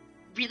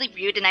really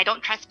rude and I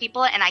don't trust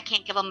people, and I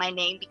can't give them my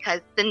name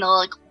because then they'll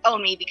like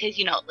own me because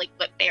like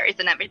what fairies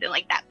and everything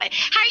like that. But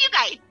how are you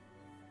guys?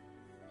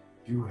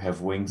 You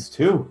have wings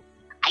too.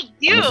 I I'm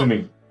do.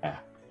 assuming.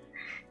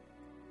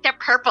 They're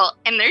purple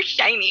and they're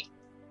shiny.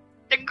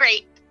 They're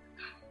great.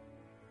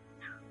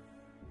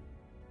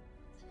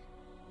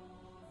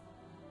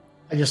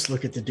 I just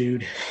look at the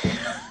dude.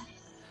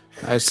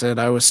 I said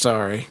I was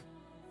sorry.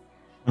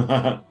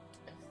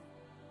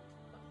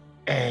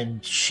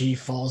 And she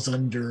falls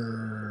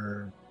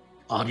under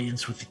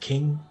audience with the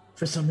king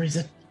for some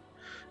reason.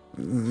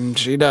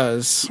 She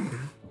does.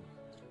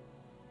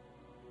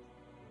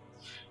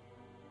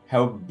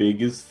 How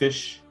big is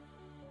Fish?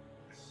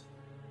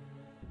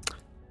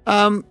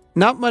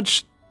 Not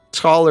much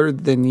taller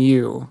than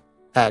you,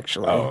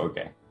 actually. Oh,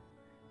 okay.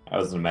 I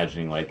was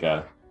imagining like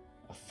a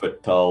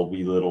foot tall,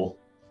 wee little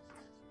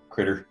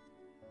critter.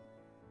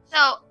 So,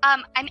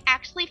 I'm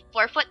actually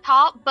 4 foot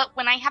tall, but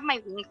when I have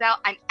my wings out,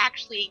 I'm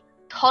actually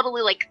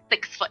totally like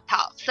 6 foot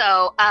tall.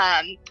 So,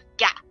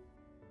 yeah,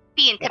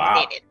 be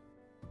intimidated.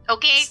 Wow.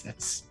 Okay?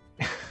 That's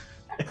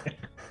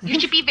You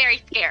should be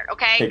very scared,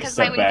 okay? Take a Because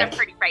my step wings back. are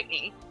pretty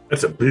frightening.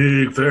 That's a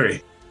big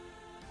fairy.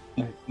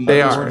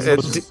 They are.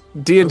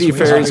 D&D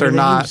fairies are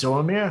not.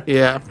 Zoromir?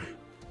 Yeah.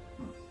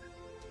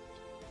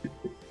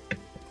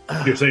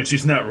 You're saying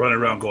she's not running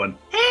around going,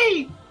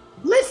 Hey,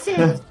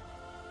 listen.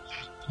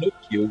 Thank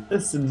you.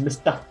 Listen,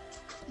 mister.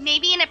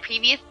 Maybe in a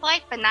previous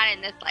life, but not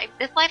in this life.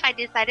 This life, I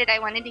decided I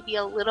wanted to be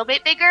a little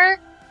bit bigger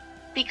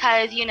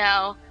because,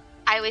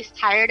 I was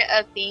tired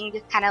of being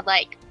just kind of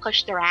like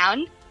pushed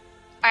around.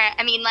 Or,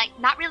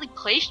 not really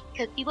pushed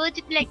because people would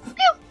just be like,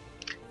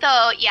 pew.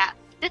 So, yeah,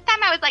 this time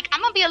I was like, I'm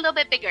going to be a little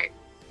bit bigger.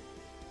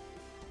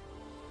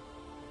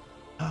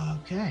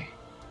 Okay.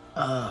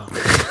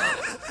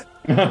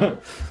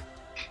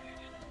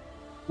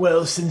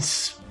 Well,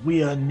 since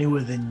we are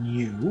newer than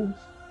you,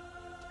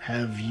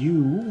 have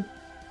you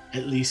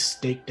at least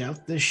staked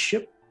out this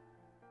ship?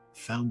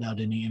 Found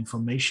out any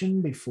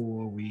information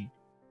before we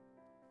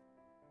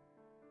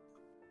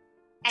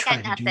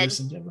try to do this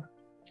endeavor?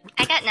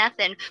 I got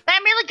nothing. But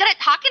I'm really good at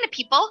talking to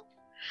people.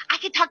 I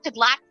can talk to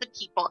lots of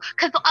people.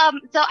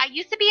 So I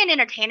used to be an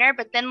entertainer,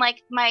 but then,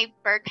 like, my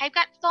bird type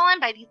got stolen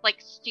by these, like,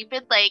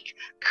 stupid, like,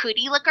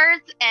 cootie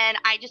lickers, and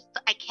I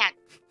can't.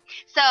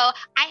 So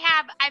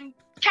I'm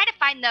trying to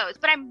find those,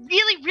 but I'm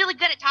really, really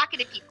good at talking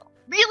to people.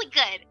 Really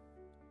good.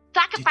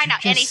 So I can find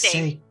out anything.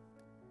 Say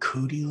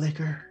cootie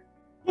liquor?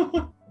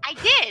 I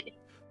did.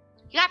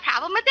 You got a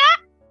problem with that?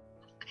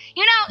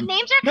 You know,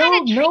 names are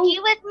kind of tricky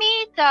with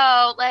me,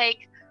 so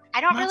like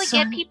I don't really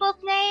Son. get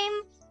people's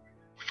names,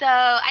 so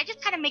I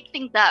just kind of make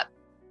things up.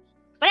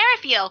 Whatever I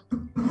feel.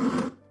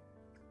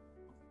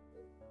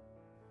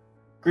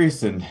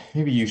 Grayson,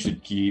 maybe you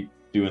should keep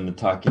doing the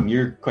talking.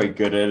 You're quite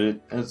good at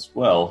it as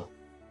well.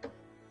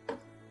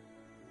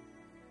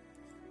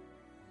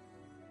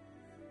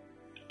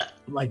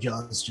 My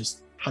jaw's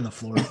just on the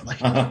floor.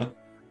 Like,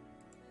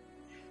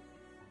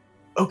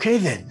 okay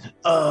then.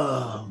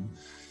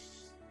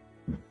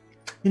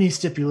 Any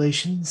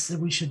stipulations that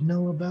we should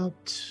know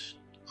about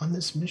on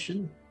this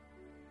mission?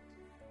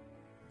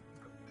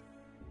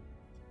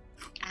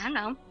 I don't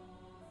know.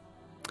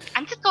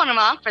 I'm just going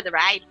along for the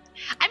ride.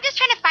 I'm just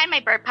trying to find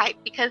my bird pipe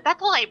because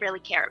that's all I really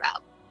care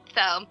about.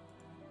 So,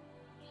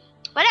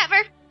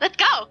 whatever. Let's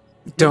go.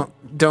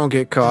 Don't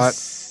get caught.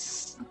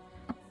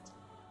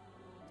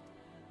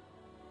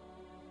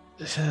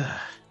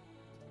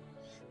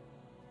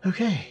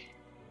 Okay.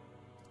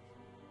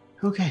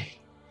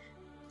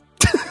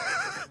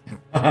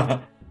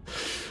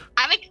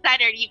 I'm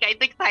excited. Are you guys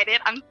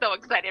excited? I'm so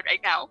excited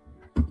right now.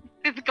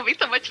 This is going to be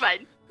so much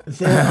fun.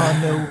 There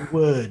are no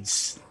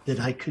words that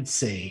I could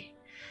say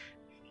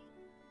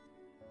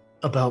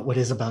about what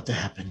is about to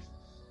happen.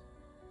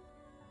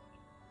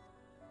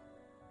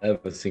 I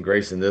haven't seen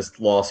Grayson this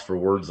lost for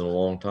words in a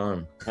long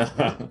time.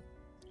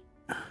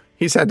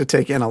 He's had to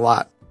take in a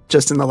lot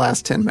just in the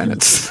last 10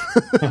 minutes.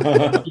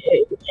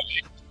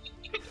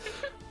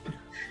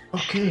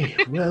 Okay,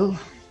 well,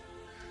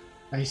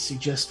 I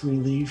suggest we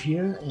leave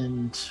here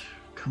and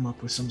come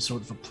up with some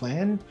sort of a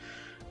plan.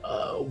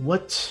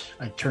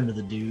 I turn to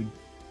the dude.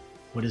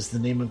 What is the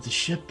name of the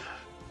ship?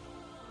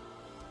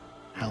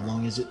 How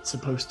long is it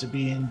supposed to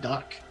be in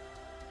dock?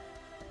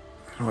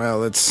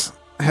 Well, it's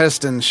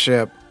Heston's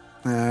ship.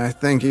 I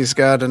think he's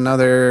got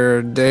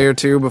another day or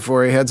two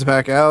before he heads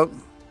back out.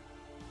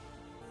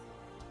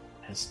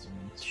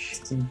 Heston's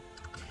ship.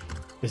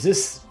 Is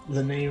this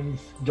the name?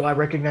 Do I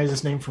recognize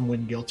this name from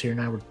when Giltier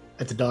and I were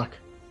at the dock?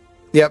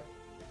 Yep.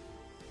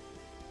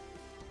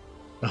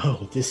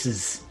 Oh, this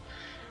is...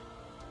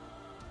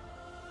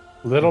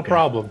 Little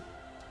problem.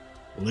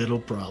 Little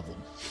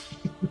problem.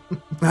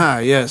 Ah,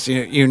 yes,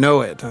 you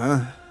know it,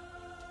 huh?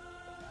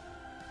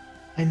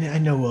 I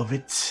know of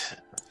it.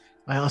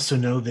 I also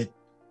know that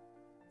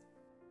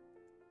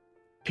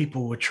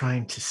people were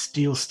trying to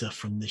steal stuff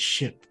from the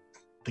ship.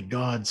 The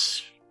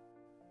gods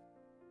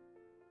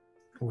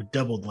were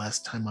doubled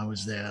last time I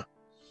was there.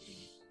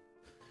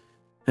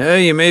 Yeah,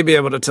 you may be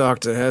able to talk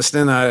to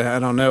Heston. I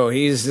don't know.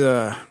 He's,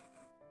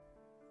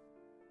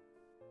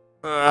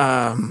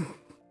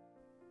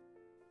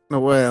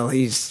 well,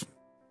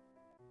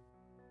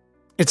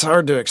 it's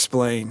hard to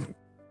explain.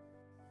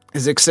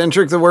 Is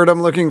eccentric the word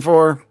I'm looking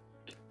for?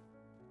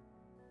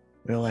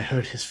 Well, I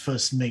heard his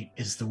first mate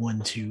is the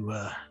one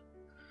to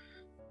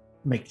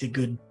make the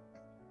good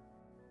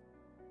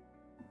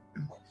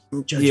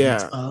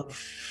judgments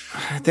of.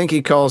 I think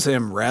he calls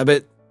him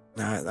Rabbit.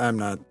 I'm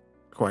not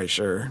quite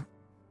sure.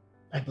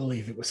 I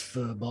believe it was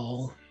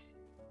Furball.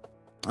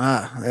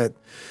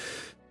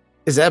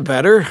 Is that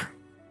better?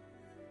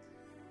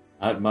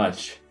 Not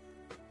much.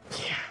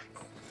 Yeah.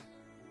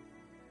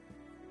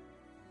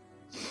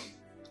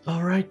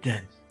 All right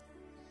then.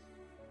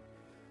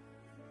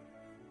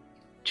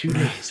 2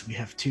 days. We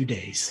have 2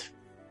 days.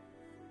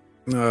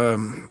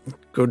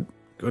 Good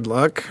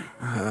luck.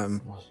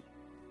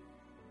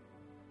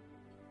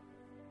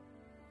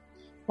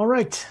 All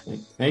right.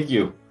 Thank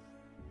you.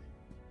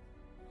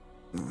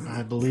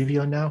 I believe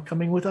you're now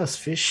coming with us,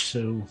 Fish,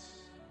 so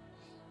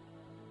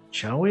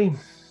shall we?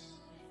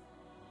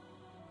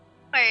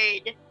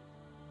 Word.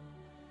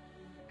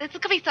 This is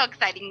going to be so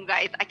exciting, you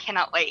guys. I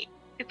cannot wait.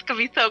 It's going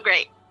to be so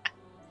great.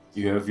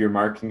 Do you have your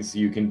markings so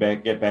you can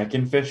get back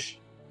in, Fish?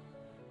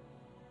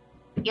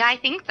 Yeah, I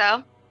think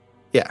so.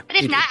 Yeah. But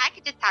if not, I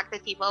could just talk to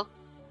people.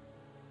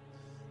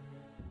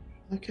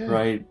 Okay.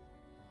 Right.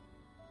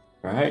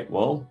 All right,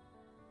 well,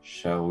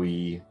 shall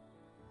we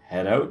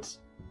head out?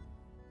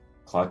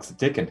 Clock's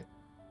a-ticking.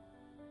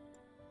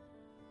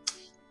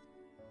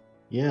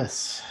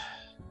 Yes.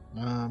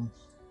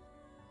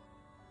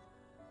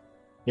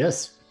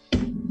 Yes.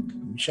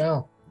 We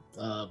shall.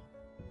 All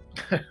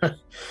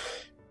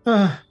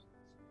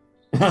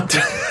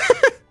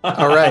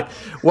right.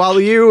 While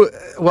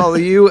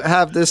you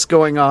have this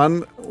going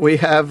on, we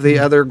have the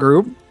other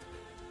group,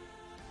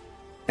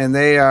 and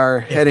they are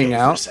heading for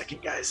out. a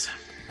second, guys.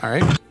 All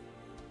right.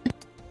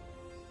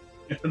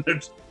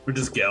 We're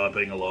just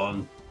galloping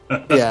along.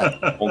 Yeah.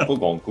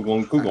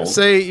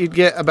 Say you'd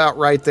get about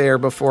right there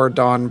before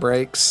dawn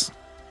breaks.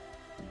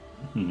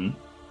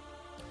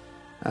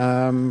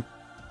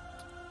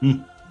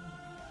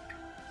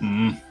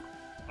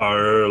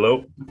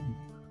 Arlo,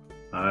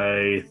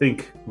 I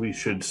think we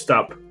should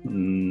stop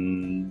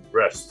and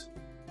rest.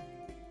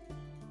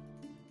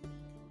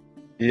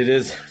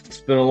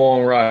 It's been a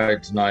long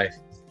ride tonight.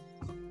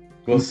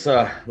 Let's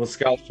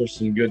scout for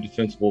some good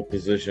defensible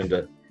position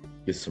to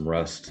get some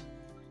rest.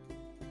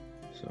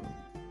 So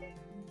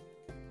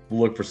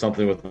look for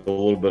something with a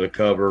little bit of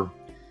cover.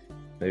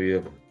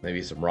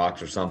 Maybe some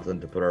rocks or something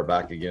to put our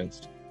back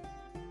against.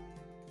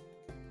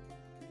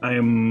 I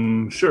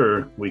am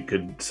sure we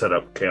could set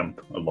up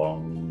camp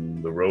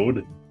along the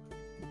road.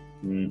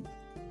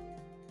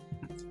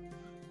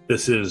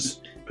 This is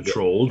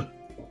patrolled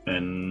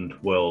and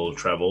well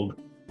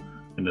traveled,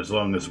 and as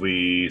long as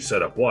we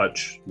set up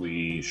watch,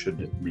 we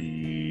should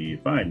be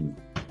fine.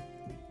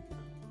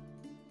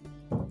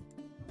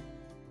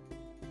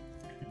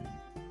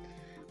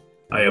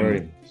 I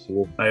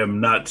am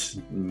not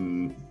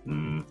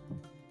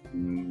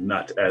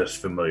as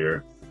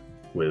familiar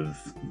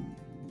with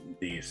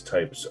these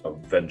types of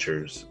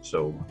ventures,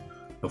 so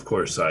of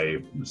course I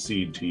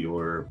cede to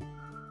your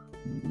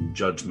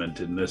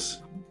judgment in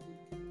this.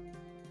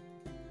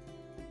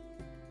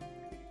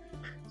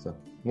 So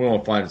we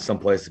want to find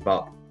someplace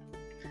about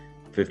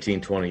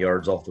 15, 20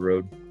 yards off the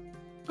road.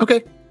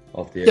 Okay.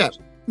 Off the edge. Yeah,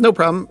 no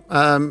problem.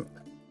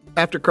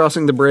 After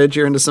crossing the bridge,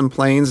 you're into some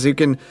plains. You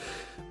can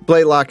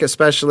Blaylock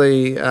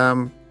especially,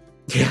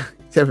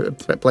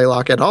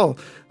 Blaylock at all.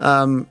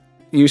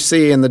 You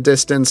see in the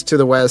distance to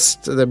the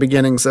west the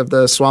beginnings of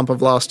the Swamp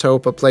of Lost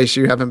Hope, a place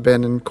you haven't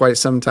been in quite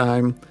some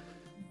time.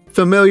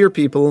 Familiar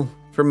people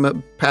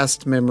from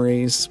past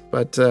memories,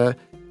 but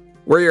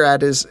where you're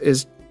at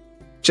is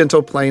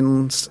gentle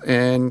plains,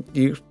 and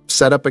you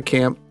set up a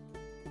camp.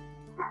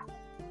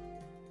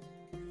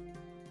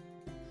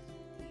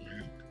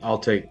 I'll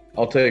take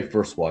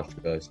first watch,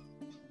 guys.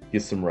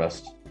 Get some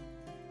rest.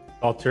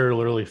 Altair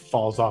literally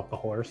falls off the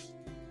horse.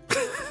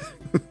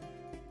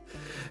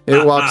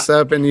 It walks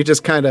up, and you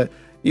just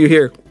you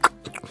hear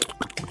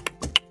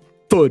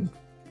thud.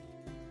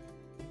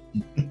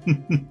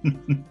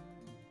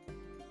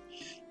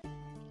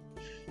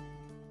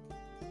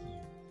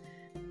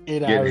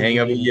 Get hang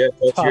of it yet?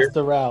 Tossed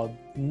around.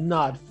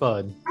 Not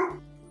fun.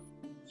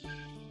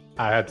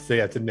 I have to say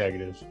that's a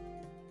negative.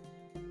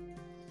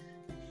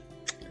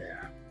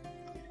 Yeah.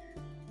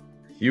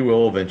 You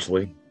will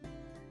eventually.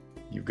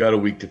 You've got a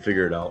week to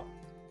figure it out.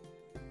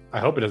 I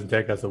hope it doesn't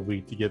take us a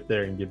week to get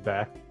there and get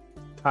back.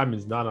 Time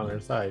is not on our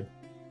side.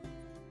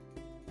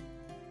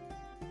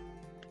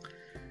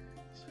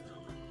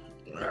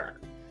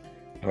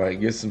 All right,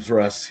 get some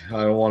rest.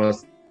 I don't want to.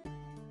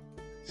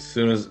 As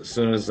soon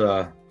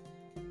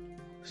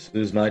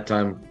as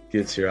nighttime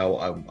gets here, I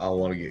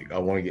want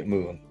to get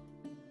moving.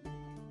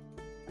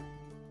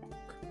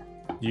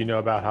 Do you know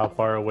about how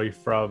far away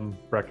from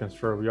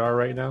Breckenspur we are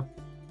right now?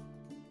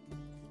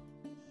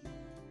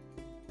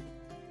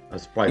 I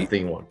was probably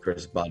thinking,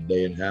 Chris, about a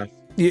day and a half.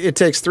 It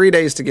takes 3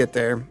 days to get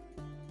there.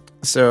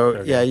 So,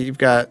 Okay. yeah, you've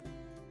got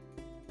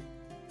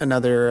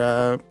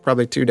another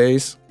probably 2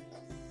 days.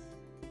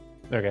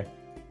 Okay.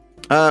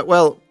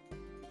 Well,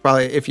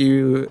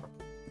 probably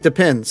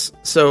depends.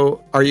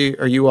 So, are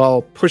you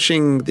all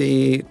pushing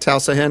the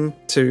Talsahen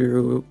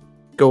to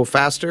go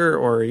faster,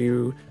 or are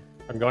you?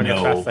 I'm going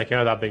as fast as I can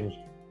without being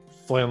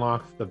flailed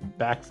off the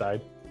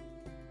backside.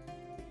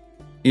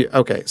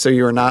 Okay, so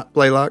you are not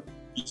Blaylock?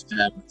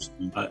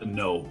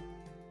 No.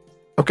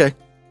 Okay,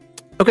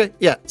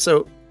 yeah.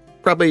 So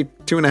probably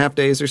 2.5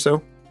 days or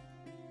so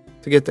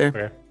to get there.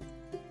 Okay.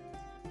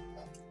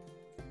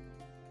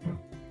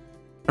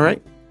 All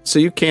right. So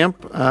you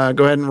camp. Go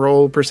ahead and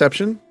roll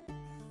perception.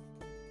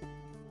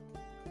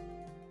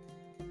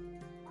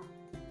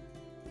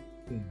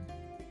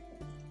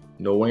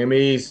 No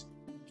whammies.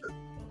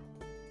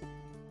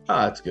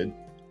 That's good.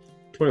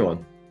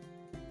 21.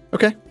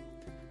 Okay.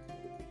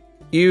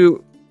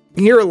 You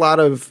hear a lot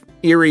of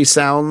eerie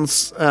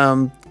sounds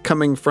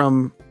coming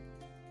from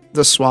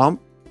the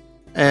swamp,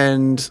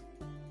 and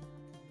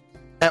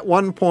at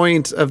one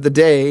point of the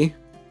day,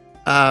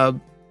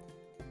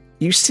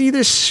 you see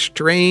this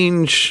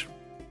strange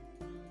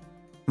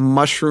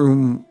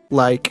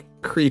mushroom-like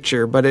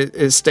creature, but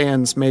it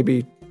stands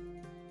maybe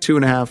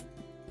 2.5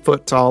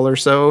 foot tall or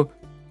so.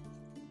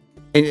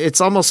 And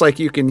it's almost like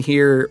you can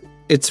hear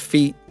its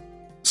feet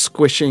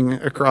squishing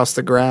across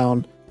the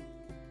ground.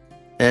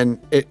 And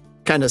it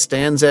kind of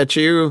stands at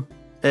you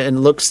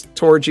and looks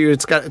towards you.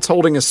 It's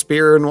holding a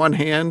spear in one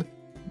hand.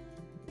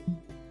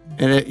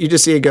 And you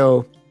just see it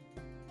go,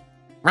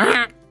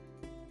 "Rah!"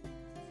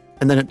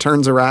 And then it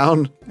turns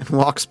around and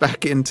walks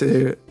back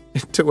into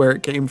where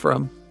it came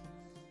from.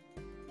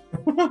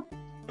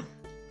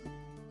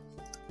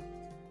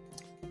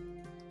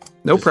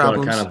 No Just wanna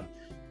problems. kind of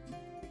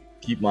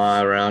keep my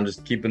eye around,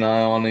 just keep an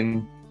eye on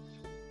him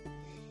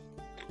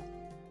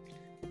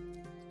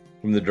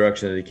from the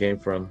direction that he came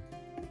from.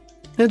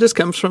 It just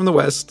comes from the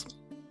west.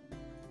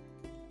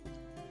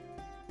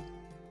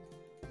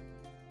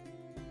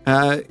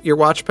 Your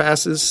watch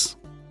passes.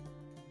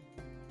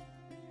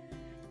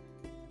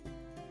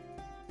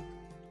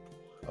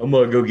 I'm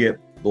gonna go get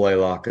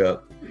Blaylock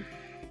up.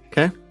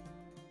 Okay.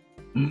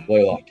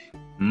 Blaylock,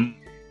 Hmm?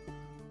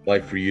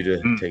 like for you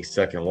to take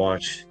second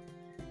watch.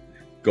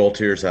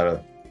 Galtier's had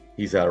a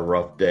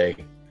rough day,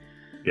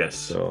 Yes.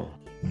 so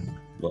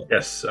look,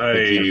 Yes, It I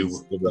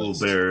is the will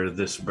rest. bear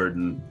this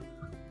burden.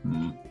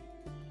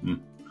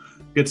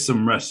 Get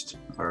some rest,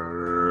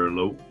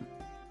 Arlo.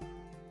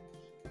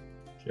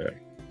 okay.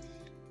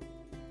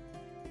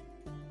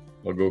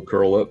 I'll go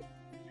curl up.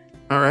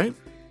 All right.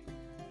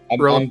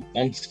 I'm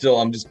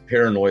just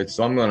paranoid,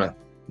 so I'm gonna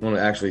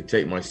actually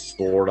take my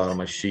sword out of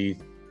my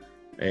sheath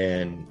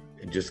and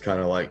just kind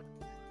of like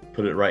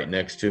put it right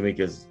next to me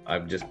because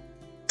I've just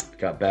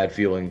got bad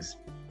feelings.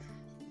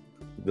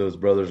 Those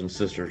brothers and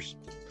sisters.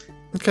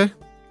 Okay.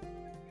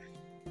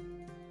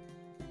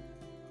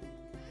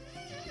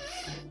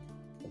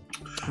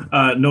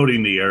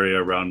 Noting the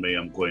area around me,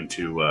 I'm going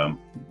to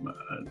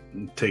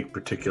take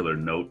particular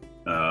note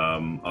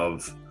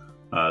of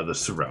the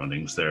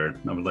surroundings there.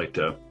 I would like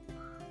to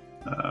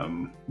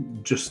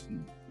just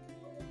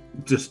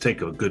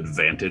take a good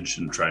vantage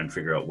and try and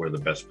figure out where the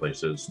best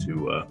place is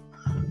to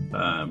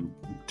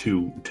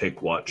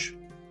take watch.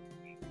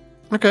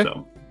 Okay.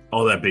 So,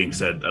 all that being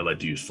said, I'd like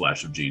to use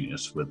Flash of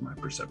Genius with my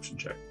perception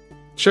check.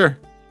 Sure.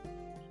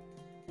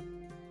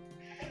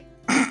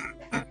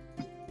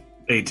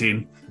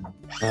 18.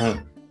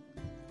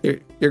 You're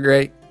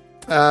great.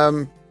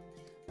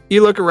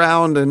 You look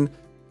around, and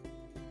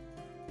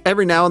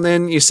every now and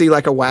then you see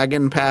like a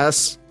wagon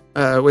pass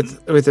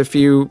with a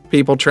few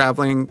people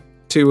traveling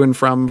to and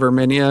from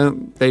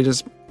Verminia. They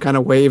just kind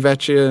of wave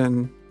at you,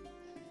 and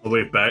I'll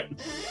wave back.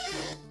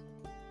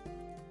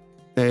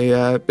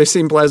 they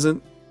seem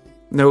pleasant.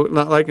 No,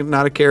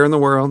 not a care in the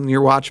world.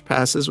 Your watch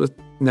passes with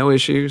no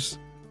issues.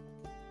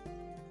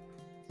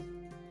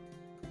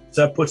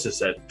 So that puts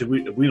us at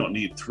we don't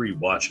need 3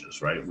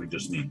 watches, right? We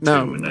just need 2.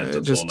 No, And that's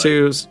a just full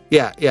night. 2s.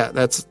 Yeah.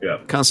 That's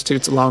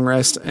constitutes a long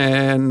rest,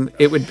 and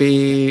it would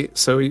be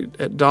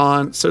at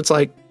dawn. So it's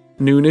like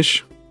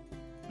noonish,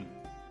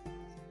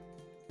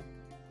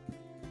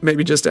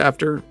 maybe just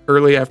after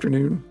early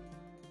afternoon.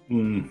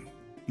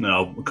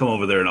 No, come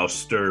over there and I'll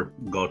stir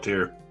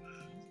Gaultier.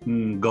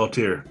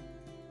 Gaultier.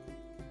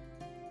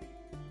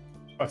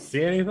 I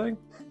see anything?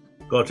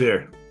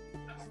 Gaultier.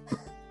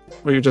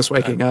 Well, you're just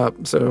waking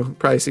up, so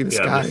probably see the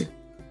sky.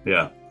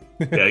 Yeah.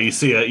 You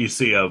see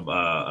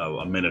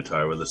a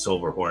minotaur with a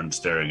silver horn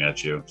staring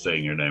at you,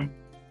 saying your name.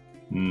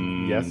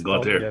 Yes,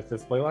 Gaultier. Yes,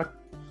 it's Blaylock.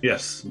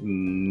 Yes. Why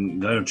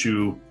don't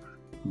you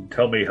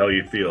tell me how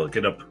you feel?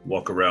 Get up,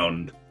 walk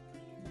around.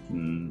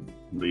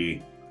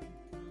 Maybe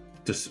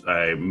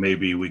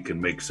we can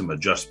make some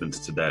adjustments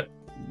to that.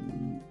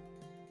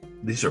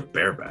 These are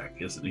bareback,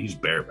 isn't he? He's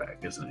bareback,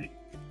 isn't he?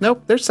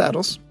 Nope, there's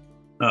saddles.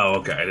 Oh,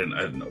 okay. I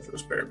didn't know if it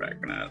was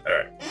bareback or not. All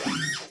right.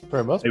 For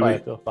the most part, I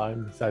feel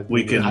fine. Besides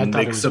We I can thought it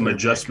make was some bareback.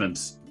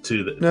 adjustments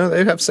to the. No,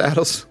 they have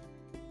saddles.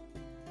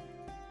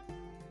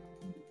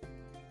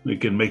 We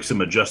can make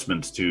some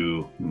adjustments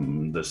to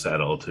the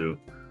saddle to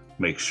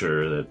make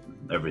sure that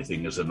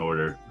everything is in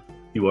order.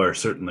 You are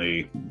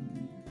certainly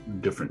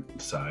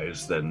different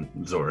size than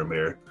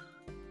Zoramir,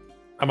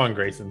 I'm on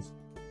Grayson's.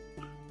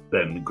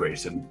 than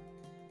Grayson.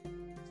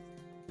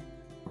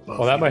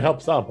 Well, that might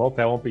help some.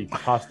 Hopefully, I won't be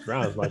tossed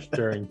around as much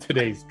during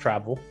today's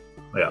travel.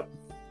 Yeah.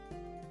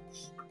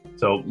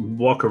 So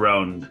walk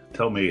around.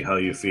 Tell me how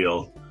you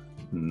feel.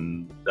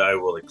 I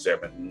will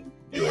examine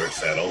your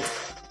saddle.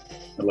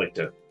 I'd like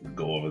to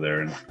go over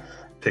there and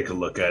take a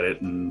look at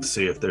it and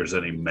see if there's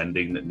any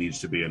mending that needs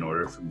to be in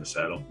order from the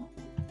saddle.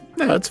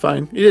 No, that's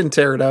fine. You didn't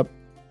tear it up.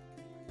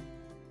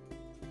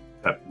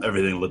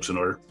 Everything looks in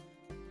order.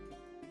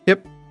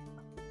 Yep.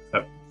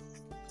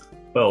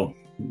 Well,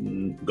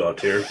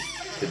 Gaultier,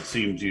 it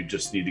seems you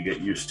just need to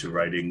get used to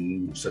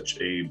riding such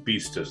a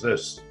beast as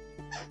this.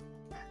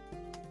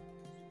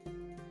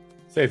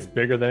 Say it's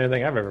bigger than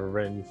anything I've ever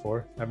ridden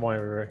before. I've only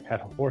ever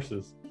had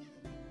horses.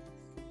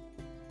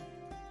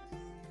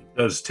 It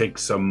does take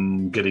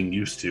some getting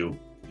used to.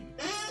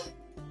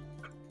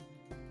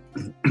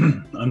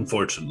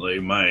 Unfortunately,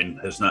 mine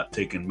has not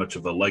taken much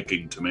of a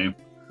liking to me,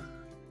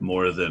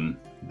 more than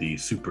the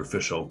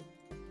superficial.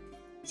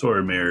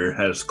 Zoramir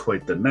has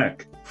quite the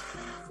neck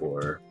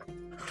for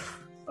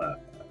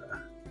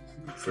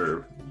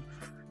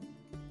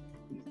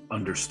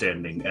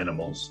understanding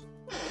animals.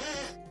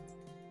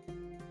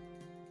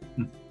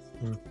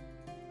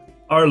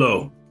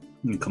 Arlo,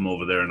 you can come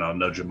over there and I'll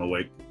nudge him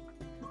awake.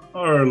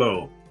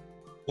 Arlo.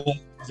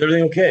 Is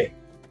everything okay?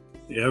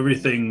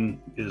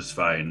 Everything is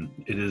fine.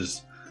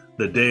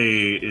 The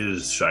day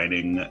is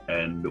shining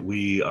and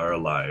we are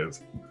alive.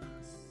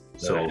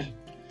 So Right.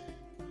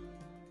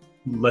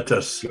 let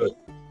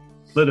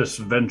us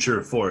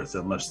venture forth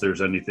unless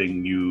there's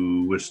anything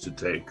you wish to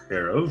take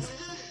care of.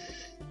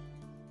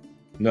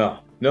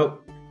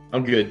 Nope.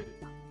 I'm good.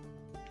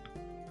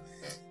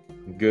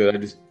 I'm good. I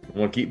just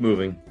want to keep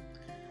moving.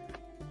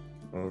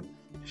 I'll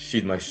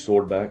sheath my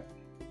sword back.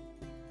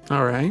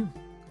 All right.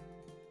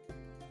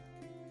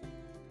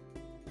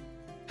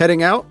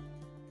 Heading out?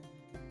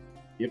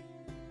 Yep.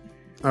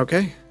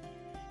 Okay.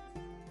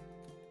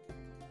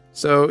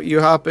 So you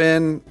hop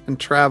in and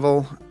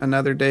travel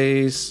another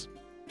day's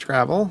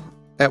travel.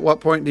 At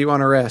what point do you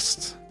want to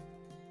rest?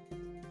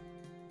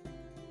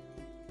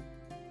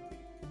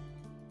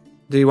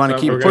 Do you want to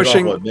keep We're gonna go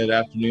pushing? off,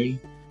 mid-afternoon?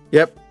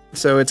 Yep.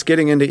 So it's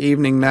getting into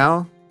evening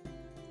now.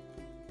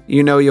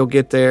 You know you'll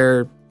get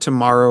there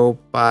tomorrow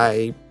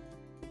by...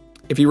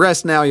 If you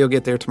rest now, you'll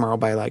get there tomorrow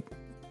by like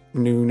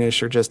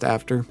noonish or just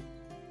after.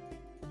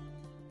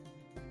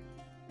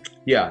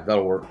 Yeah,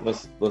 that'll work.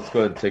 Let's go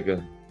ahead and take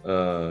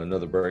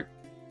another break.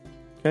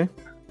 Okay.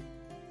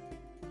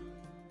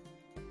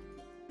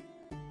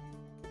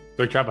 So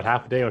we traveled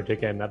half a day or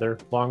take another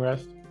long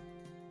rest?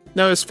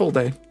 No, it's full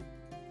day.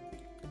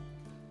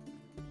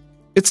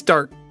 It's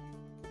dark.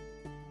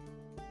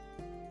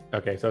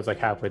 Okay, so it's like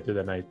halfway through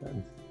the night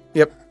then.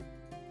 Yep.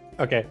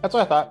 Okay, that's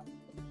what I thought.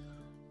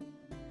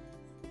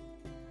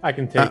 I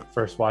can take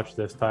first watch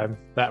this time.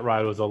 That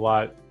ride was a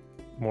lot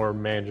more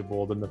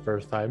manageable than the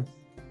first time.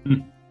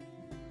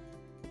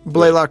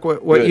 Blaylock,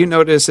 what Good. you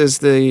notice is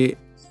the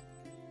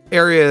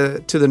area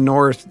to the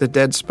north, the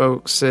Dead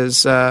Spokes,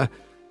 is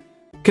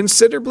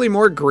considerably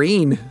more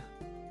green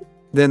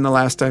than the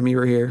last time you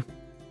were here.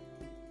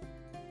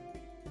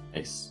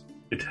 Nice.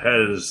 It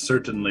has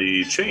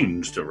certainly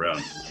changed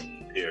around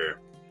here.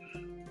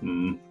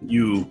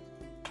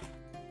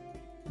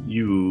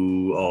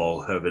 You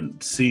all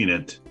haven't seen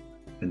it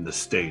in the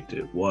state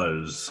it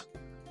was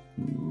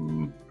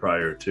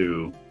prior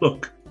to.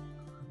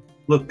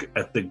 Look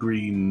at the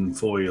green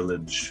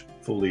foliage.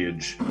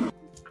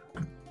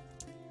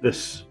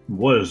 This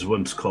was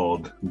once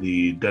called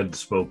the Dead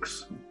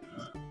Spokes,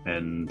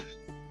 and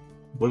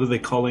what are they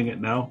calling it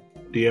now,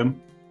 DM?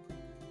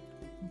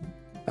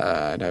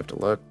 I'd have to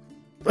look.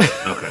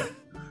 Okay.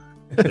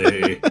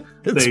 They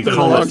It's they been a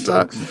call long it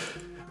time.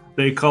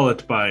 they call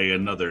it by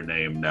another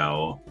name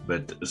now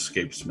that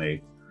escapes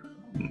me.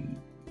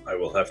 I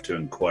will have to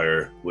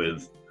inquire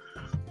with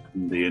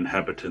the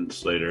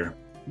inhabitants later.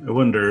 I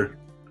wonder,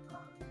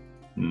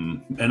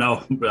 and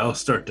I'll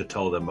start to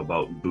tell them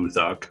about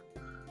Buthok.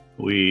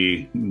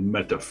 We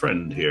met a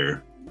friend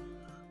here,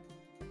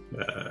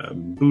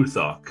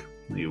 Buthok.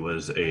 He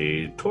was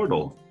a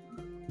turtle,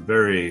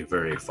 very,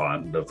 very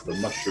fond of the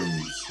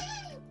mushrooms.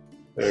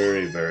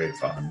 Very, very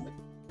fond.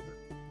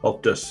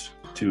 Helped us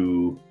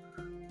to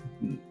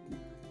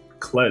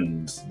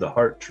cleanse the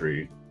heart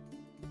tree.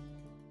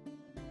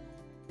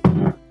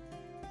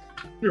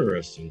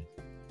 Interesting.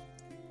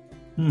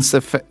 It's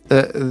the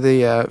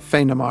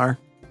Feynamar.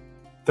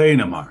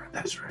 Feynamar,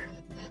 that's right.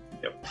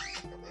 Yep.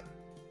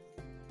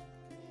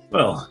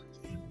 Well,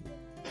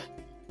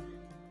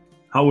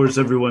 how is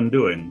everyone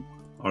doing,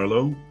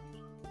 Arlo?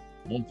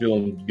 I'm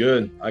feeling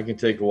good. I can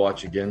take a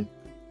watch again.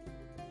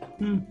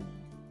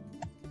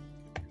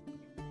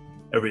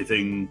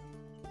 Everything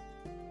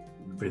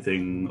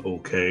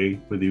okay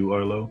with you,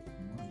 Arlo?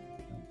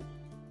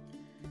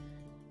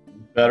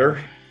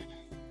 Better.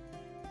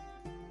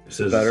 This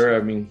is Better.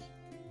 I mean,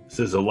 This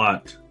is a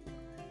lot.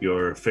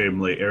 Your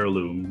family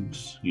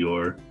heirlooms,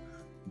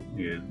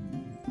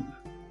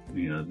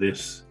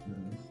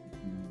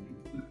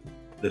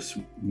 this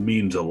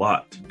means a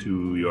lot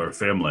to your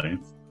family.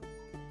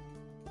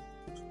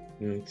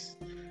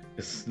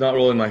 it's not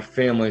really my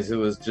family's. It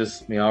was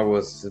just me.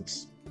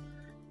 It's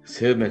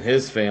him and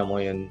his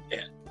family, and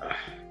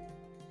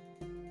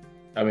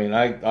I mean,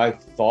 I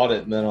thought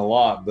it meant a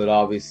lot, but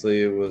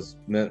obviously it was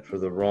meant for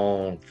the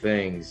wrong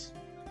things.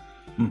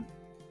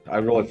 I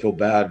really feel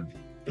bad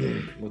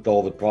with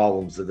all the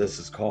problems that this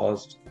has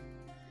caused.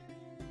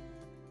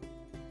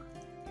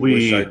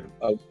 Wish I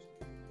was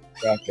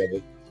track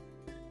of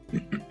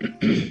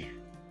it.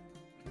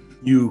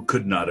 You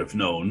could not have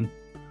known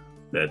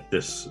that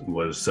this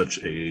was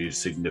such a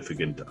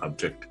significant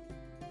object.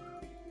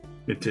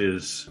 It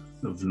is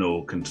of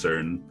no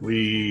concern.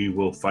 We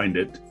will find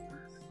it,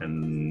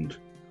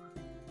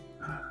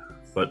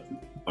 but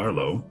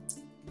Arlo,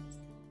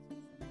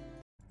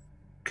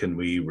 can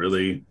we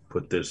really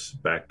put this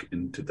back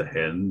into the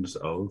hands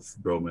of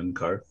Roman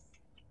Karth?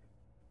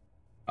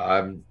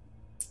 I'm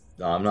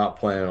not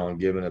planning on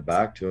giving it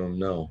back to him.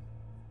 No.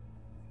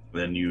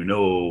 Then you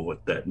know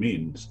what that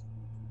means.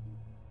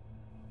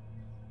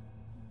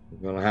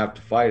 We're gonna have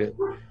to fight it.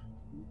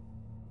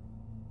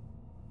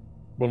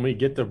 When we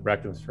get to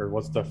Breckenford,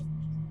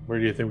 where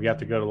do you think we have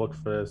to go to look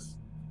for this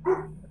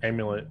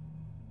amulet?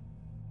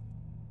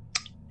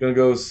 Gonna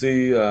go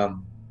see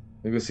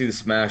the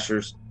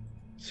Smashers.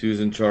 See who's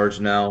in charge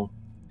now.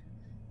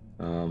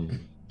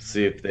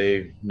 See if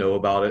they know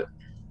about it.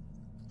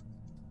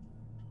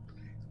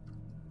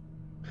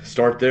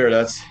 Start there.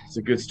 It's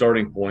a good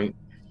starting point.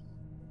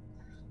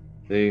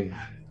 I think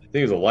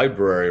it's a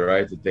library,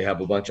 right? That they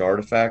have a bunch of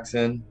artifacts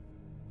in.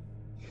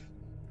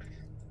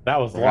 That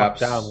was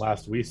Perhaps. locked down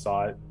last we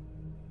saw it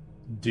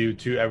due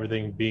to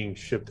everything being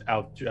shipped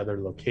out to other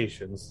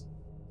locations.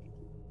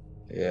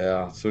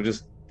 Yeah. So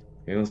just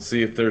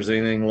see if there's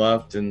anything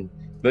left,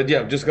 but yeah,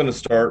 I'm just gonna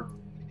start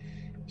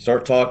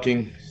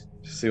talking.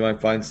 See if I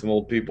can find some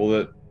old people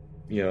that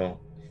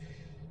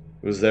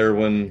was there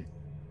when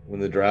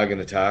the dragon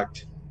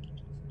attacked,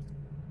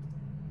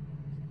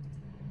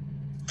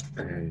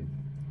 and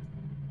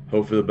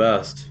hope for the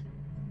best.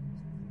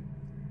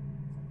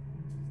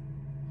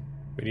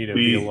 We need to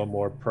be a little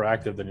more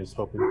proactive than just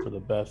hoping for the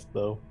best,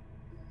 though.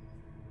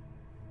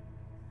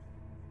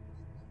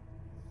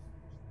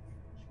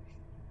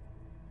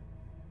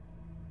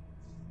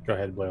 Go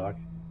ahead, Blaylock.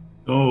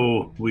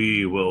 Oh,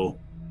 we will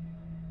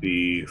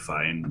be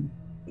fine.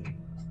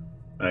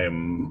 I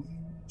am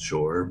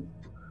sure.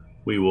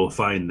 we will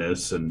find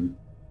this, and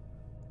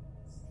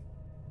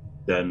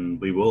then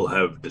we will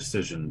have a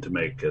decision to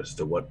make as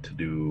to what to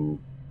do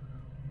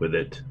with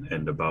it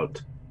and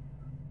about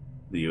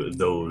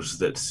those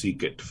that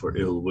seek it for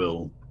ill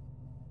will.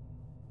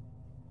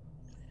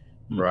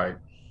 Right.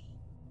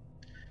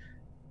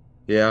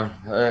 Yeah,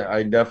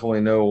 I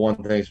definitely know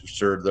one thing's for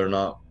sure. They're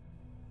going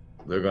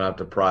to have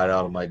to pry it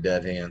out of my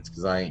dead hands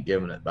because I ain't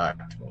giving it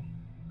back to them.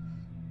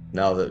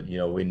 Now that,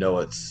 we know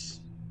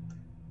it's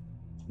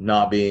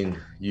not being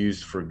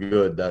used for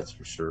good, that's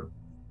for sure.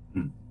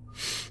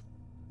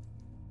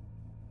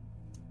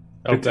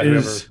 It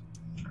is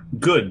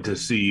good to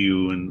see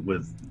you and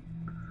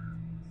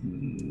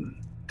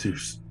to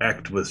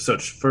act with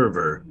such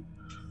fervor.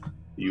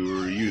 You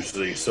were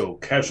usually so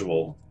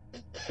casual.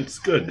 It's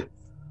good.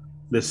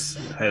 This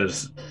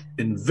has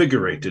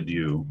invigorated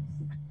you.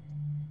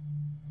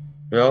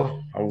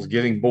 Well, I was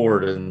getting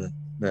bored in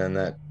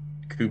that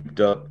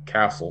cooped up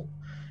castle.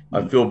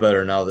 I feel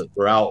better now that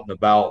we're out and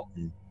about.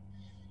 And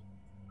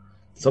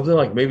something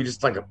like maybe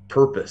just like a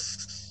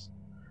purpose,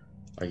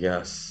 I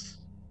guess.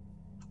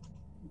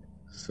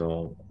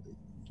 So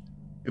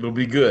it'll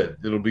be good.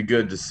 It'll be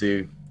good to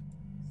see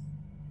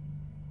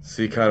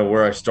kind of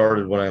where I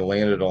started when I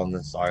landed on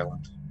this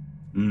island.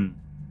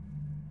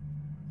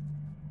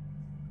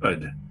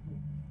 Good.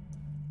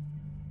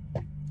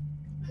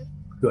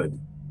 Good.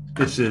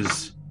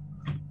 It's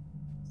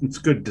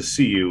good to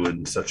see you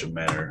in such a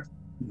manner,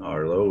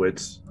 Arlo.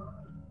 It's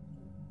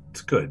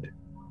good.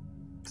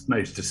 It's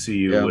nice to see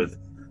you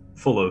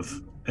full of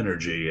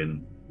energy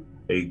and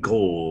a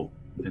goal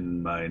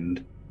in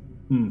mind.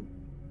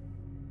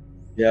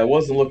 Yeah, it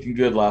wasn't looking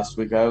good last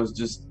week. I was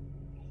just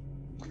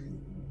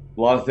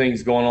a lot of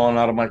things going on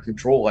out of my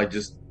control. I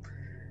just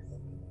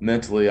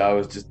mentally, I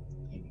was just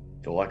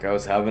feel like I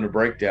was having a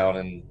breakdown,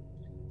 and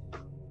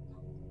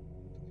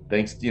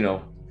thanks,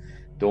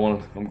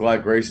 I'm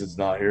glad Grayson's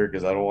not here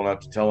because I don't want to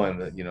have to tell him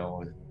that,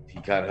 he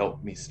kind of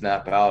helped me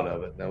snap out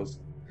of it. And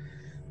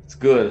it's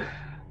good.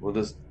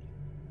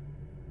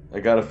 I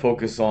got to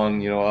focus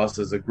on, us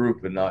as a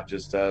group and not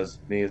just as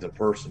me as a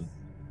person.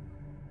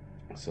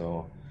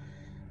 So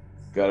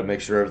got to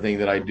make sure everything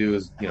that I do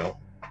is,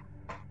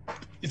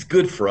 it's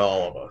good for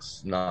all of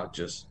us, not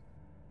just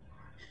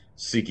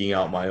seeking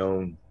out my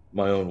own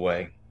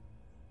way.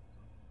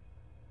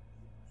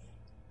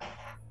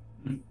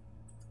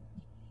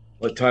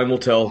 But time will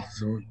tell.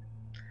 So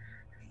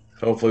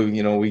hopefully,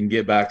 we can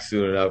get back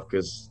soon enough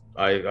because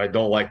I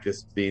don't like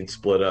this being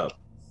split up.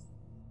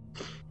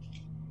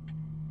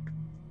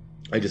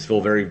 I just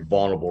feel very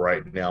vulnerable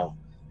right now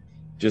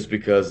just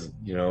because,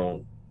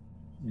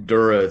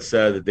 Dura had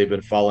said that they've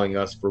been following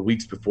us for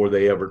weeks before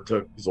they ever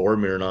took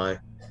Zormir and I.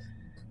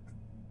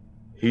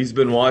 He's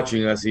been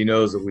watching us. He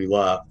knows that we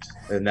left,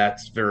 and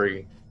that's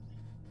very,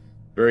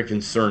 very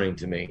concerning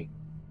to me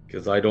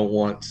because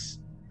I'll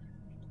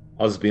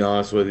just be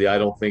honest with you, I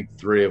don't think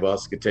 3 of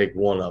us could take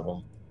one of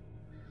them,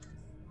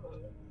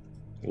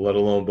 let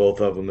alone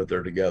both of them if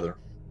they're together.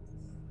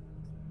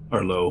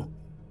 Arlo,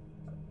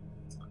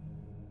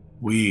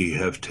 we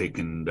have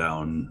taken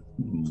down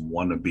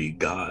wannabe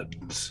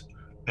gods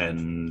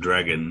and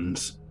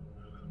dragons.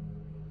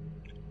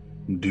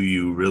 Do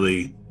you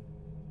really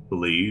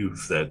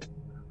believe that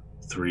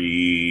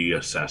 3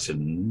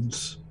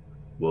 assassins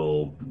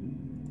will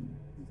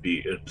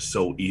be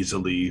so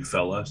easily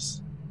fell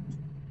us?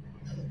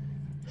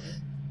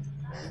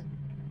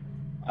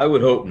 I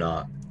would hope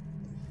not.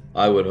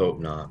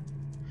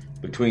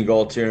 Between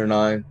Galtier and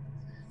I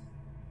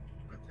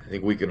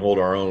think we can hold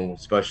our own,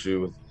 especially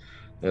with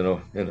in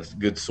a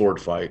good sword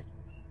fight.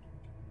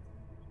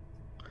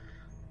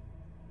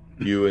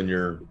 You and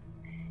your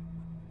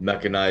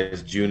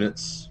mechanized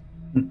units,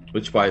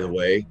 which, by the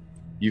way,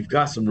 you've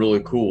got some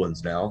really cool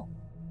ones now.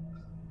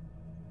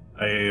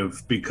 I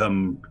have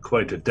become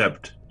quite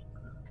adept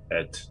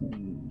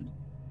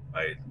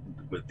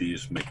with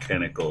these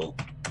mechanical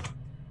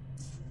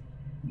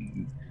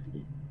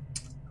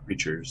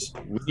creatures.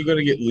 When are you going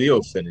to get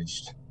Leo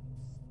finished?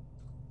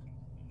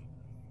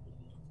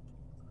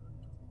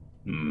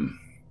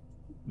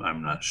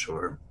 I'm not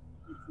sure.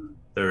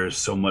 There is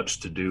so much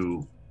to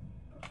do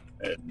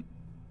and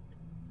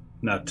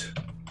not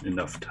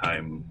enough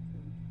time.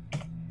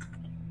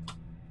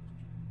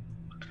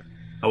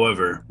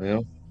 However,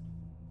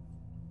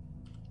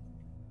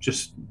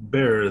 just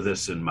bear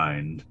this in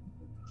mind.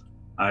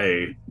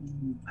 I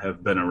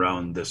have been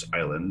around this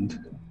island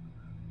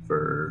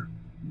for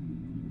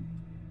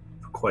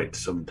quite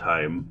some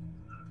time,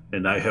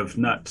 and I have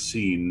not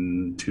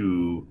seen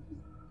 2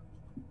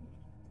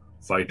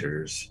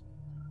 fighters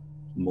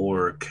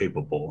more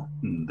capable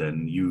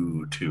than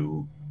you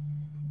 2.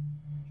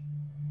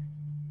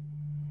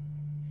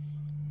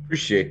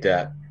 Appreciate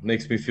that.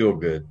 Makes me feel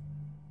good.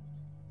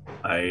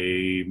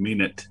 I mean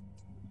it.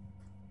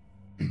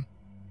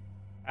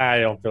 I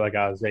don't feel like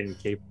I was any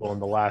capable in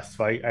the last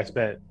fight. I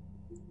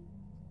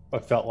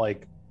felt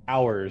like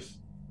hours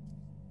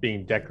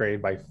being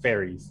decorated by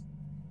fairies.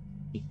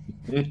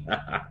 You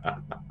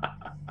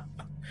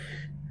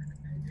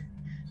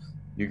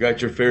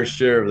got your fair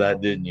share of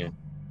that, didn't you?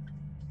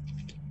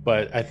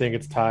 but I think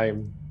it's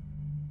time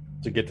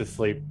to get to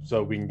sleep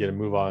so we can get a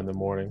move on in the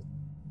morning.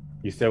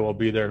 You said we'll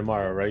be there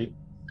tomorrow, right?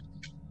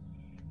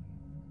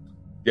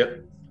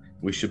 Yep.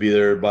 We should be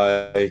there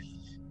by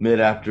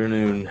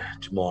mid-afternoon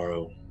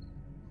tomorrow.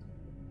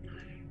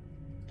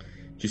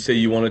 Did you say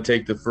you want to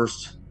take the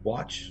first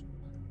watch?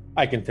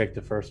 I can take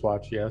the first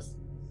watch, yes.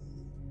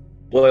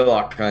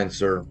 Blaylock, kind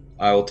sir.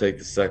 I will take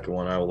the second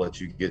one. I will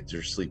let you get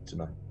your sleep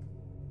tonight.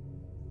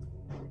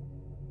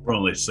 We're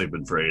only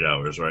sleeping for 8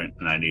 hours, right?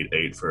 And I need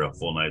 8 for a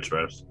full night's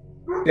rest.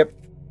 Yep.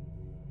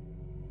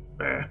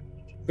 Eh.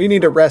 We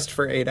need to rest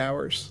for 8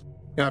 hours.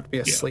 You don't have to be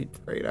asleep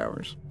for 8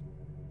 hours.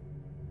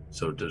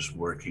 So does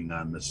working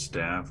on the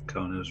staff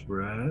count as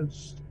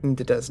rest? And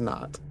it does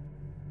not.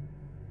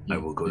 I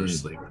will go to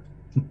sleep.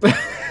 But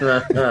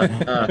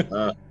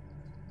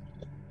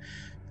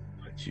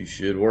you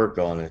should work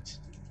on it.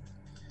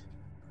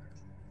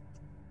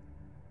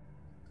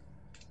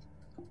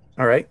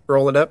 All right,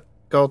 roll it up,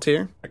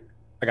 Galtier.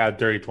 I got a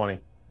dirty 20.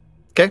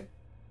 Okay.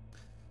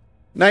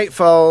 Night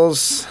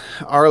falls.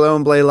 Arlo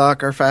and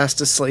Blaylock are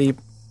fast asleep.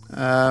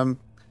 You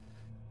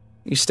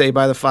stay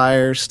by the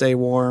fire, stay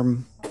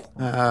warm.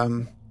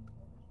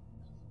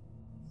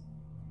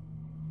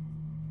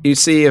 You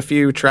see a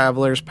few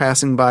travelers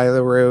passing by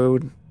the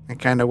road and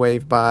kind of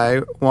wave by.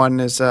 One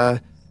is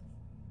a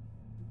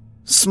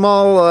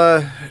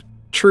small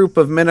troop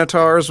of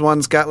minotaurs.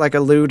 One's got like a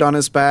lute on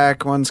his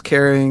back. One's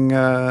carrying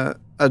a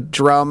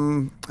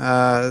drum.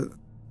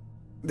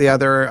 The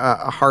other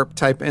a harp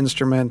type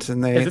instrument,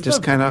 and they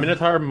just kind of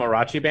Minotaur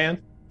Mariachi band.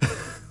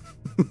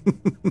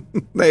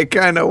 they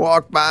kind of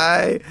walk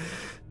by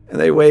and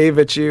they wave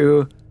at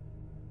you.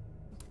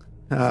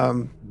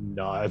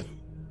 Nod.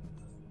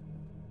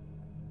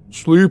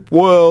 Sleep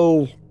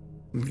well.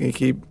 Okay,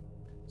 keep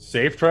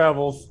Safe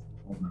travels.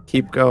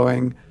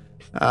 going.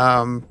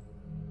 But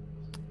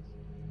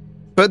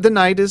the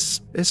night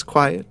is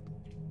quiet.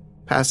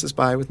 Passes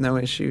by with no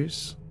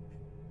issues.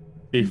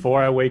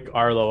 Before I wake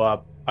Arlo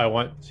up, I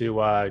want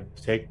to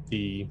take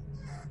the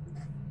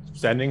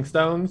sending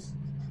stones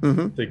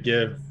to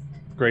give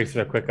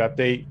Grayson a quick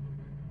update.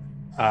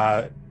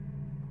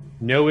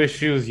 No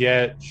issues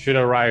yet. Should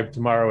arrive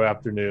tomorrow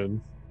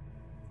afternoon.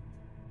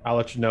 I'll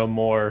let you know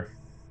more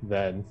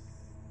then.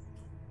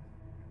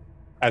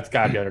 That's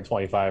got to be under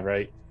 25,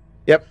 right?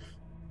 Yep.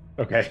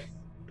 Okay.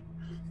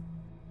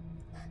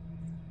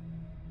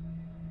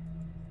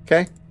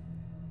 Okay.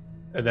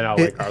 And then I'll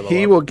wake Arlo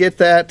He up. will get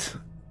that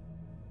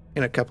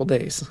in a couple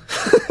days.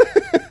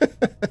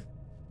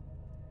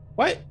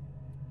 What?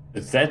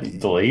 Is that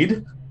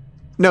delayed?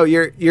 No,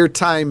 your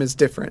time is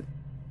different.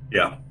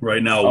 Yeah,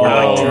 right now we're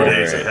like 2 okay.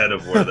 days ahead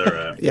of where they're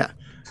at. Yeah.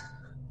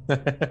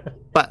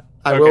 But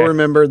I will Okay.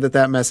 remember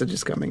that message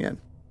is coming in.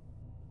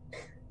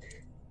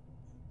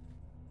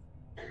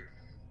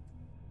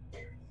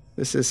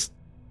 This is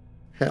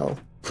hell.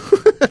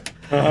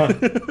 I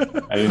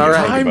didn't All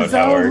right. think about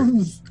how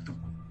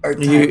our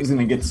time You- is going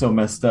to get so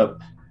messed up.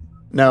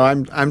 No,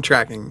 I'm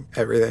tracking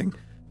everything.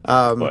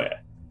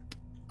 But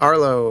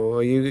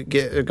Arlo, you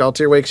get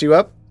Galtier wakes you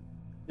up?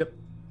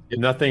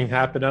 Nothing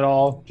happened at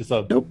all. Just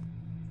a Nope.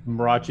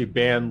 Mariachi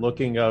band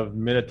looking of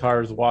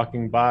minotaurs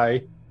walking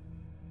by.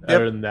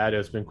 Other than that,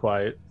 it's been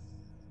quiet.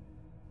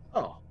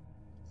 Oh,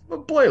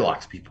 but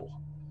Blaylock's people.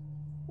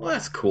 Well,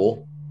 that's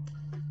cool.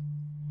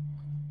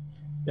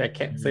 Yeah, I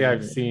can't say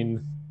I've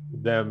seen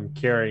them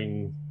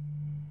carrying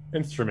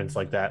instruments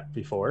like that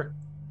before.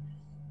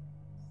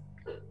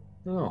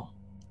 Oh,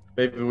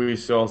 maybe we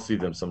should all see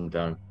them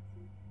sometime.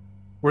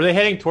 Were they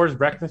heading towards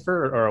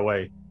Breckenford or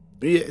away?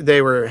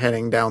 They were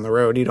heading down the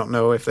road. You don't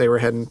know if they were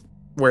heading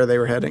where they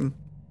were heading.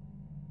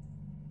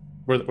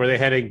 Were they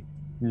heading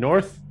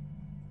north?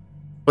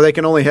 Well, they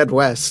can only head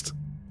west.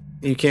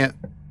 You can't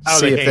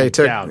see they if they came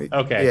took. down.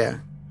 Okay. Yeah.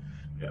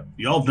 Yeah,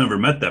 y'all have never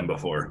met them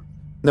before.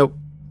 Nope.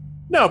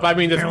 No, but I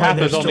mean, this Apparently path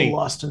they're is still only...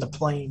 lost in the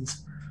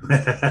plains.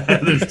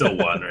 They're still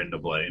wandering the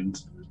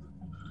plains.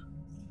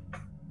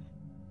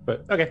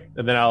 But, okay.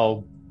 And then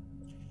I'll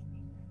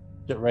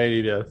get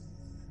ready to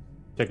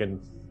take a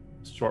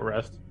short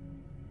rest.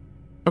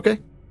 Okay.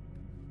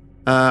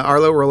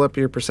 Arlo, roll up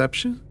your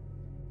perception.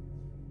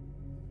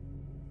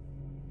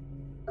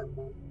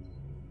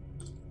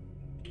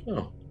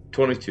 Oh,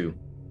 22.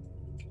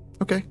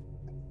 Okay.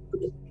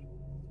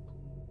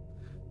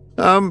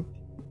 The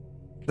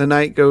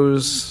night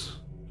goes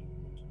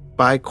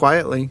by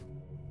quietly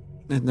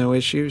and no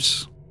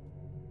issues.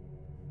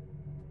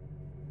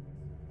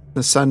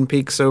 The sun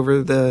peeks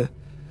over the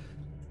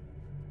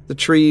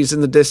trees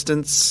in the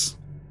distance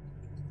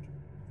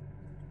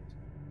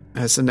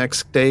as the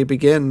next day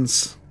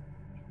begins.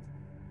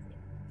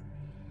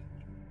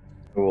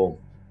 We'll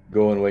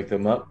go and wake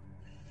them up.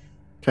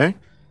 Okay.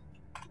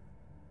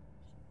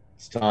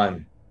 It's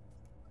time.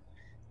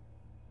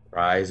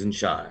 Rise and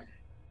shine.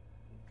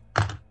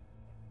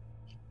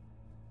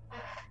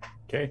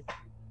 Okay.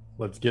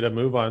 Let's get a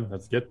move on.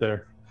 Let's get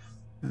there.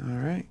 All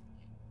right.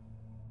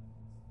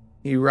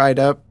 You ride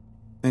up,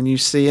 and you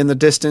see in the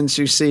distance,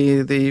 you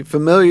see the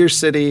familiar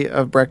city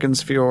of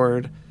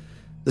Breckensfjord,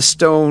 the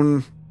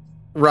stone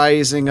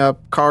rising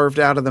up, carved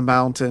out of the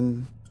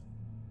mountain,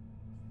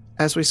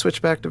 as we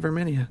switch back to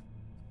Verminia.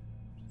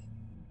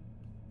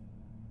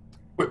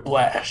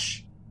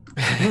 Whiplash.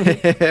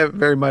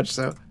 Very much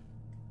so.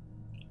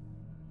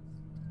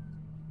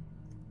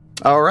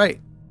 All right.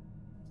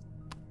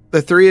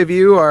 The three of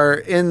you are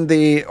in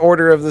the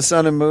Order of the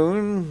Sun and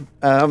Moon.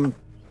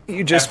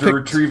 You just After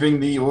retrieving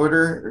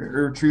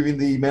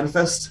the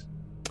manifest.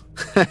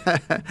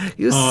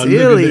 You Oh, silly.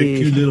 look at that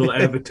cute little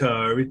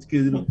avatar. It's got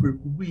little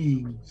purple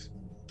wings.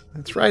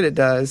 That's right, it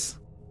does.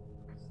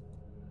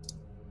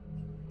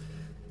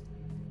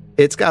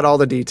 It's got all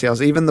the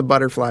details, even the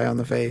butterfly on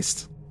the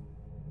face.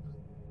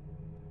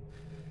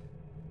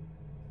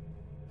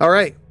 All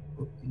right.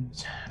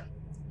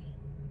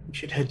 We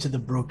should head to the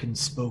Broken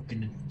Spoke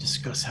and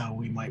discuss how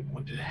we might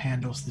want to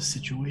handle the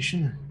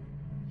situation.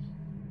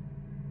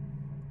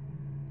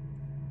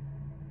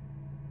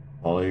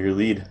 Follow your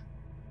lead.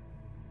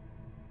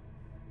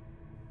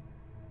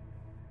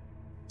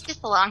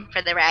 Just along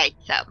for the ride,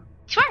 so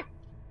sure.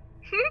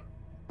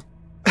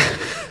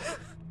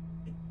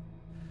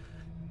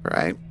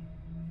 Right.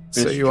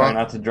 Just So you try all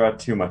not to draw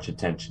too much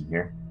attention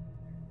here.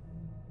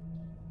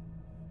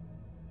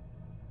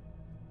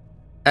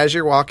 As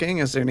you're walking,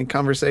 is there any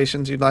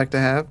conversations you'd like to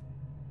have?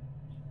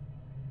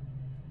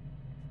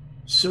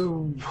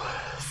 So,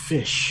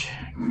 Fish,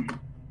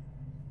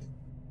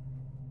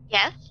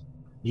 Yes?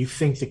 you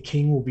think the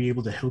king will be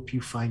able to help you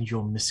find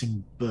your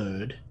missing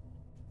bird?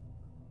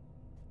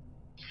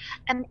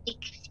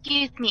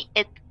 Excuse me,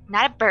 it's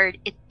not a bird,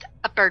 it's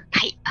a bird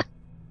pipe.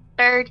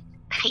 Bird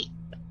pipe,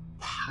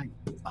 Pipe.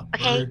 A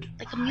okay? bird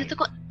Like a pipe.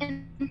 musical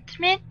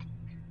instrument?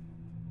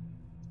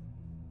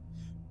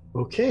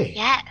 Okay.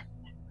 Yeah.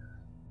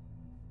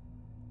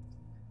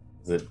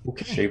 Is it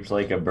Okay. shaped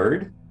like a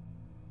bird?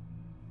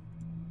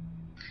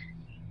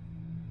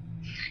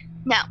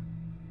 No.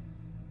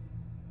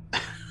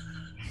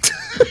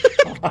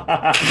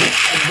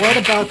 What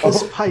about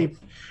this pipe?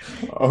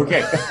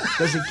 Okay.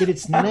 Does it get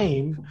its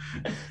name?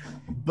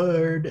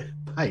 Bird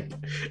pipe.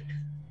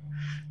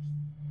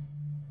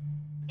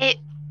 It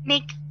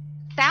makes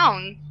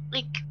sounds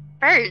like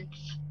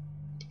birds.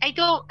 I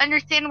don't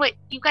understand what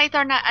you guys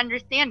are not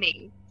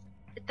understanding.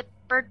 It's a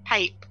bird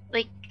pipe.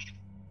 Like,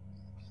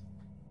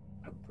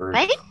 A bird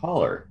What?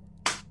 collar.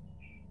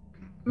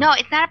 no,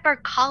 it's not a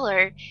bird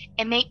collar.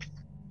 It makes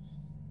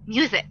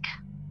music.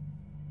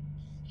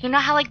 You know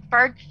how like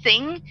birds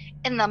sing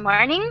in the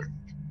mornings?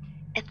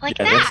 It's like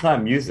Yeah, that. that's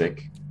not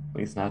music. At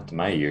least not to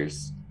my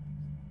ears.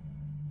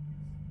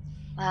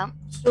 Well,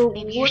 So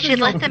Maybe you what should are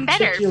your listen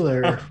better.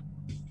 particular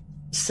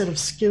set of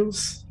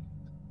skills?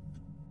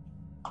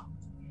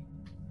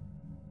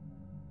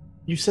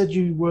 You said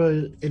you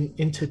were an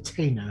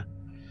entertainer.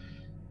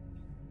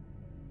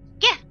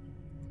 Yeah.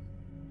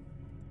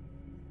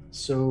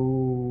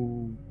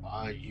 So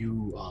are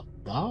you a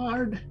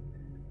bard?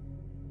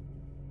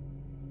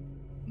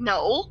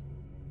 no.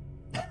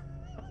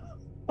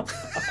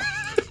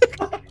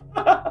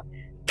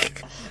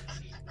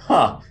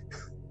 Huh.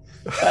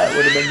 That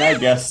would have been my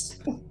guess.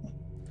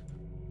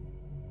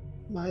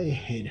 My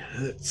head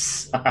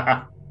hurts.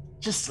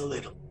 Just a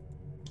little.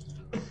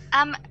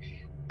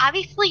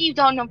 Obviously you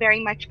don't know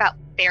very much about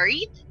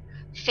fairies.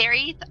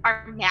 Fairies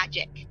are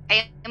magic.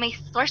 I am a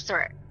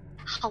sorcerer.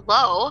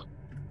 Hello?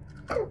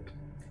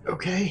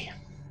 Okay.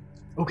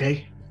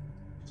 Okay.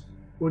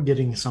 We're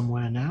getting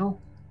somewhere now.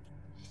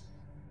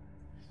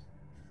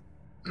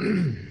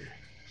 So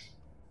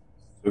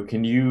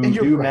can you And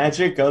you're do right.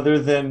 magic other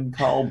than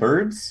call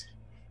birds?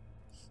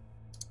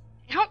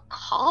 I don't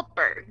call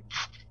birds.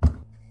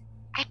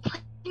 I play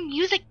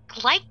music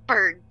like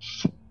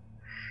birds.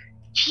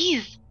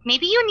 Jeez,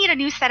 maybe you need a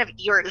new set of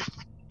ears,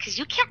 because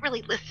you can't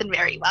really listen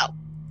very well.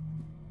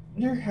 I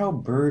wonder how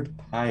bird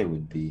pie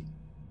would be.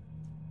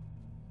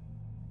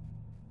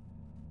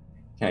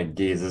 Kind of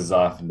gazes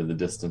off into the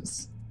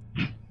distance.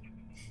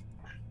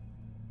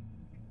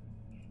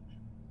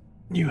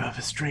 You have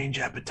a strange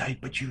appetite,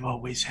 but you've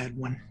always had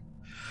one.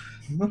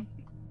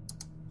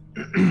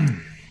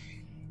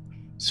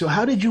 So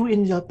how did you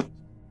end up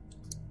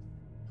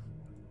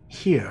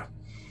here?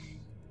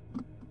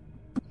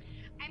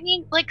 I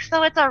mean, like,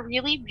 so it's a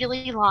really,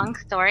 really long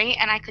story,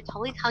 and I could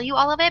totally tell you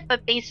all of it,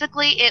 but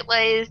basically it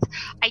was,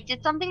 I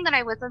did something that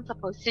I wasn't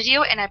supposed to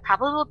do, and I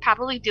probably will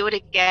probably do it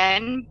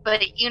again,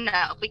 but, you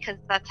know, because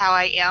that's how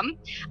I am.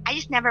 I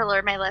just never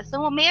learned my lesson.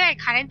 Well, maybe I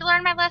kind of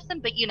learned my lesson,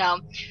 but, you know,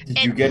 Did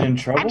you get in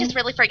trouble? I'm just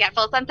really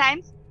forgetful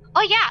sometimes.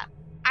 Oh, yeah.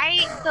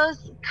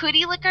 Those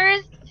cootie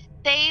lickers,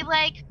 they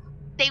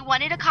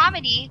wanted a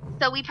comedy,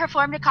 so we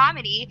performed a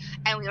comedy,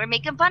 and we were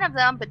making fun of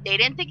them, but they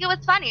didn't think it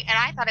was funny, and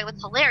I thought it was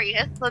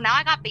hilarious, so now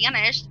I got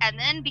banished, and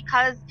then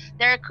because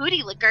they're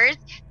cootie lickers,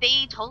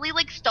 they totally,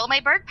 like, stole my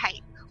bird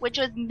pipe, which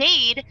was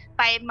made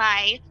by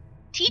my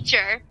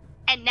teacher,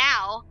 and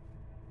now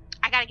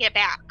I gotta get it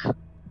back.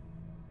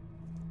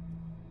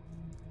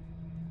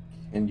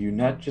 And you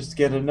not just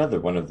get another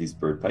one of these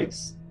bird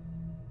pipes?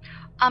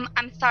 I'm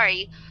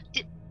sorry,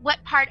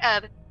 what part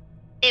of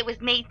it was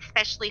made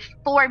specially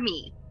for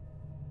me?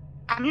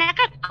 I'm not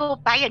gonna go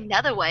buy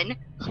another one.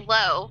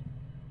 Hello.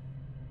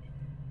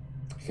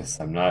 I guess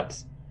I'm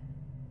not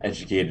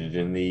educated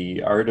in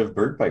the art of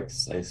bird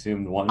pipes. I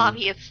assumed one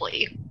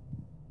Obviously.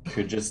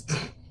 could just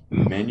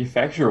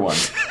manufacture one.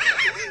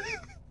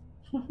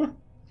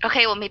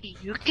 Okay, well, maybe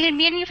you can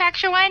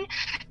manufacture one,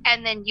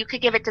 and then you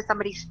could give it to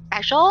somebody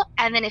special,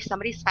 and then if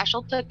somebody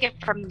special took it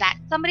from that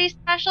somebody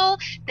special,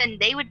 then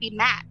they would be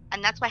mad,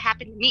 and that's what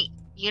happened to me,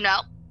 you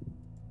know?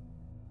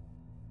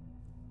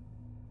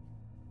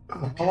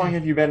 How long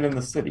have you been in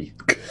the city?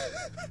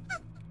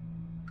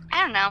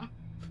 I don't know.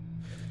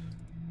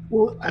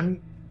 Well, I'm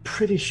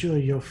pretty sure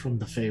you're from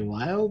the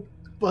Feywild,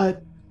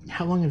 but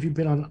how long have you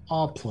been on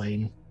our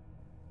plane?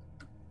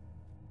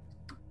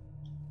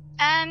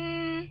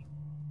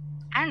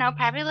 I don't know,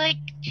 probably like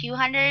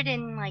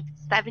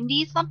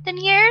 270 something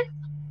years.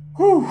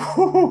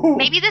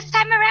 Maybe this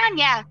time around,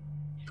 yeah.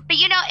 But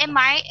you know, in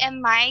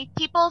my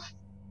people's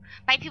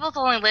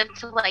only live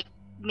to like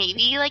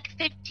maybe like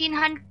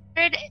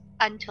 1500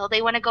 until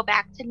they want to go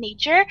back to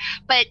nature.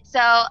 But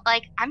so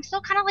like I'm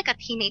still kind of like a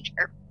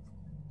teenager,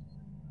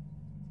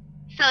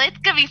 so it's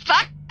gonna be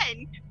fun.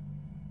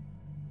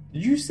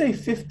 Did you say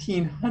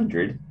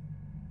 1500?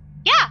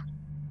 Yeah.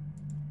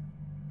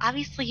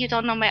 Obviously, you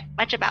don't know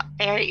much about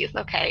fairies,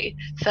 okay?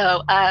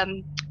 So,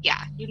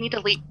 yeah, you need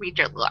to read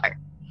your lore.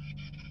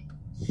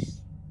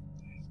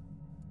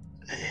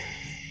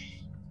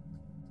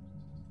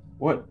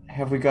 What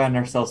have we gotten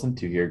ourselves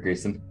into here,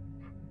 Grayson?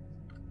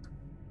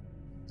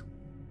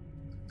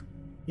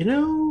 You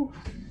know,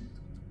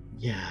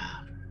 yeah.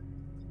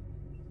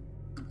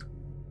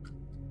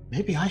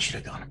 Maybe I should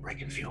have gone to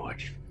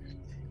Brackenfjord.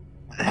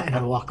 And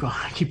I walk on,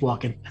 keep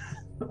walking.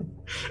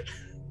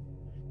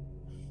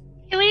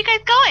 Hey, where are you guys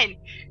going?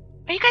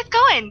 Where are you guys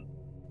going?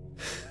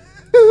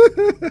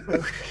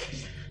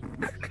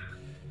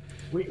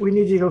 We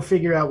need to go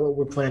figure out what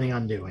we're planning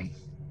on doing.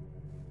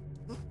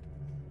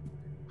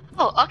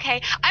 Oh,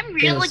 okay. I'm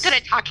really good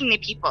at talking to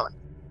people.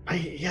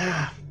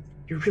 Yeah,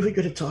 you're really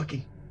good at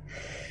talking.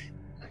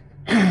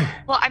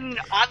 Well, I mean,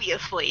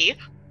 obviously.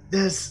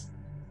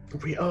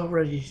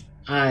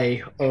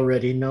 I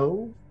already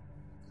know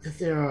that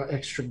there are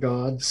extra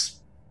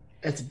guards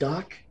at the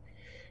dock.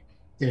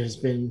 There's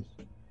been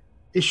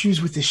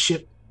issues with the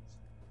ship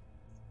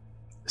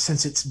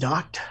since it's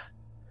docked.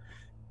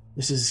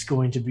 This is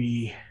going to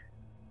be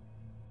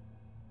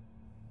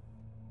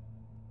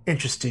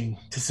interesting,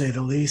 to say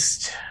the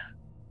least.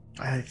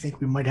 I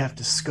think we might have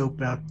to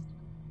scope out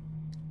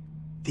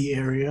the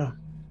area.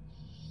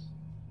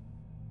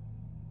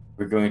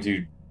 We're going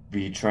to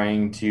be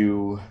trying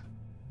to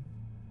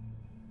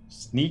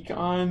sneak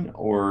on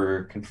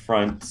or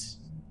confront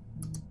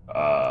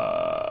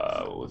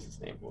what was his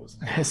name?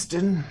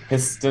 Histon?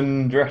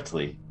 Histon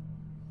directly.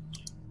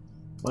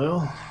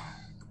 Well,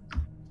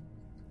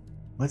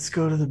 let's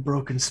go to the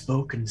Broken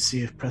Spoke and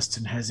see if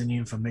Preston has any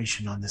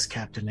information on this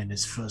captain and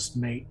his first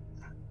mate.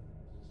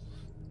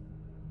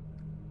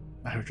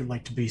 I would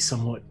like to be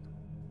somewhat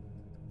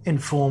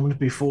informed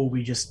before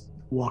we just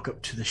walk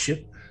up to the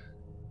ship.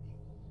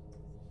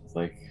 It's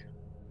like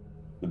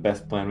the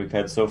best plan we've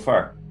had so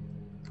far.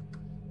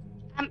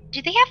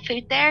 Do they have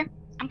food there?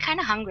 I'm kind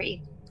of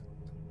hungry.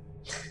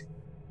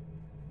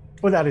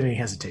 Without any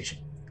hesitation.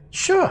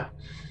 Sure.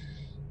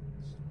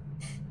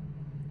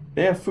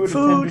 They have food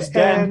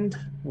and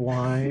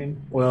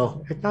wine.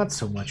 Well, not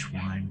so much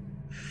wine.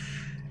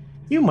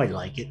 You might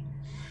like it.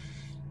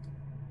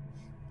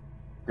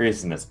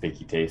 Grayson has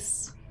picky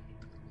tastes.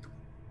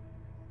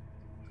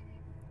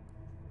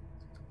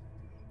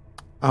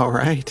 All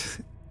right.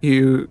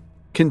 You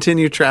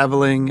continue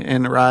traveling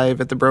and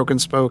arrive at the Broken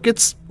Spoke.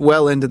 It's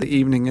well into the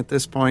evening at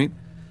this point.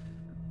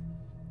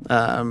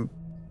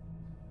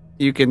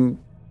 You can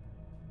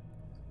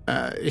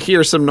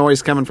hear some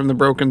noise coming from the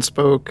Broken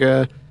Spoke.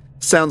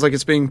 Sounds like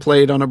it's being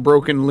played on a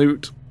broken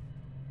lute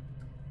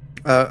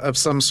of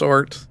some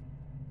sort.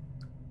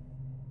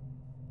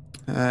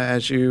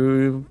 As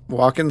you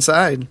walk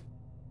inside,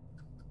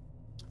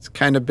 it's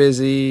kind of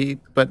busy,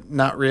 but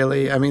not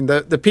really. I mean,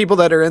 the people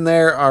that are in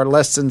there are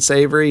less than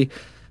savory,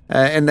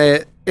 and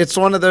it's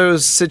one of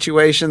those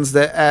situations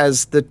that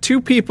as the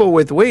two people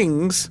with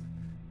wings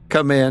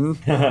come in,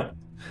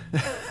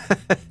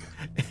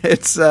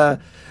 it's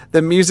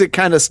the music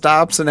kind of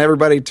stops and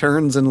everybody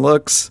turns and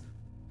looks.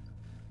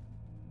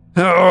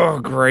 Oh,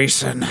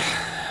 Grayson,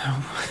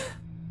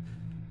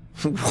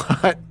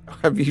 what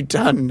have you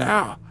done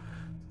now?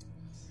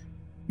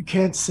 You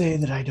can't say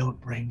that I don't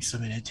bring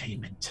some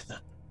entertainment to the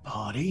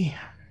party.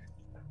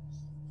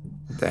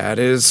 That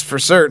is for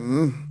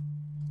certain.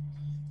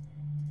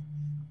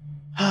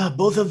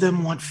 Both of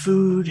them want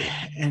food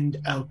and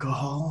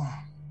alcohol,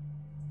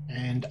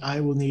 and I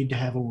will need to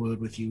have a word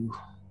with you.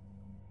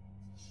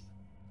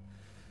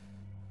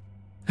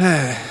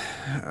 Wait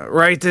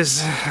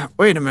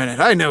a minute,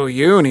 I know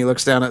you. And he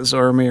looks down at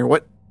Zoromir.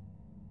 What?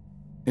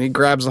 And he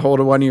grabs a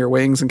hold of one of your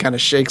wings and kind of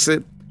shakes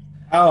it.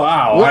 Oh,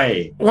 wow.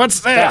 Hey.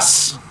 What's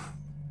this?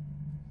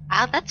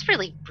 Wow, that's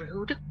really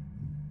rude.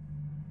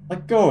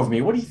 Let go of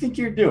me. What do you think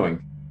you're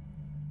doing?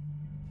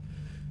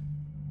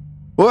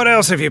 What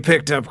else have you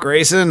picked up,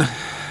 Grayson?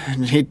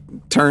 And he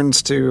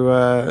turns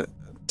to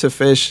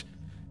Fish.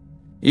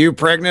 You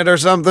pregnant or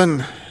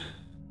something?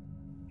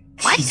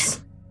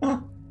 What?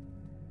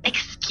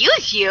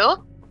 Excuse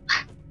you?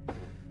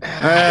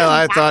 Well,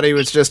 I thought he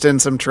was just in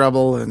some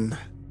trouble, and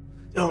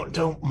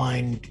Don't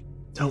mind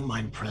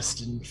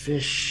Preston.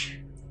 Fish.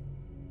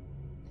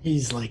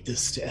 He's like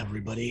this to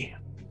everybody.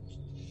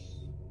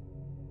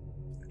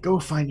 Go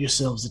find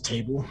yourselves a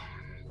table.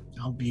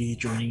 I'll be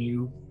joining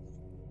you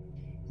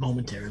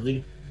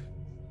momentarily.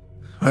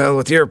 well,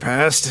 with your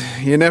past,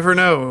 you never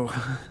know.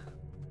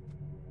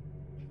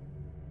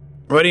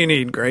 What do you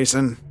need,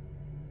 Grayson?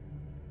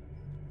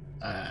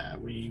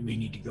 We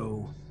need to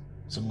go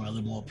somewhere a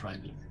little more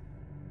private.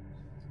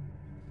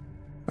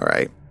 All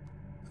right.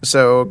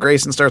 So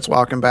Grayson starts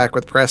walking back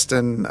with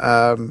Preston.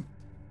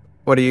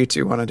 What do you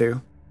two want to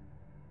do?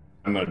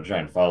 I'm gonna try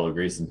and follow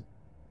Grayson.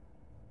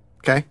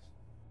 Okay.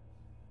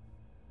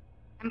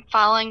 I'm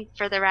following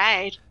for the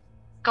ride.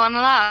 Going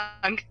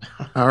along.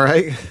 All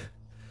right.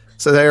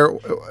 So there,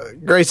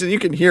 Grayson, you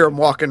can hear him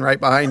walking right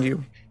behind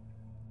you.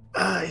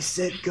 I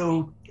said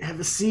go have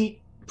a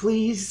seat,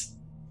 please.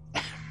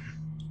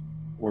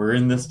 We're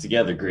in this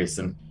together,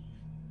 Grayson.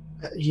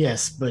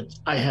 Yes, but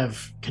I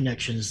have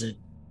connections that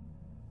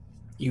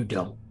you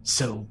don't.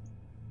 So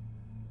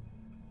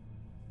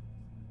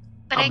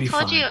But I'll I be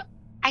told you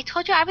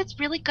fine. I was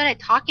really good at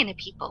talking to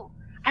people.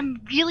 I'm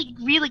really,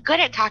 really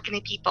good at talking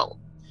to people.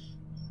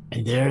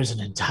 And there's an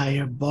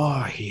entire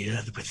bar here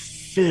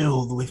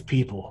filled with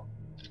people.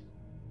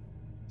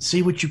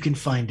 See what you can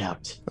find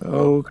out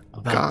Oh,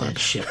 about God. that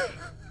ship.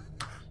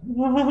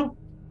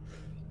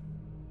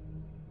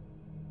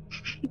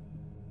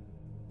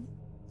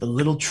 The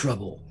Little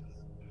Trouble.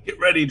 Get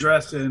ready,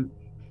 Dresden.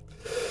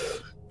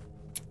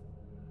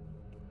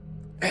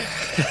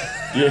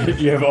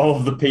 You have all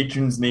of the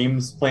patrons'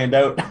 names planned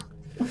out.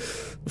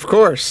 Of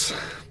course.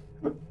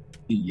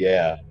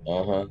 Yeah.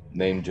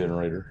 Name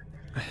generator.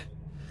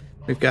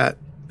 We've got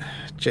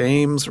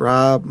James,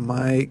 Rob,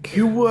 Mike.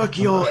 You work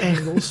your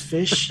angles,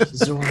 Fish,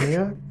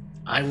 Zoria.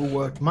 I will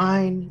work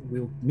mine.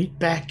 We'll meet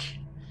back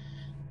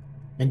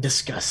and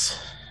discuss.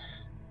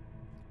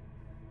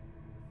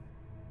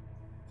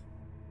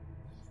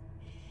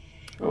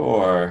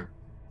 Sure.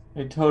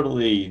 I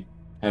totally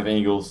have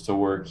angles to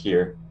work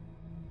here.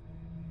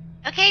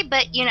 Okay,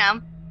 but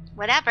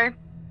whatever.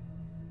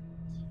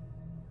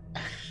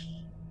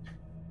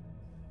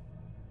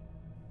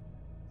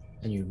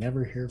 And you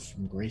never hear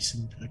from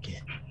Grayson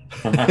again.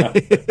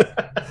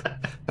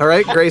 All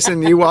right,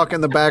 Grayson, you walk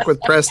in the back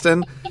with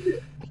Preston.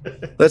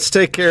 Let's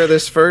take care of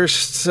this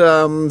first.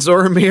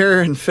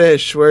 Zoramir and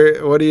Fish,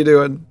 what are you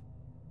doing?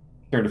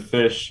 Turn to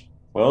Fish.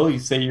 Well, you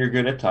say you're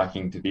good at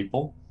talking to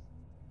people.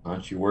 Why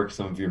don't you work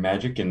some of your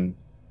magic and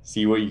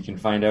see what you can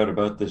find out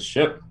about this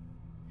ship?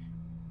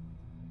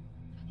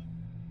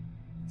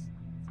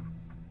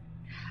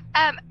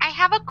 I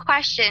have a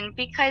question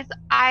because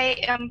I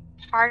am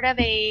part of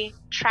a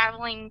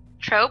traveling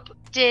trope.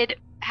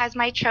 Has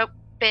my trope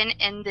been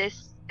in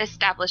this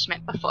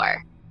establishment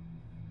before?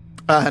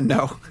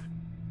 No.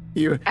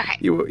 You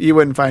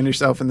wouldn't find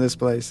yourself in this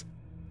place.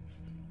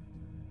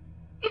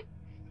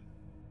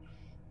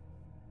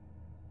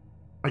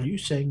 Are you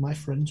saying my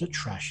friends are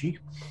trashy?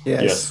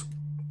 Yes.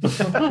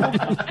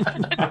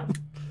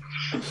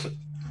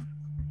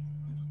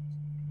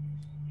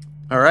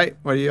 All right,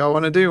 what do y'all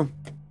want to do?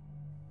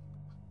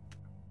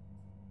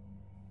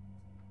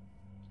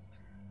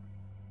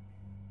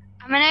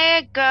 I'm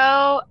gonna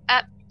go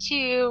up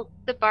to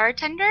the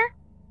bartender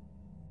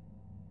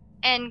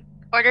and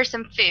order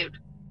some food.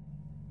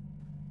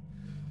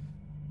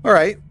 All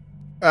right.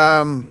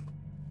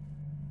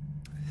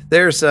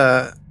 There's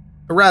a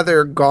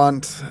rather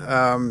gaunt,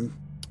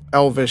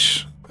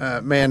 elvish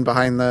man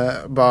behind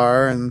the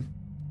bar, and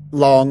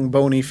long,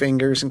 bony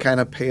fingers and kind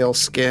of pale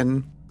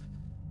skin.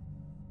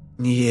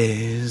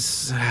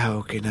 Yes,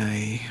 how can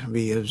I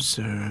be of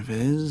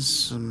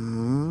service?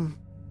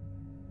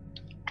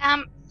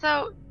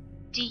 So,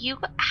 do you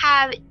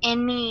have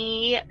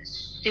any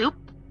soup?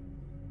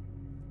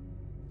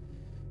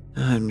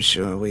 I'm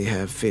sure we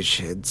have fish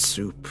head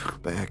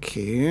soup back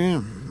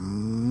here.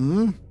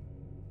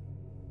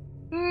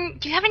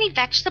 Do you have any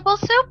vegetable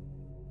soup?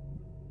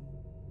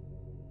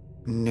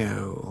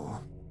 No.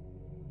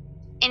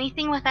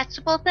 Anything with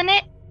vegetables in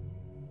it?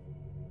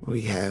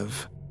 We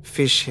have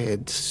fish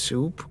head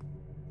soup.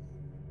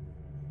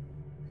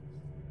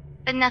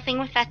 But nothing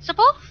with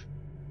vegetables?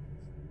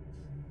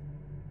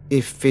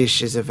 If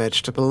fish is a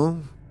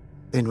vegetable,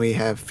 then we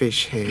have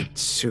fish head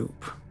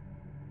soup.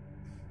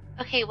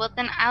 Okay, well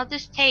then I'll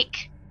just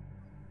take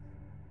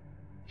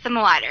some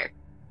water.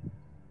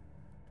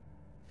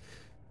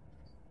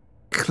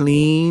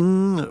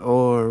 Clean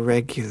or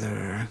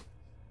regular?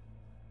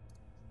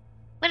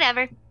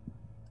 Whatever.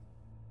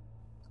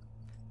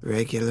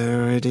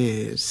 Regular it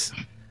is.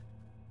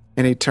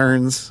 And he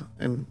turns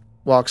and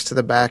walks to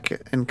the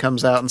back and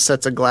comes out and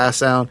sets a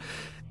glass out.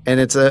 And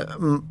it's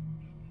a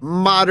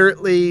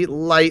moderately,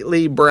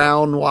 lightly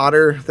brown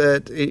water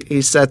that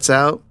he sets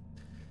out.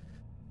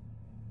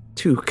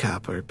 2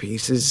 copper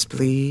pieces,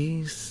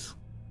 please.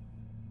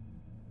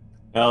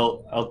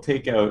 I'll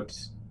take out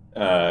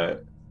a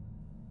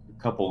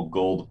couple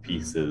gold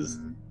pieces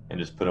and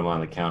just put them on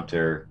the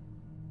counter.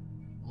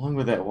 Along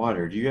with that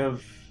water, do you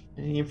have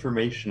any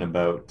information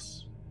about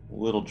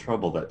Little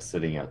Trouble that's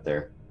sitting out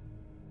there?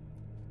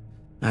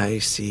 I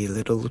see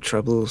Little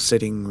Trouble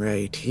sitting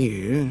right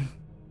here.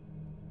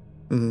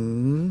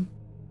 Hmm?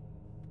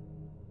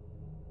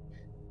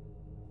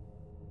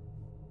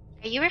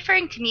 Are you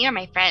referring to me or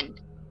my friend?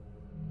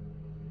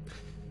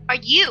 Are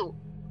you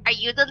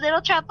the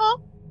Little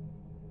Trouble?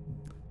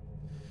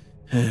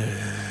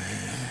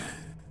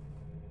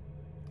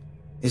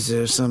 Is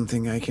there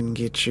something I can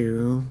get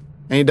you?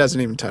 And he doesn't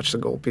even touch the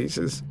gold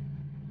pieces.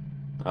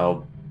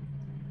 I'll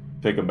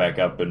pick them back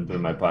up and put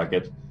in my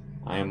pocket.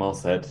 I am all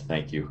set,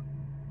 thank you.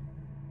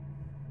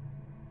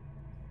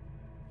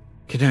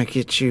 Can I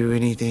get you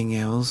anything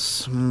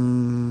else?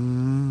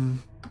 No,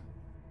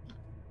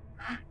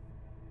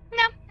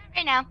 not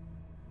right now.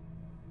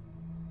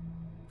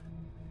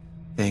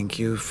 Thank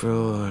you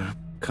for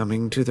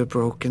coming to the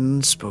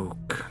Broken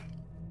Spoke.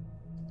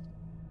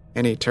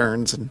 And he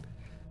turns and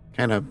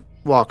kind of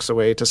walks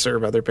away to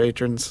serve other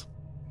patrons.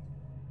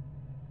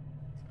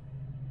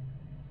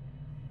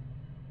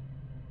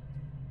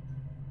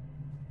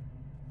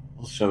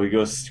 Well, shall we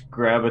go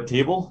grab a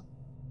table?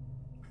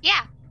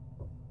 Yeah.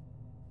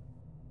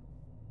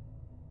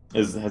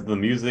 Has the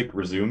music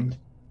resumed?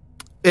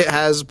 It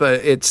has,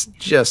 but it's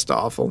just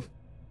awful.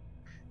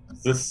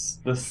 Is this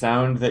the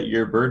sound that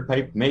your bird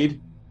pipe made?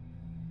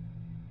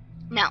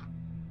 No.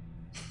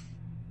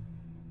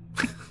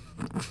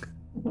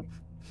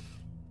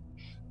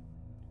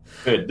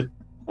 Good.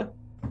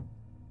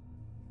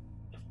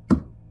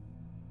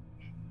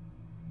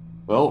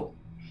 Well,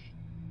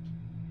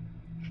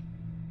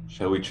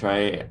 shall we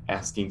try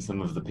asking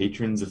some of the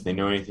patrons if they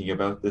know anything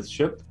about this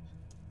ship?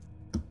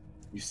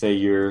 You say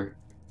you're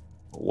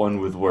one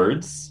with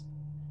words.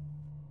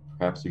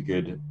 Perhaps we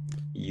could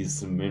ease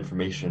some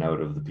information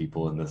out of the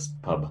people in this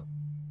pub.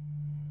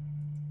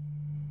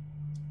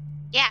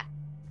 Yeah,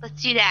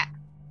 let's do that.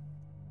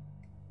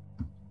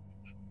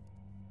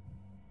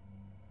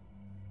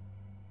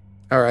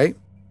 All right.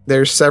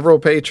 There's several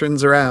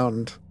patrons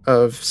around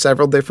of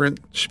several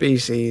different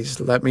species.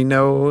 Let me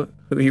know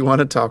who you want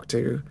to talk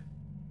to.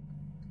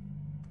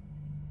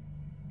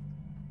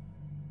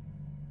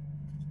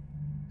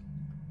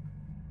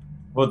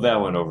 Put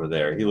that one over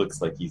there. He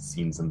looks like he's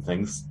seen some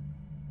things.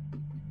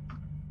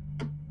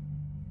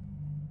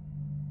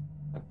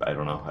 I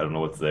don't know. I don't know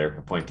what's there.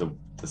 I point to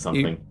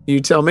something. You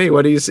tell me.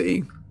 What do you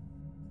see?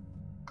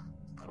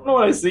 I don't know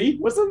what I see.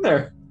 What's in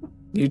there?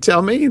 You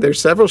tell me. There's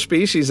several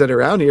species that are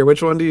around here.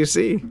 Which one do you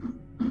see?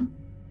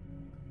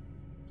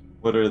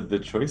 What are the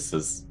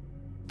choices?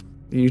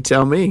 You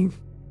tell me.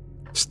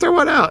 Just throw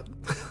one out.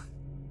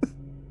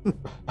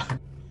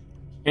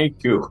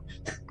 Thank you.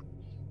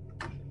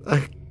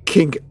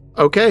 King.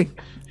 Okay.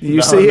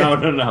 You see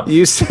it. No.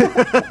 You see.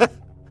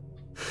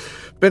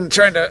 Been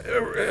trying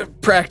to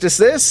practice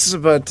this,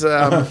 but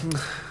that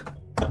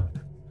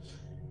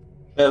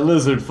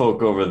lizard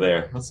folk over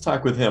there. Let's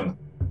talk with him.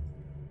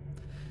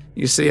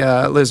 You see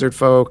a lizard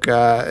folk,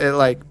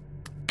 like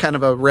kind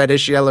of a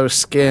reddish yellow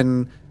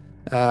skin,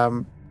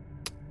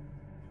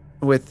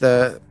 with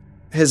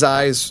his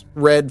eyes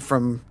red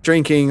from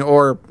drinking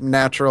or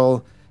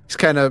natural. He's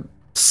kind of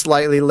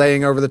slightly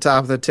laying over the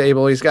top of the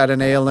table. He's got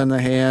an ale in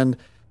the hand.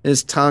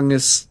 His tongue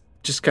is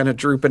just kind of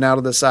drooping out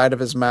of the side of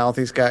his mouth.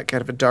 He's got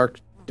kind of a dark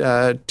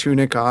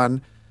tunic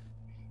on,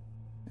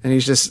 and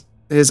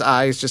his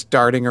eyes just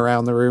darting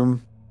around the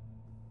room.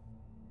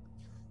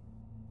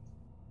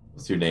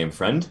 What's your name,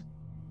 friend?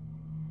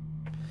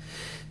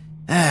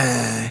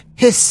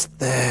 Hiss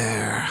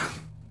there.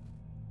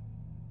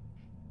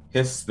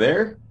 Hiss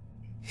there?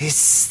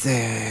 Hiss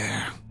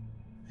there.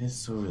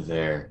 Hiss over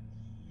there.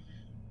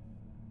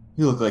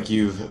 You look like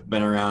you've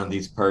been around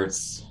these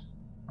parts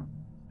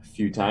a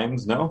few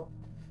times, no?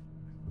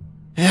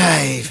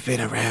 I've been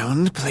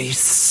around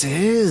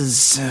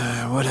places.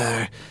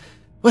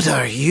 What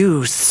are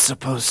you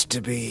supposed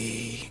to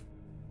be?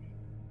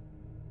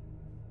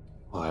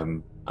 Well,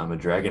 I'm a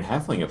dragon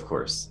halfling, of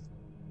course.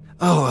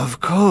 Oh, of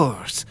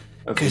course.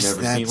 Have you Because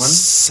never seen one?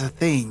 that's a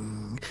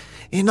thing.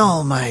 In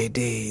all my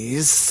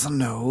days,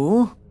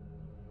 no.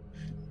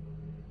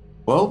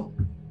 Well,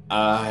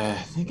 I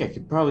think I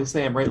could probably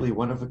say I'm rightly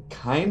one of a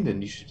kind,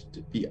 and you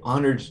should be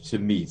honored to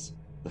meet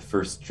the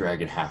first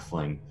dragon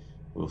halfling.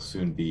 Will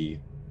soon be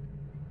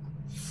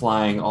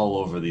flying all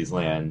over these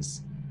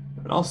lands,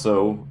 and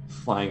also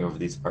flying over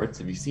these parts.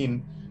 Have you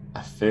seen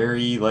a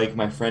fairy like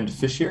my friend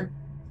Fish here?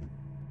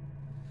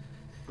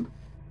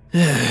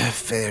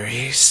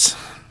 Fairies.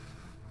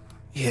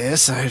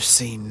 Yes, I've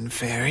seen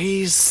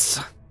fairies.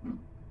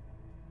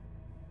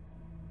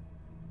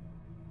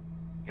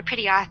 You're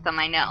pretty awesome,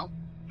 I know.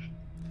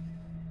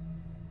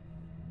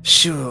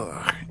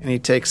 Sure. And he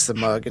takes the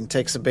mug and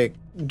takes a big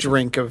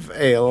drink of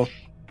ale.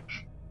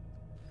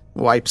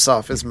 Wipes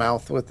off his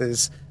mouth with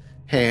his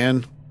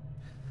hand.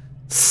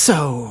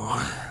 So,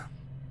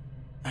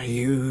 Are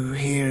you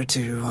here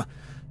to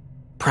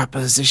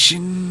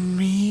proposition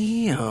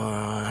me,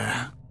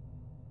 or...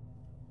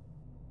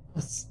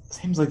 It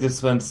seems like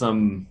there's been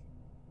some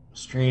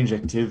strange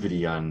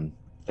activity on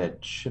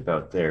that ship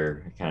out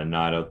there. I kind of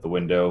nod out the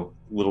window.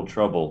 Little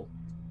trouble.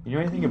 You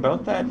know anything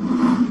about that?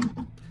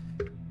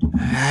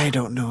 I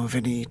don't know of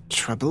any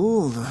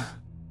trouble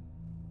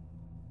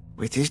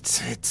with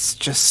it. It's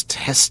just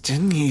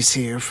Heston. He's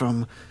here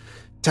from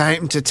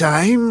time to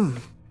time.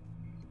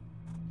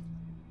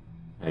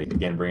 I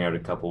again bring out a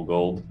couple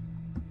gold.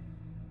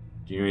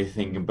 Do you know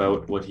anything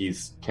about what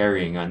he's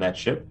carrying on that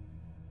ship?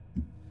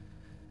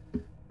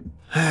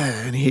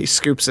 And he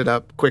scoops it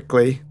up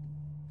quickly.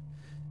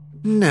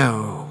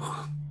 No.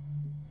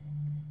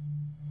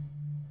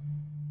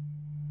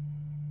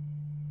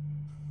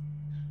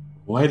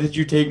 Why did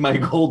you take my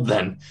gold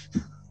then?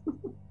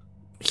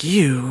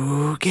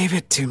 You gave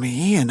it to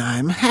me, and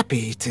I'm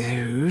happy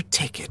to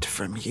take it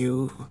from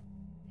you.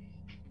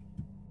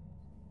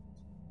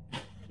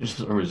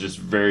 Or was just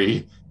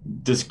very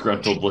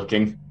disgruntled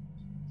looking.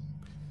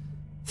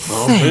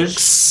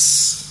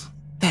 Thanks.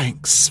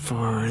 Thanks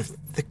for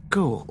the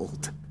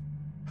gold.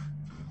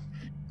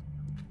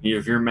 You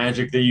have your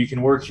magic that you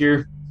can work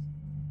here?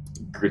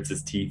 He grits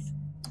his teeth.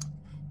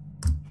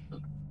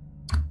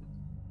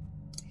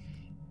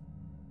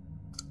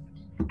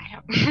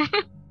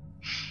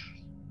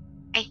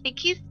 I think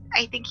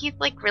he's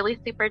like really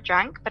super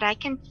drunk, but I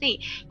can see.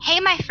 Hey,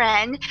 my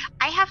friend,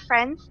 I have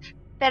friends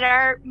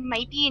that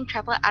might be in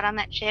trouble out on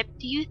that ship.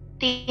 Do you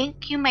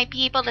think you might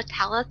be able to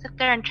tell us if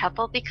they're in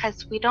trouble?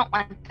 Because we don't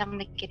want them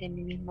to get in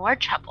any more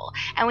trouble,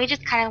 and we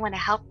just kind of want to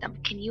help them.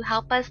 Can you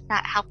help us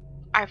not help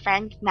our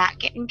friends not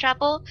get in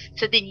trouble,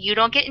 so then you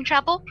don't get in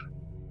trouble?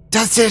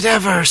 Does it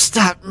ever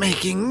stop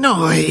making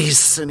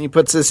noise? And he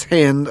puts his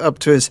hand up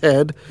to his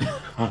head.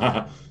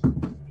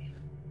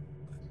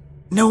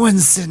 No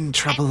one's in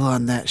trouble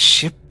on that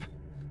ship.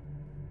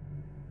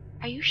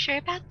 Are you sure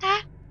about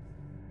that?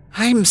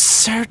 I'm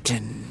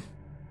certain.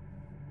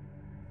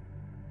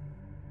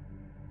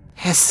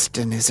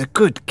 Heston is a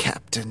good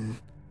captain.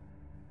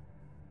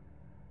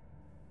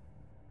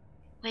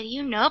 What do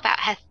you know about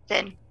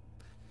Heston?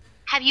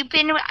 Have you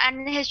been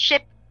on his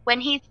ship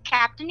when he's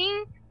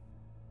captaining?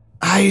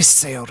 I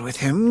sailed with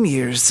him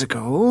years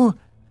ago.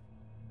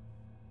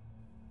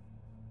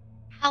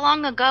 How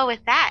long ago was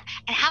that?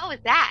 And how was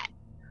that?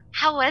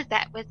 How was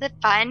that? Was it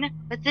fun?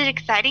 Was it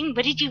exciting?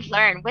 What did you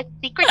learn? What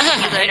secrets did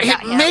you learn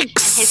about him? It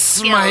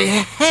makes my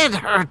head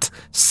hurt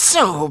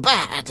so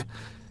bad.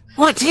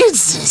 What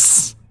is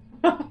this?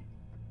 I'm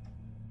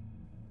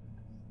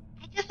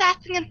just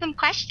asking him some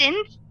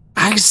questions.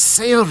 I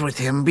sailed with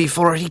him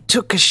before he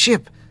took a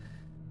ship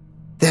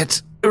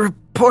that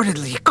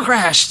reportedly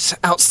crashed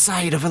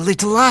outside of a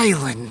little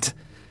island.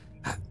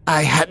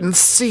 I hadn't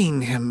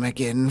seen him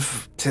again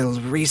till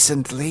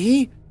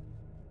recently.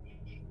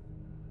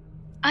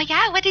 Oh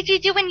yeah? What did you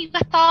do when you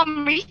saw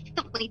him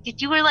recently?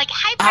 Did you were like,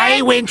 hi, Brad,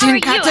 I went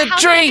and got a drink!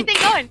 How's everything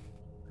going?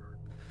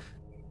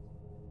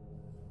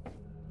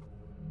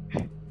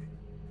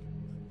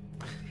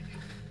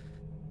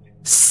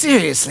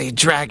 Seriously,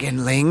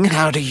 Dragonling,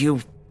 how do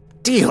you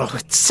deal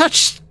with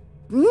such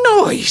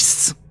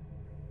noise?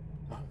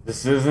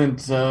 This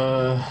isn't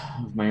of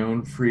my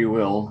own free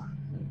will.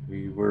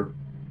 We were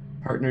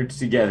partnered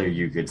together,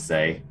 you could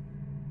say.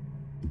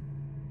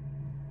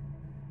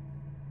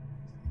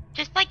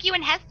 Just like you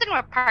and Heston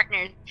were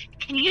partners.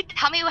 Can you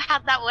tell me how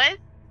that was?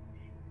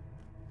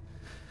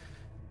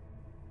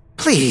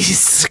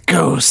 Please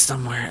go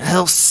somewhere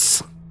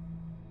else.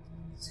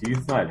 So you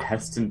thought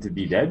Heston to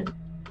be dead?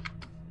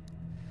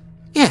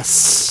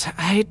 Yes,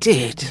 I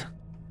did.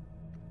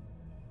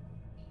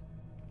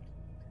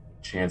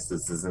 Chance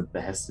this isn't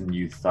the Heston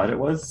you thought it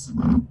was?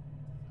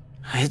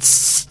 It's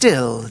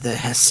still the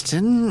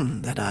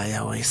Heston that I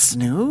always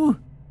knew.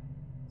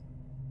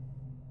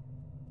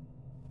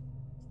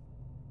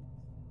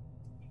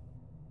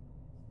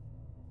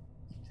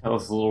 Tell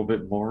us a little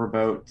bit more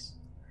about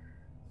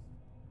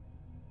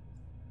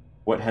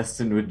what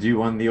Heston would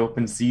do on the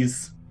open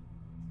seas?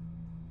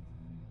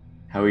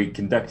 How he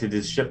conducted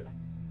his ship?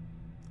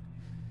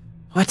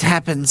 What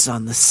happens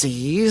on the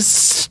seas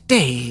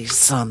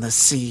stays on the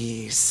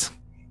seas.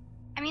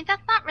 I mean,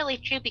 that's not really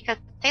true because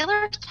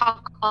sailors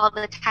talk all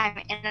the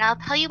time, and I'll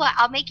tell you what,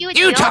 I'll make you a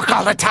You deal. talk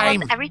all the If you tell us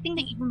time. everything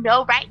that you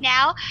know right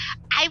now,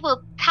 I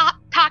will stop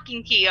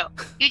talking to you.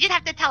 You just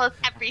have to tell us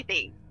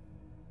everything.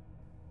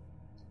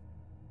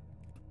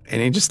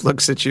 And he just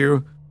looks at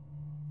you.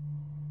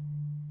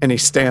 And he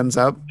stands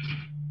up.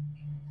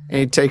 And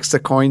he takes the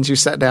coins you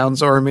set down,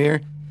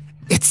 Zoromir.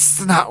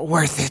 It's not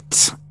worth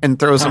it. And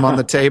throws them on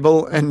the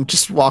table and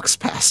just walks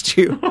past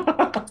you.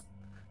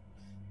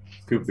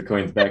 Scoop the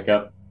coins back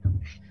up.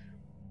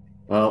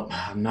 Well,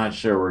 I'm not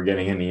sure we're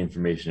getting any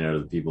information out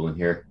of the people in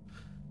here.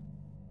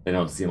 They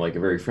don't seem like a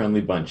very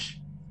friendly bunch.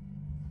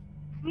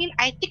 I mean,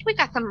 I think we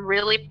got some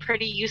really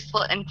pretty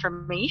useful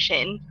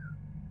information.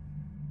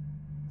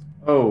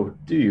 Oh,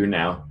 do you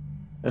now?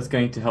 That's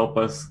going to help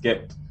us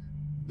get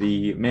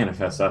the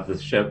manifest off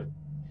this ship.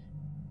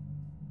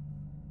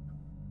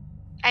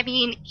 I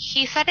mean,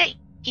 he said it.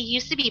 He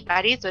used to be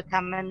buddies with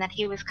him, and that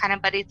he was kind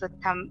of buddies with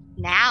him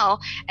now.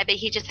 I bet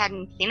he just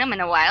hadn't seen him in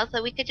a while,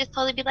 so we could just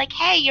totally be like,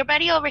 "Hey, your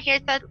buddy over here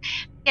said,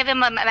 give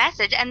him a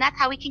message, and that's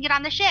how we can get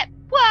on the ship."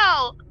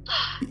 Whoa!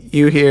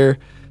 You hear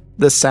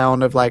the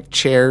sound of like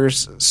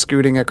chairs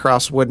scooting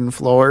across wooden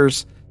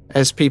floors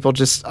as people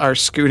just are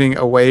scooting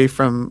away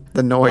from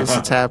the noise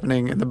that's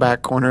happening in the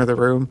back corner of the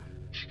room.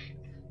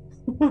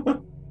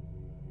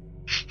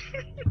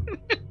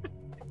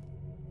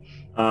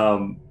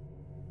 I'm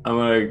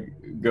gonna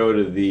go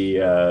to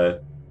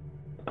the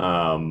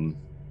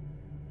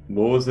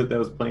what was it that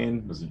was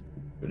playing? Was it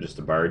just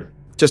a bard?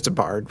 Just a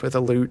bard with a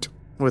lute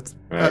with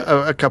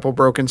a couple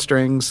broken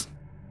strings.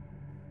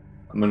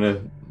 I'm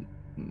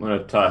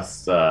gonna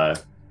toss a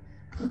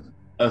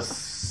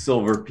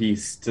silver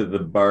piece to the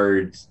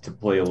bard to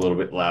play a little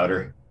bit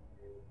louder.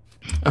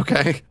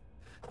 Okay.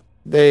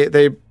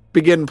 They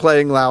begin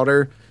playing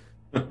louder.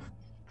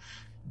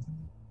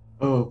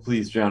 Oh,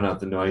 please drown out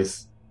the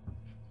noise.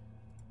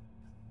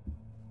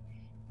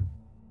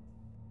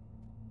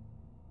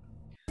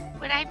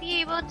 Would I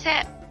be able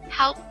to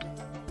help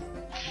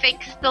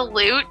fix the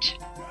lute?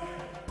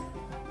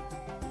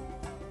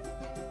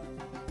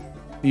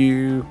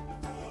 You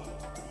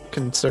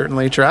can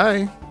certainly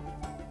try.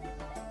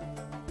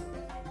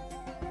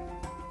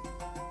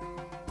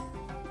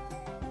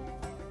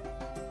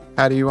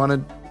 How do you want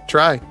to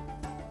try?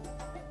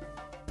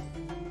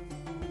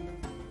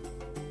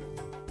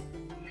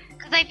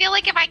 Because I feel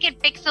like if I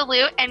could fix the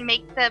lute and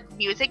make the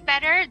music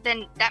better,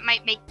 then that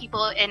might make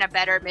people in a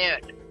better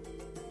mood.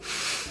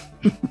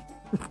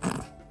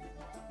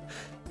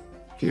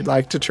 If you'd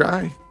like to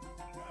try.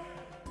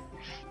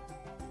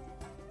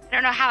 I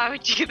don't know how I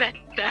would do that,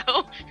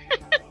 though.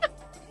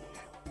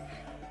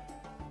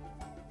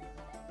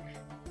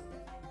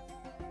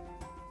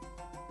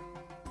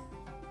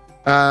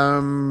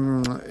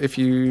 If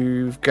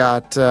you've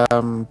got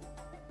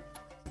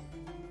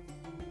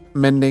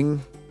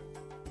mending.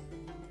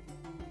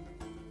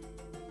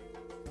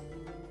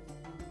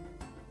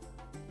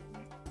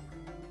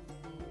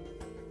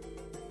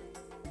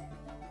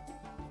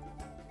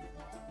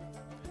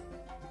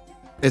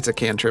 It's a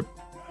cantrip.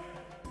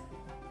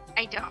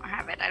 I don't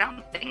have it. I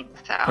don't think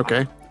so.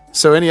 Okay.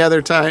 So any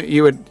other time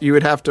you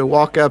would have to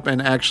walk up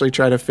and actually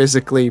try to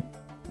physically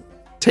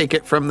take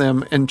it from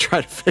them and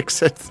try to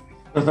fix it.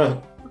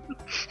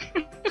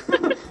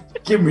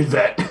 Give me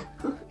that.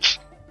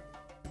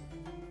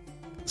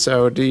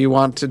 So do you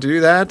want to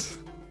do that?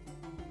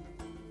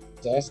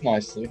 That's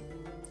nicely.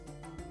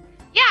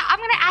 Yeah, I'm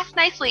going to ask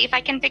nicely if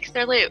I can fix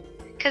their lute.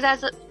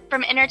 Because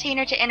from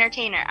entertainer to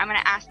entertainer, I'm going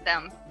to ask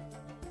them.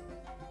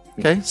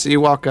 Okay, so you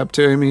walk up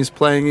to him. He's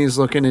playing. He's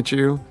looking at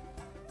you.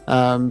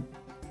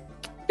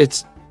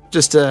 It's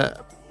just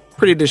a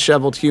pretty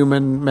disheveled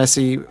human,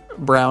 messy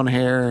brown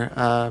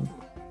hair,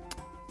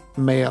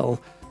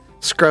 male,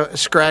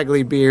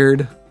 scraggly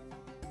beard.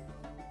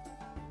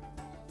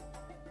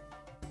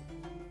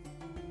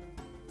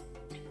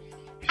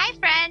 Hi,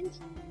 friend.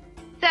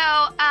 So,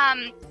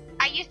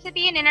 I used to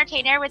be an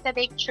entertainer with a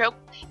big troupe,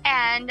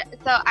 and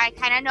so I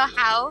kind of know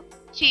how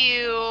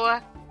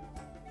to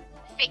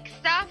fix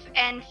stuff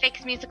and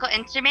fix musical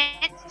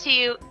instruments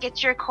to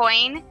get your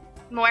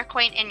more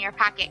coin in your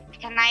pocket.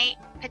 Can I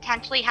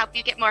potentially help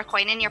you get more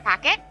coin in your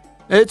pocket?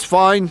 It's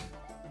fine.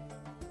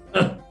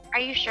 Are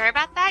you sure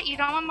about that? You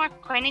don't want more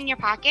coin in your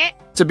pocket?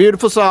 It's a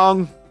beautiful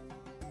song.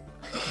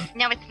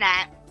 No, it's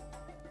not.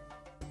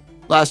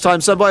 Last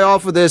time somebody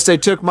offered this, they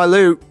took my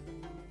loot.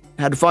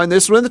 Had to find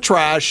this one in the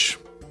trash.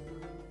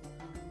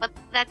 Well,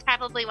 that's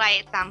probably why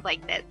it sounds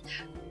like this.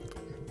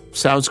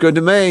 Sounds good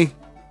to me.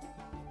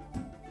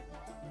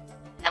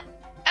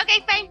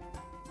 Okay, fine.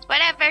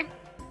 Whatever.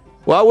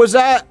 What was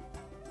that?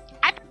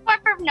 I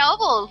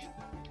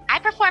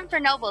perform for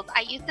nobles.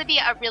 I used to be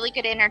a really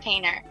good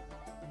entertainer.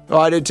 Oh,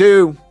 I did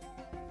too.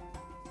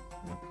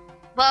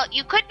 Well,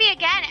 you could be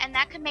again, and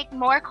that could make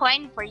more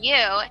coin for you.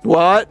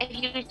 What? If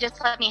you just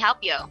let me help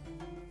you.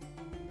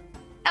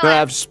 I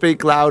have to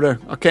speak louder.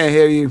 I can't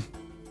hear you.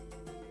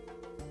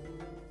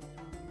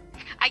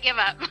 I give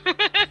up.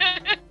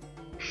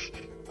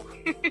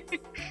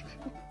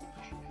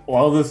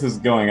 While this is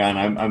going on,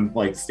 I'm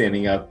like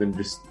standing up and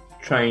just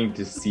trying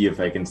to see if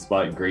I can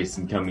spot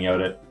Grayson coming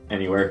out at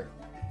anywhere.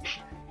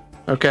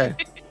 Okay.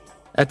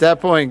 At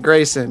that point,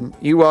 Grayson,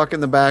 you walk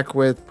in the back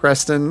with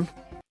Preston.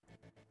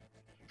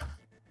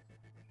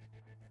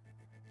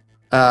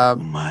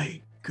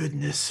 My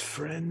goodness,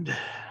 friend.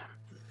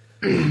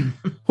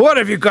 What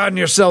have you gotten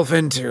yourself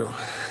into?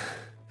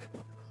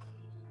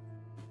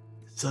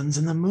 Suns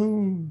and the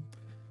moon.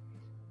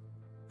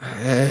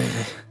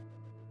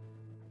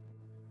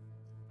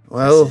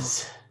 Well,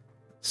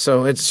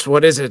 so it's,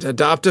 what is it,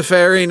 adopt a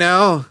fairy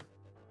now?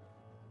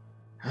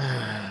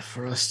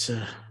 For us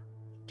to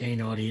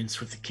gain audience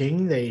with the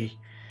king, they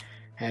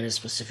had a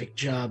specific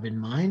job in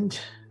mind.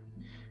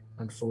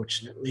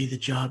 Unfortunately, the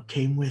job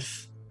came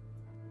with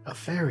a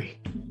fairy.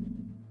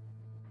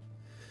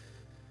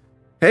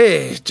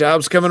 Hey,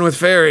 job's coming with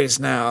fairies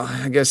now.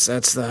 I guess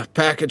that's the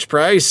package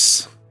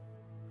price.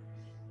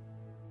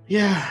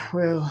 Yeah,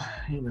 well,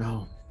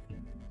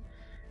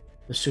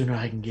 the sooner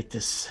I can get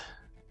this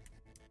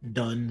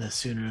done, the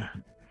sooner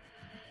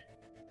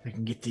I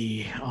can get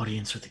the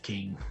audience with the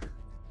king.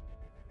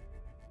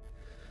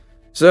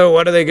 So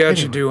what do they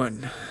got you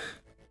doing?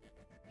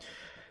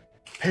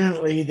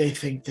 Apparently they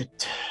think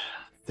that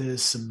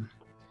there's some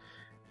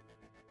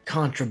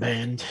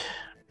contraband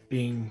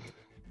being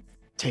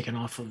taken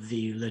off of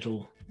the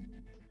Little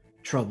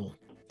Trouble.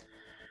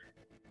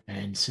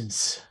 And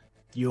since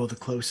you're the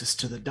closest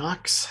to the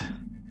docks,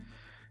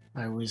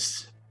 I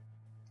was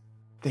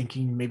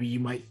thinking maybe you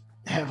might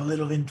have a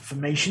little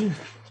information.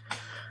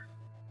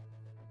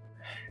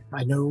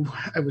 I know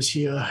I was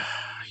here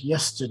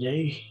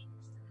yesterday,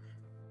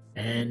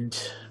 and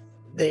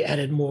they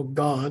added more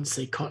guards.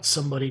 They caught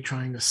somebody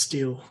trying to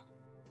steal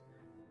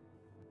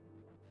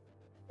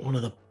one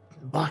of the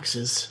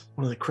boxes,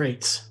 one of the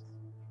crates.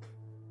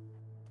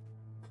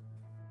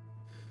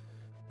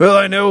 Well,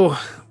 I know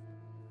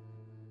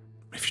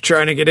if you're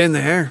trying to get in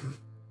there,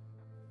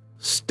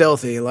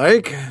 stealthy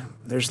like,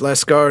 there's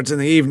less guards in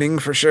the evening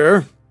for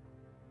sure.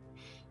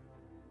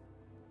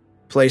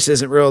 Place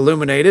isn't real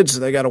illuminated, so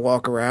they gotta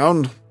walk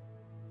around.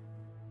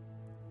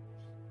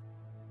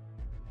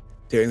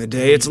 During the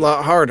day, it's a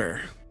lot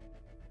harder.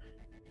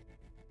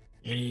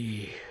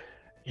 Any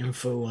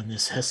info on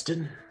this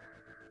Heston?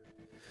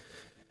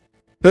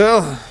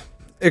 Well,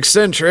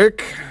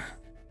 eccentric,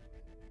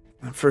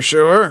 for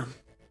sure.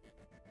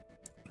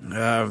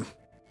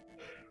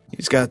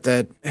 He's got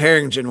that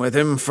Harrington with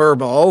him,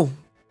 Furball.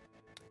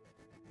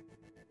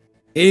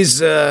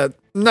 He's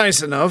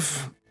nice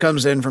enough,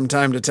 comes in from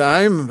time to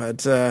time,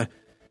 but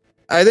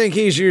I think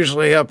he's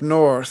usually up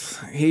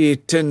north. He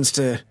tends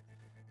to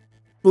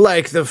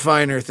like the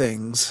finer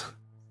things.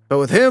 But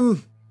with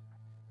him,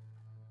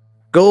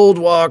 gold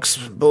walks,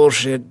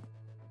 bullshit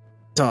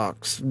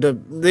talks.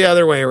 The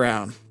other way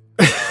around.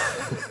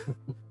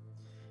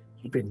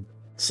 You've been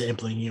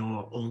sampling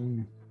your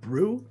own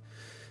brew?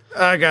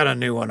 I got a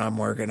new one I'm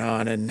working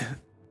on, and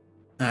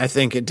I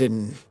think it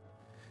didn't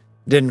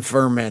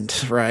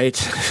ferment right.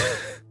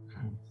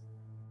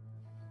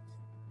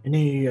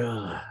 Any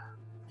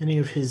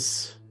of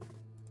his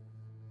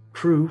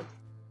crew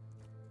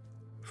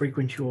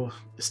frequent your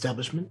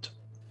establishment?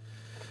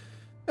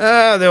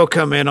 They'll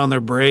come in on their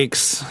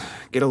breaks,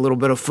 get a little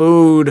bit of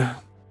food,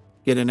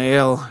 get an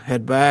ale,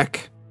 head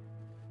back.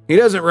 He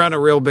doesn't run a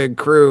real big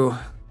crew.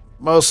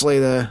 Mostly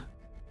the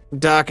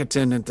dock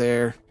attendant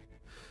there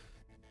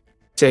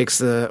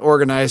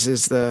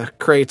organizes the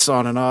crates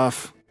on and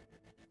off.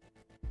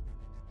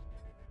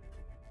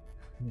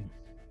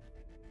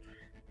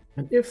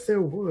 And if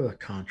there were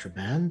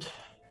contraband,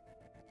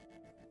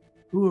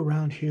 who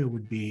around here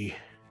would be,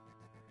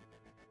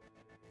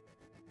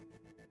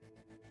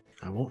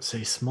 I won't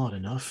say smart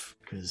enough,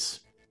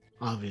 because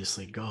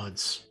obviously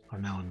gods are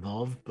now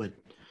involved, but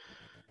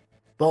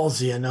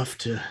ballsy enough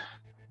to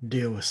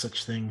deal with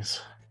such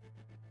things?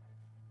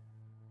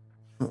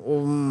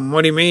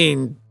 What do you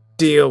mean,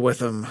 deal with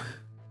them?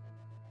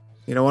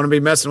 You don't want to be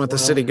messing with the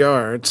city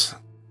guards.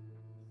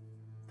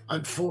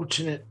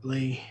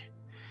 Unfortunately,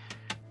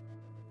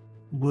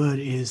 word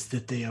is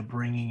that they are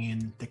bringing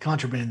in, the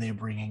contraband they are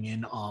bringing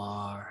in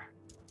are,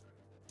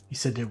 he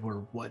said they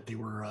were what? They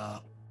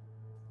were,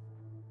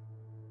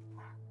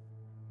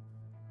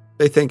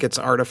 They think it's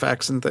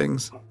artifacts and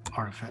things.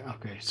 Artifact.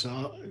 Okay,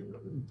 so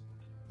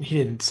he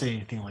didn't say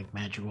anything like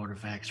magic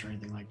artifacts or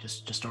anything like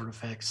just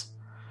artifacts.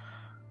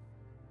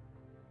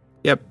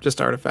 Yep, just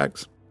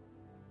artifacts.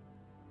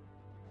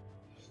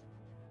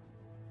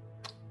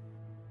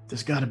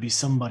 There's got to be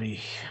somebody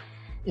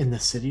in the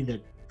city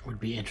that would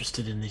be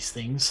interested in these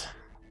things.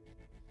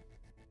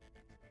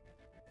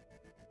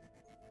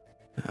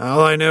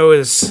 All I know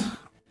is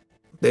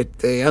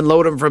they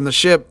unload them from the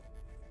ship.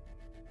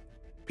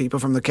 People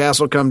from the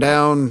castle come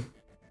down.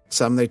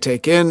 Some they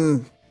take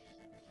in.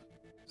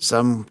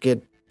 Some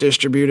get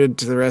distributed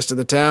to the rest of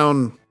the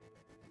town.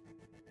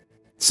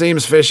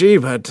 Seems fishy,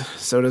 but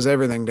so does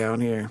everything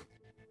down here.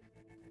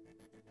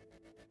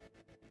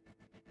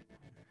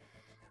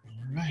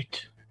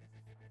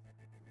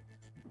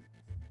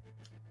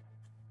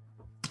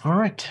 All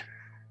right.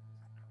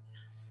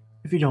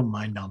 If you don't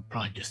mind, I'm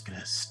probably just going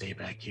to stay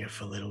back here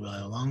for a little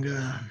while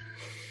longer.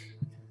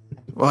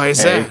 Why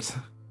is that?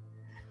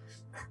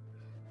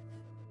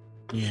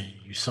 Yeah,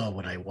 you saw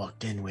what I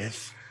walked in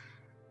with.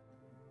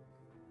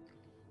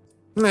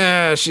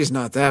 Nah, she's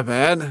not that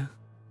bad.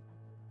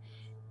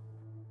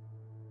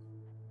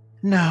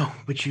 No,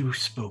 but you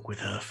spoke with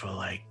her for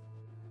like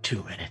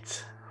 2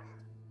 minutes.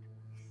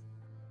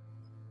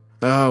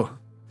 Oh,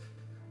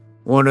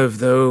 one of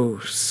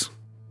those.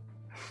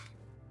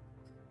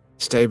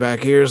 Stay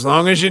back here as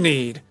long as you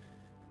need.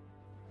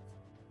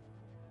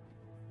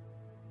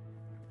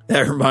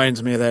 That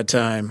reminds me of that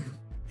time.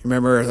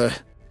 Remember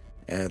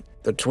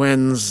the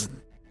twins?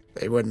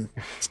 They wouldn't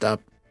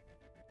stop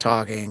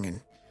talking,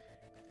 and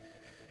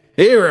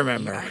you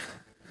remember.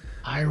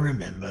 I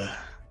remember.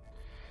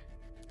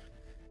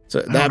 So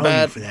I that don't owe you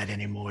bad for that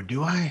anymore,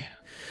 do I?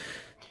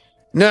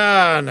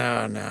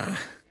 No.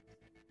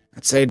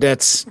 I'd say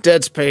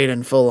debt's paid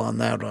in full on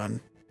that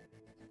one.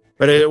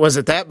 But was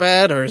it that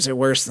bad, or is it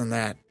worse than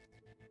that?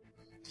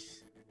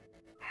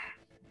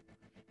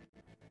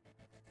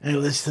 At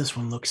least this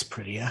one looks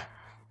prettier.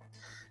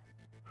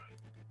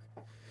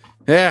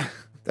 Yeah,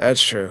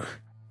 that's true.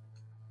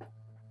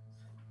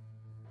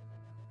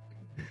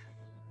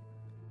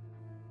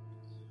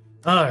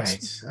 All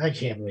right, I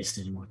can't waste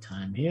any more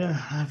time here.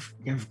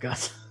 I've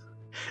got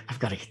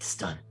to get this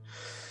done.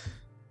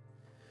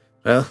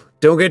 Well,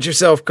 don't get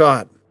yourself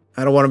caught.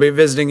 I don't want to be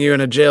visiting you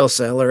in a jail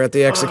cell or at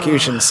the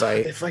execution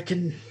site. If I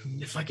can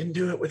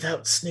do it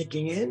without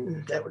sneaking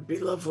in, that would be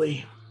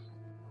lovely.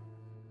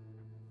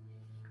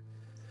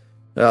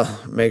 Well,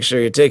 make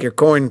sure you take your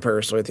coin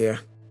purse with you.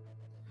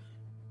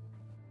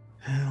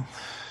 Well,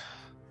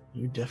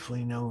 you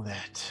definitely know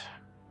that.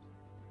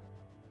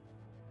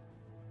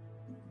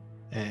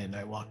 And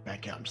I walk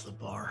back out into the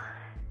bar.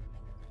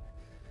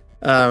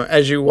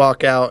 As you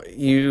walk out,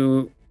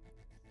 you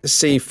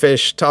see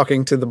Fish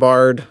talking to the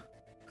bard.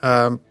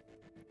 And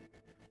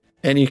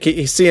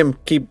you see him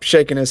keep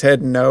shaking his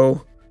head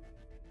no.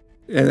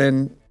 And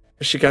then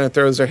she kind of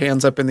throws her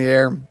hands up in the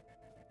air.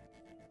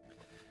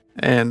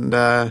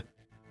 And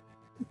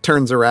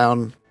turns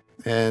around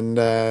and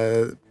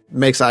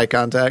makes eye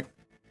contact.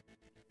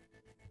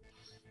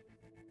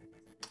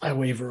 I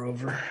wave her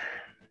over.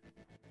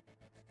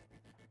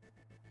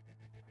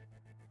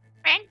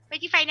 Friend,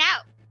 what'd you find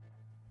out?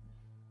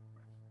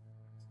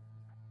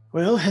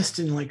 Well,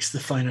 Heston likes the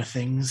finer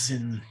things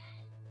in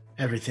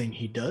everything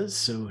he does,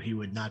 so he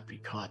would not be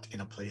caught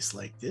in a place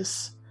like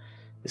this.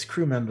 His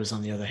crew members,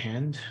 on the other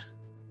hand,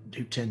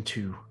 do tend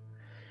to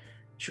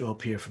show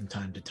up here from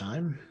time to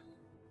time.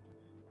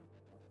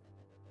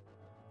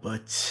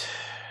 But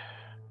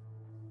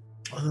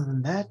other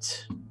than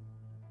that,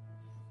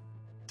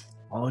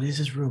 all it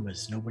is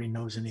rumors. Nobody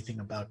knows anything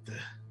about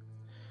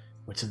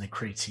what's in the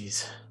crates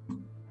he's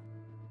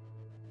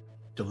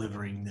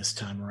delivering this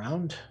time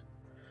around.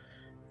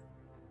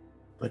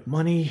 But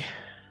money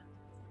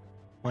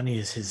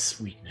is his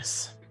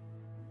weakness.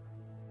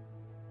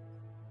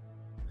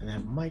 And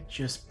that might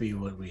just be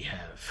what we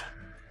have.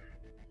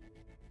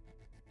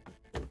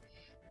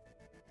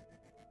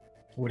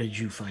 What did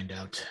you find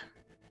out?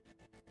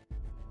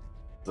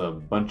 A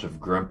bunch of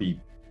grumpy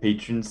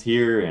patrons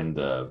here and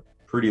a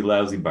pretty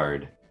lousy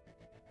bard.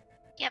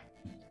 Yep.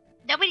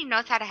 Nobody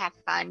knows how to have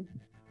fun.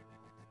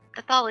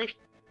 That's all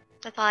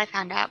I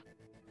found out.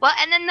 Well,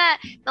 and then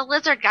the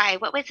lizard guy,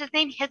 what was his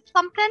name? His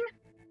something?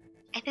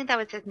 I think that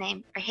was his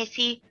name. Or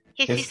Hissy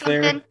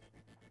something?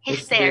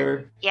 Hiss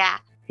there. Yeah.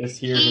 Hiss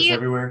here, hiss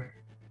everywhere.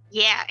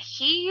 Yeah,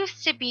 he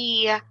used to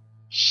be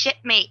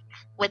shipmate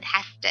with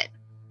Heston.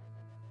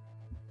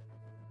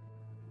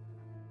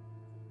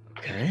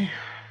 Okay.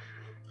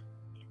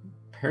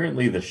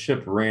 Apparently the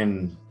ship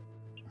ran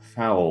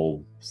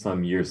foul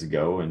some years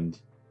ago, and,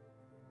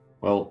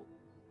 well,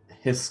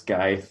 his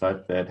guy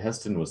thought that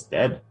Heston was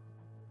dead.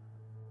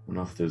 I don't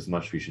know if there's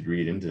much we should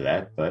read into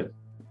that, but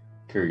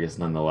curious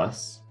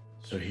nonetheless.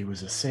 So he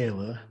was a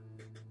sailor,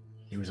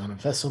 he was on a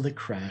vessel that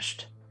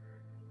crashed,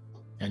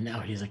 and now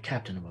he's a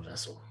captain of a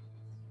vessel.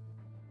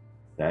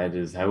 That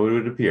is how it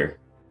would appear.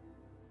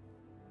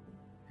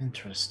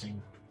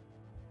 Interesting.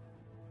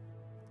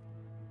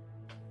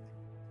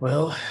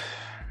 Well,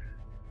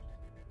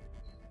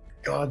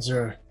 gods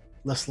are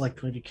less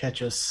likely to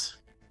catch us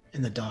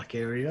in the dock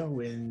area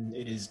when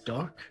it is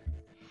dark.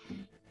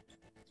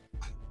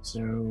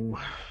 So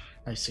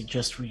I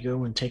suggest we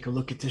go and take a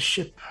look at this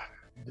ship.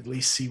 At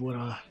least see what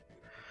our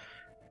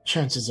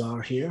chances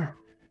are here.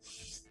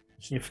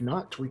 If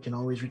not, we can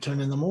always return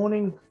in the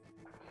morning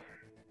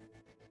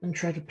and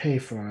try to pay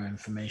for our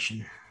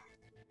information.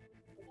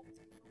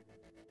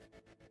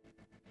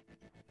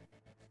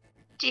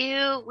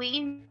 Do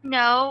we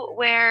know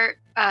where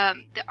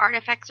the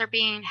artifacts are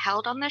being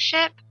held on the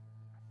ship?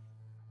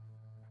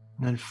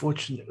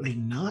 Unfortunately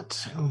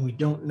not. We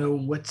don't know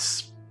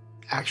what's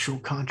actual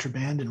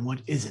contraband and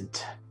what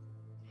isn't.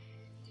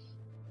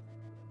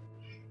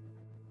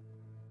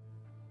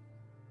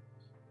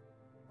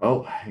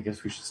 Well, I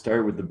guess we should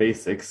start with the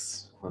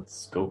basics. Let's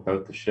scope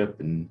out the ship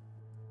and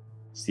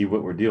see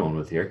what we're dealing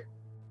with here.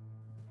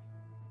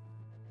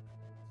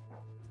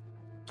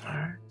 All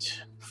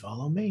right,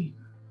 follow me.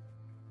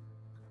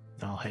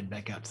 I'll head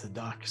back out to the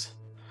docks.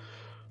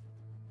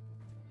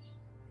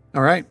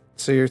 All right.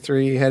 So you're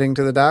three heading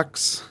to the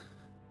docks.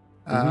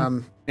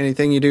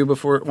 Anything you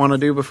want to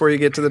do before you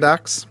get to the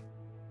docks?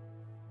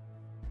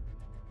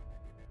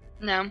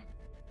 No.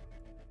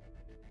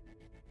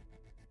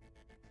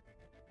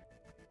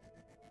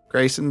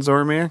 Grayson,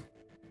 Zormir?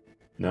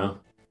 No?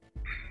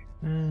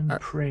 I'm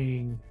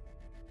praying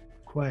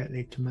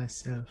quietly to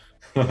myself.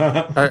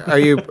 Are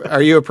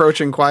you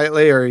approaching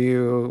quietly, or are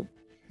you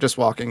just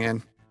walking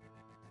in?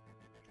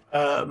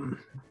 I'm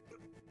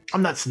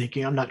not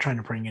sneaking. I'm not trying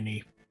to bring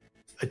any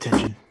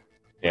attention.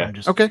 Yeah. I'm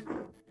just... Okay.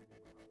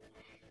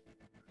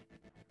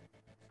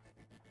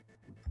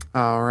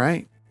 All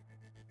right.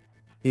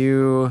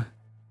 You...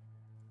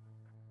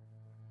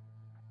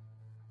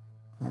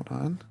 Hold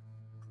on.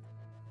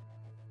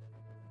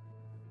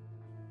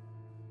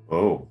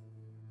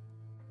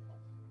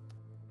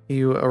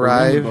 You We're in the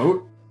arrive.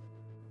 boat.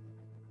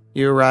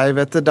 You arrive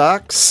at the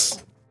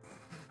docks.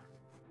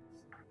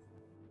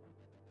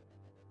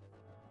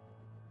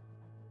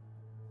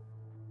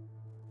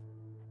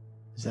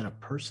 Is that a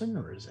person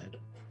or is it?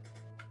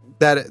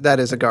 That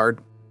is a guard.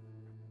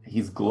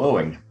 He's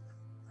glowing.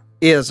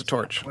 He has a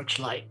torch.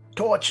 Torchlight.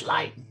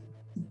 Torchlight.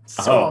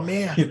 So,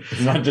 man.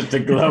 He's not just a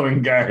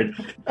glowing guard.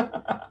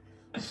 Now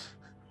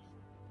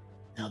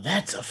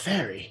that's a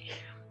fairy.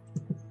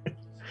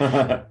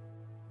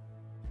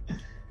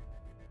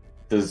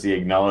 Does he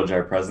acknowledge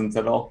our presence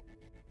at all?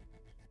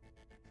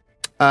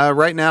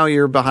 Right now,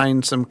 you're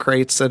behind some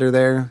crates that are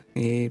there.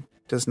 He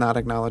does not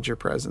acknowledge your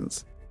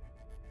presence.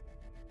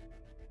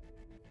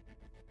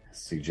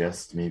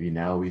 Suggest maybe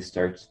now we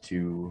start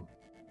to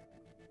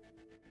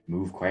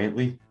move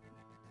quietly.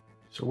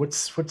 So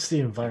what's the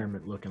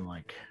environment looking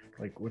like?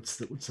 Like what's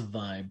the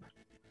vibe?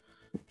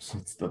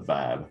 What's the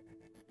vibe?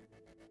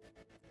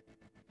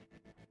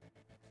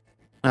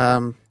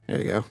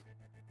 There you go.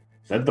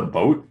 Is that the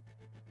boat?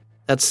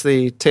 That's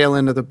the tail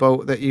end of the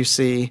boat that you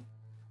see.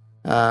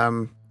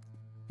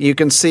 You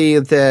can see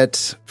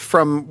that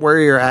from where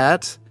you're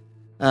at,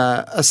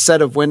 a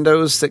set of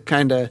windows that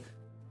kind of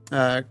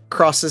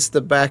crosses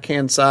the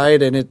backhand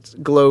side, and it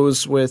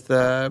glows with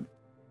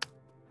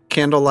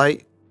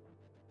candlelight.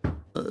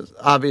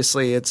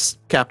 Obviously, it's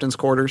captain's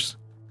quarters.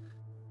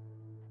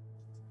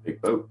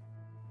 Big boat.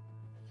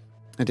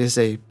 It is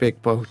a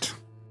big boat.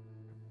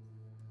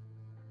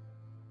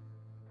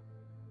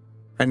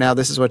 Right now,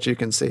 this is what you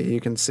can see. You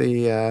can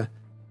see... there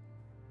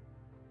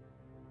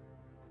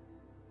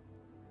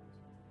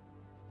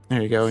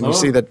you go. And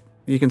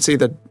you can see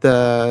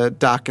the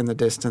dock in the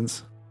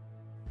distance.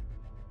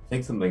 I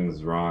think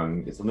something's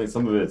wrong.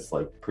 Some of it's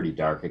like pretty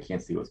dark. I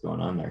can't see what's going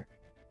on there.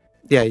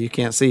 Yeah, you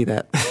can't see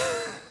that.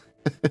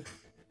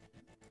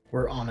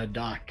 We're on a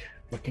dock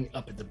looking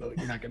up at the boat.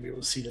 You're not gonna be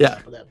able to see the Yeah.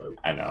 top of that boat.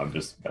 I know, I'm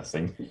just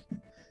messing.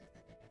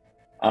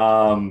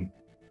 I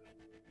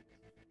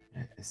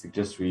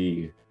suggest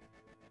we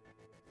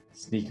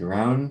sneak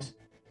around.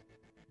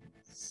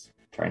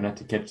 Try not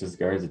to catch this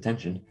guard's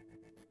attention.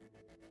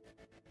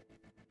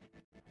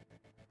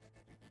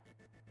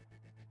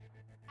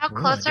 How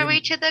Well, close I are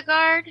we to the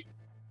guard?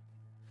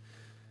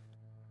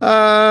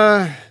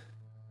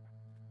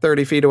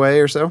 30 feet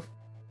away or so.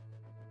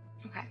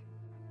 Okay.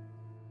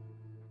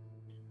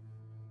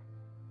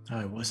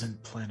 I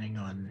wasn't planning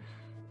on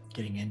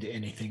getting into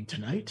anything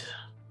tonight.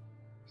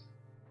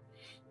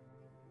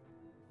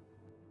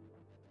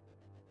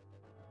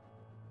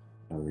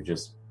 We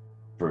just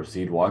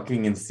proceed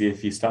walking and see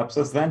if he stops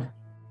us then?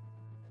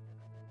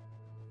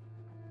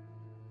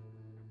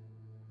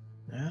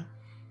 Yeah.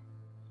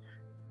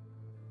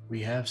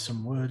 We have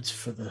some words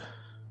for the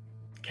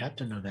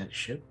captain of that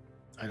ship.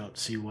 I don't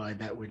see why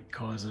that would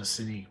cause us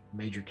any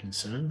major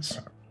concerns.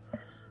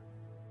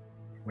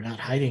 We're not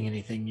hiding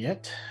anything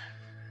yet.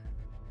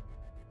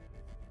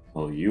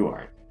 Well, you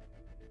aren't.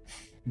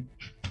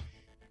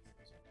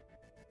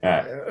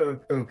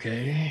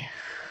 Okay.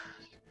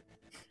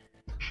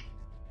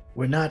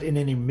 We're not in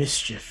any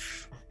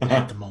mischief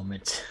at the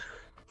moment.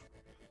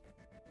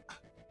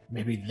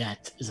 Maybe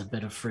that is a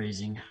better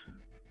phrasing.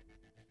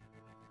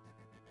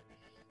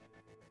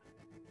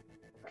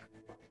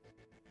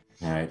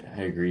 Alright,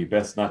 I agree.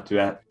 Best not to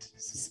act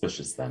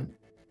suspicious then.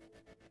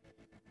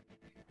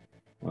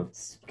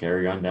 Let's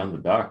carry on down the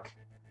dock.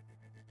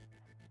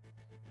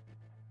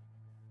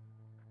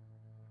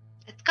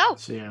 Let's go.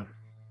 So yeah,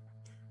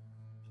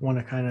 want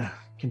to kind of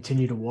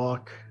continue to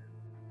walk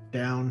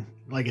down.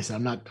 Like I said,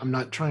 I'm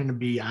not trying to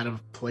be out of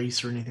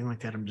place or anything like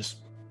that. I'm just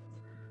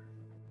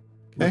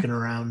looking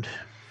around.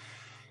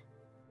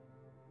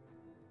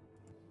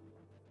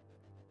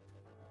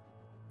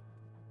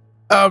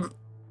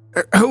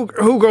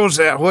 Who goes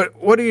there?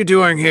 What are you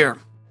doing here?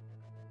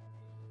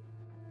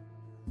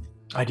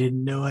 I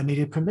didn't know I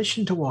needed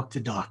permission to walk the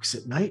docks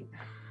at night.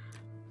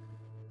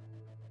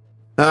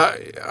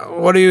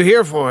 What are you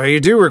here for? You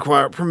do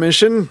require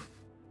permission.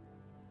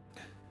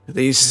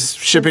 These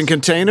shipping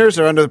containers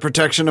are under the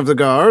protection of the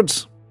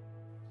guards.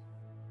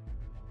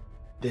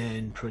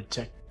 Then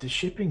protect the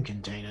shipping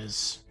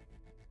containers.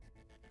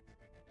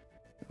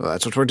 Well,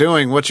 that's what we're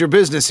doing. What's your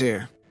business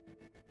here?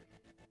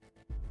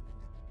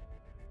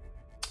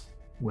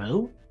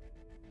 Well,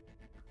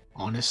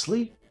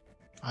 honestly,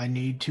 I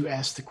need to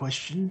ask the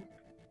question,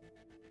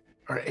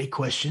 or a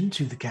question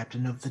to the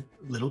captain of the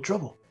Little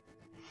Trouble.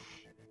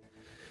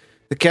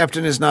 The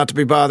captain is not to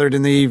be bothered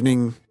in the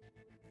evening.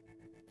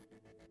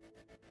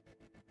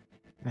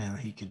 Well,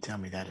 he could tell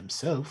me that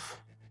himself.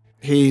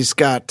 He's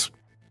got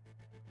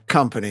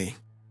company.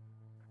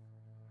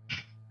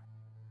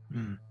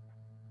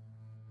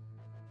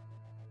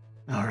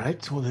 All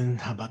right, well then,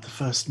 how about the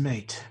first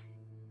mate?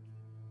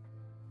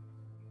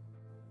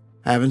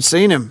 Haven't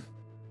seen him.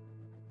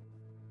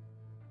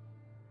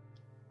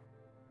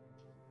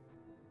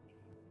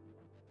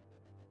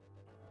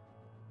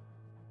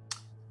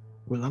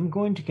 Well, I'm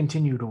going to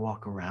continue to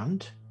walk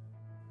around.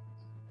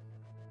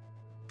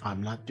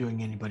 I'm not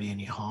doing anybody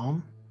any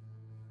harm.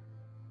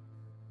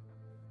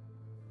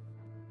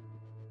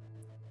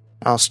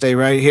 I'll stay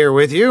right here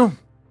with you,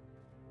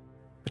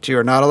 but you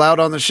are not allowed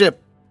on the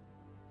ship.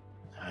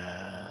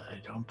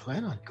 I don't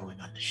plan on going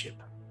on the ship.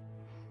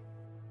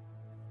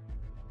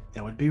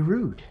 That would be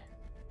rude.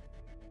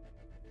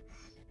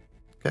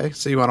 Okay,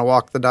 so you want to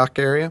walk the dock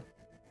area?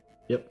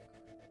 Yep.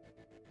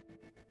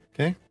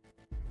 Okay.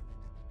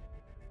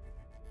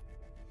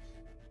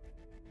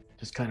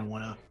 Just kind of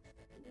want to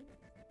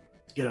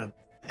get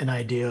an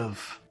idea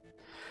of...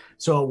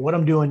 So what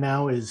I'm doing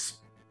now is,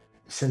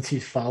 since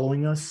he's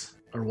following us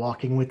or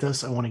walking with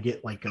us, I want to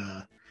get like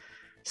a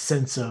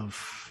sense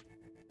of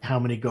how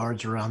many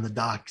guards are on the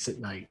docks at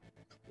night.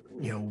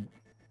 You know,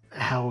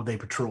 how they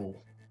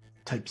patrol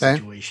type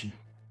situation.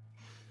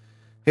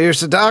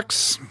 Here's the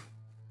docks.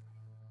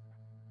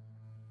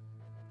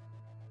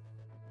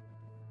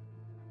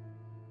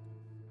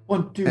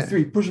 One, two,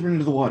 three, push him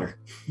into the water.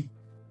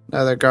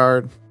 Another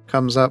guard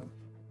comes up.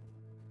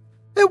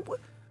 Hey,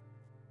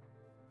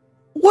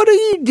 what are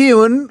you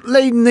doing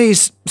leading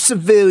these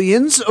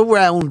civilians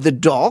around the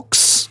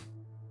docks?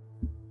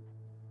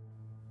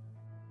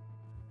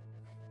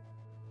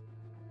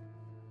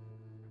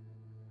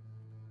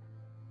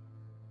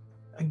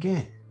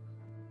 Again,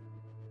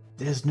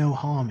 there's no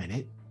harm in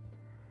it.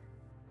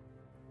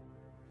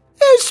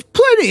 There's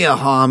plenty of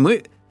harm.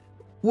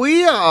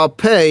 We are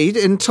paid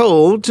and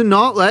told to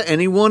not let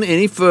anyone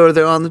any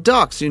further on the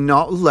docks. You're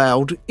not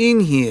allowed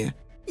in here.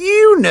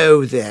 You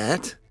know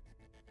that.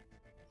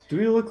 Do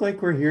we look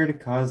like we're here to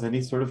cause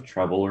any sort of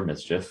trouble or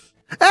mischief?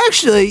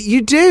 Actually,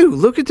 you do.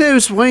 Look at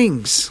those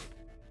wings.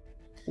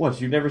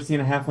 What, you've never seen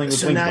a halfling with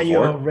So wings now before?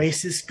 you're a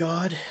racist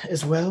god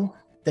as well?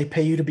 They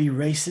pay you to be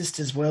racist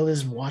as well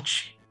as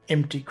watch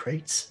empty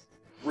crates?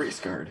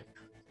 Race guard.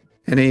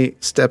 And he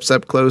steps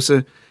up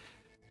closer.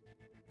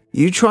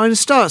 You trying to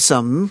start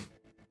something?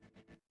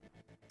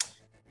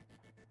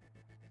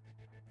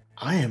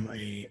 I am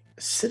a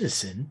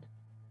citizen.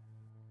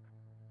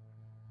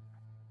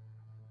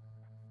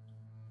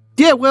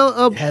 Yeah,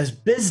 well, Has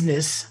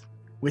business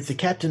with the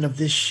captain of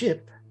this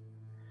ship.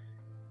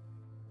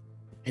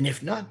 And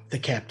if not the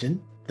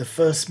captain, the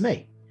first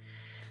mate.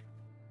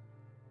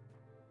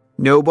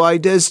 nobody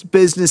does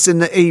business in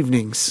the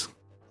evenings.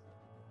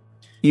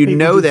 You People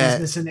know do that.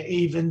 business in the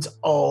evens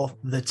all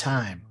the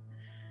time.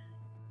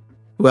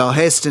 Well,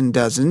 Heston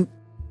doesn't.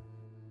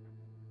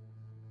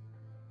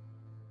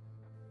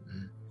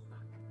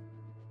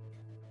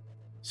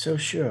 So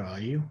sure are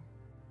you?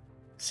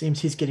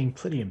 Seems he's getting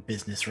plenty of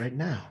business right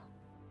now.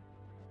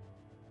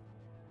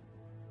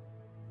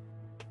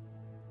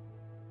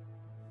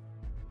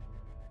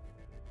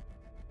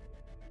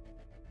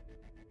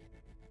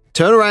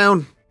 Turn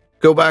around.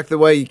 Go back the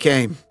way you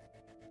came.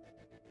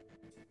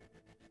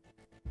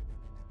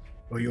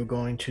 Or you're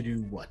going to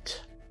do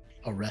what?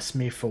 Arrest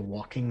me for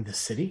walking the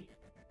city?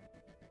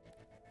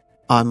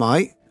 I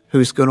might.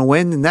 Who's going to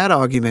win in that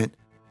argument?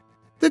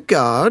 The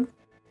guard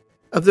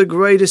of the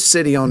greatest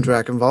city on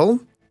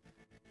Drakenwald,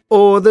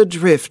 or the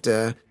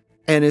drifter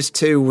and his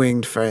two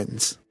winged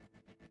friends?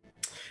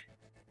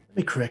 Let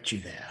me correct you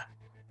there.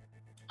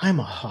 I'm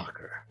a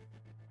hawker.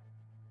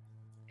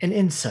 And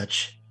in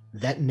such,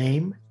 that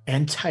name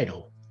and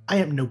title, I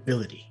am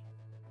nobility.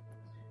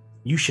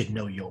 You should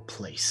know your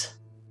place.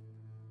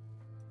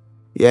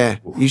 Yeah,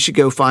 you should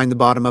go find the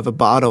bottom of a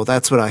bottle.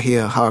 That's what I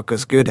hear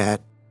Harker's good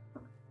at.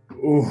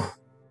 Ooh.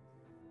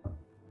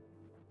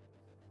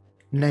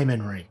 Name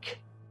and rank.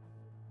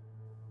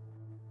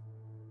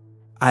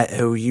 I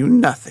owe you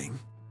nothing.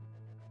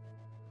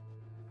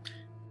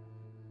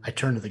 I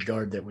turned to the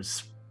guard that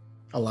was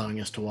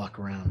allowing us to walk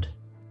around.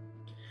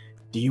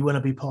 Do you want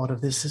to be part of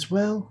this as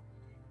well?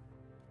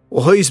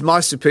 Well, he's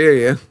my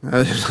superior.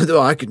 Nothing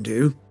I can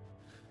do.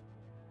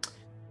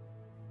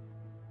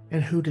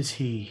 And who does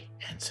he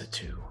answer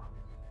to?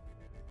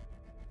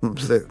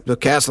 The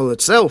castle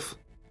itself.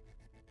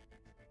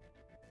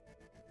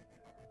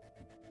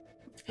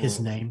 His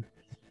name?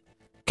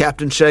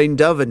 Captain Shane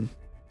Doven.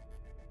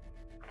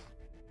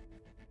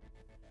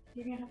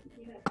 You're gonna have to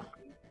do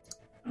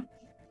that.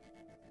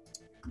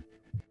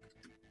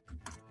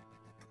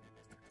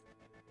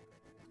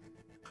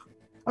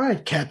 All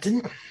right,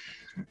 Captain.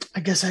 I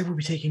guess I will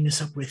be taking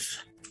this up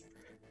with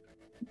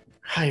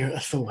higher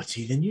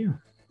authority than you.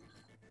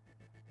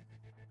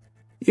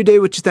 You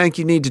do what you think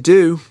you need to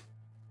do.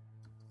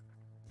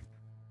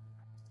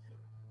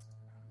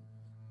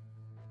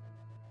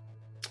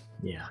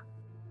 Yeah.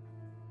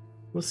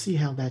 We'll see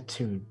how that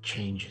tune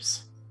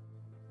changes.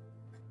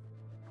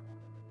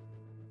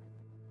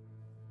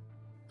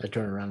 I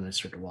turn around and I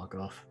start to walk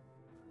off.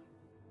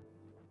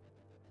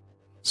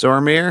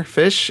 Zormir,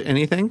 Fish,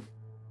 anything?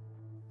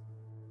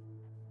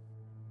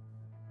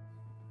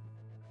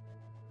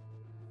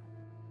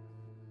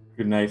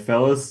 Good night,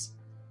 fellas.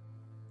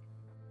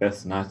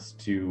 Best not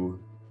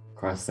to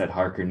cross that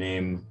Harker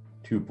name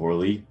too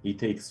poorly. He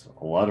takes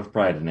a lot of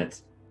pride in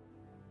it,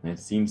 and it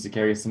seems to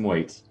carry some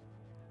weight.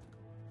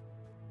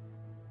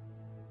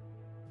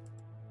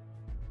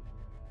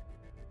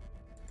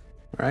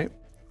 Right.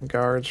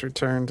 Guards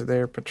return to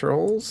their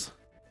patrols.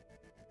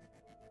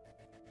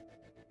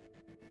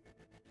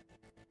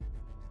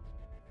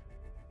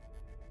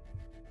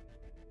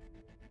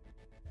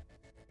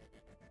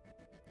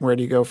 where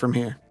do you go from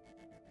here?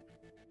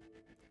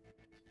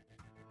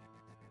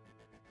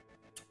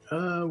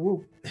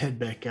 We'll head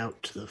back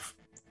out to the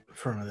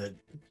front of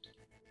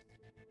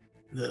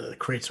the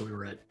crates we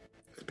were at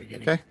the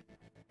beginning. Okay.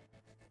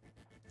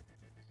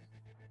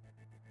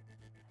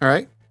 All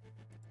right.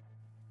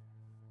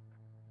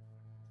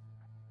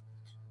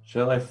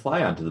 Shall I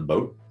fly onto the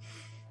boat?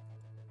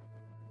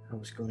 I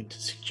was going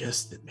to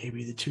suggest that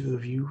maybe the two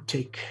of you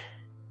take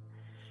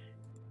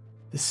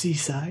the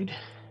seaside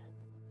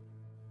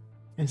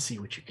and see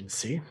what you can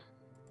see.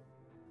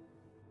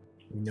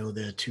 You know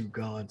there are two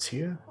guards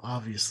here.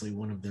 Obviously,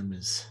 one of them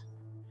is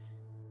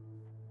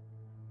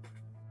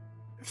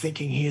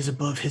thinking he is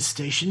above his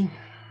station.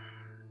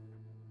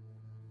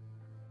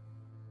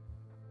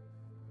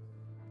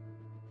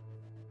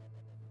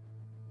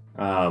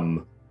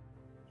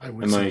 I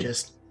would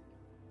suggest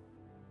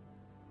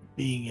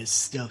being as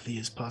stealthy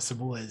as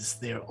possible, as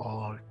there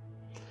are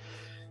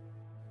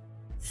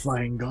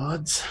flying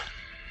guards.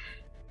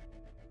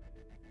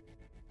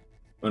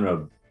 I'm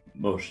gonna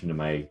motion to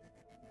my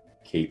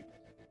cape.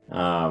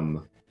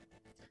 I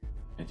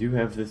do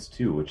have this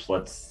too, which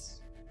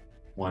lets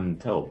one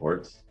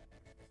teleport.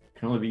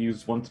 Can only be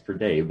used once per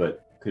day,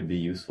 but could be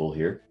useful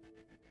here.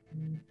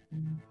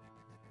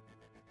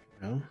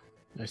 Well,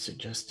 I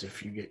suggest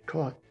if you get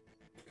caught,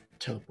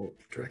 teleport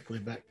directly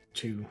back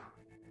to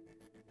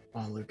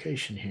our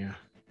location here.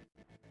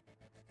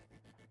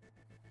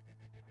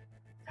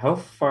 How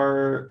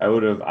far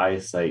out of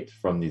eyesight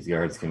from these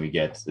guards can we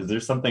get? Is there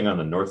something on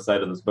the north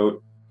side of this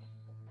boat?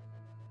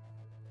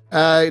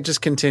 It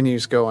just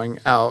continues going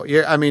out.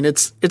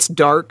 It's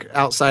dark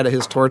outside of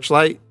his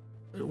torchlight.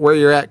 Where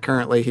you're at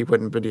currently, he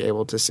wouldn't be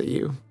able to see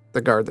you.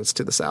 The guard that's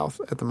to the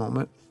south at the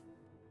moment.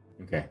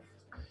 Okay.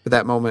 But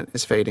that moment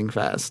is fading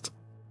fast.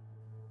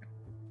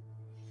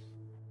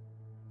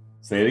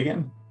 Say it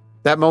again?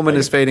 That moment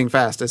is fading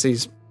fast as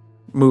he's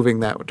moving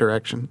that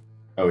direction.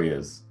 Oh, he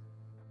is.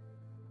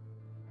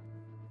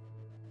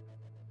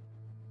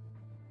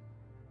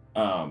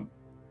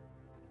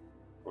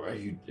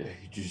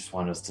 You just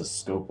want us to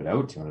scope it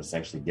out? Do you want us to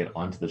actually get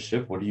onto the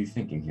ship? What are you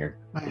thinking here?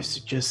 I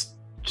suggest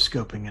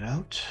scoping it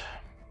out.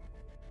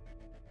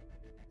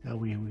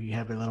 We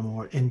have a little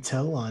more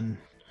intel on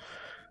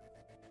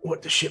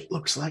what the ship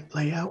looks like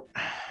layout.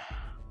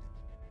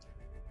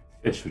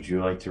 Fish, would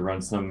you like to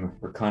run some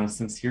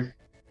reconnaissance here?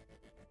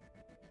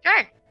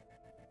 Sure.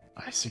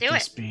 I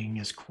suggest being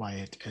as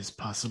quiet as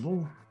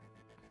possible.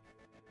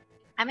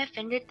 I'm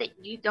offended that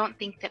you don't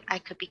think that I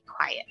could be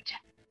quiet.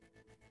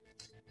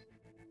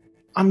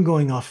 I'm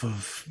going off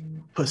of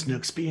personal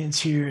experience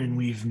here, and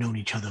we've known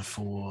each other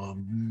for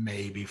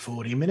maybe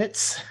 40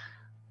 minutes.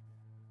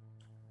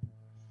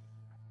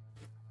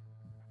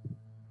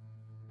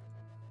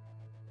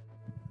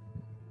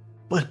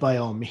 But by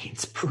all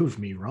means, prove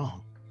me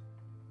wrong.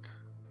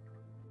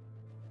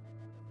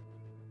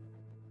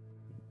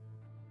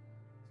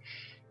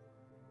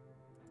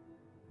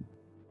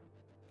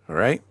 All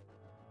right.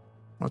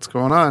 What's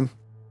going on?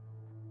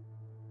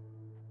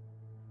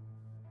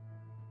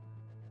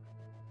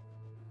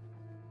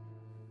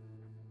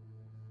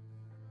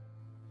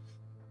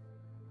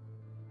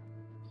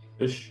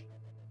 Fish?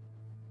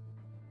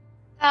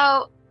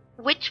 So,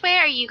 which way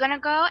are you gonna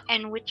go,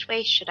 and which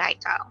way should I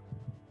go?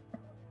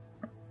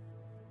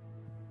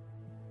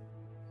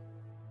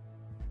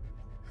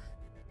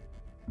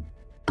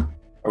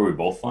 Are we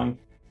both flying?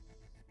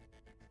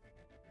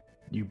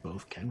 You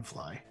both can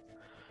fly.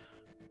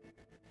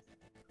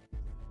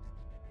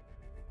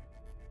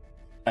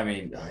 I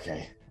mean,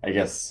 okay. I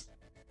guess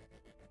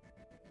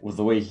with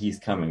the way he's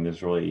coming,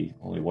 there's really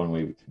only one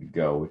way we can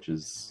go, which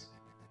is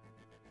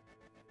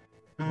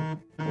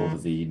over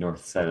the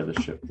north side of the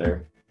ship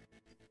there.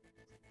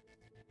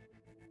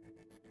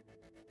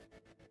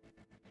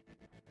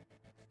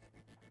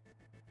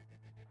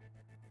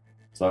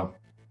 So,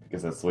 I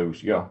guess that's the way we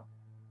should go.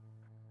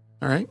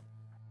 All right.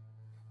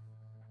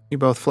 You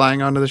both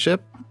flying onto the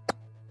ship?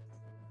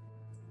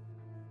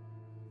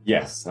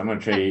 Yes, I'm going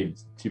to trade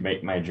to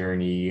make my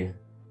journey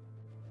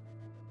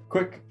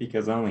quick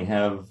because I only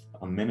have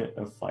a minute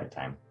of flight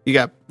time. You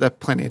got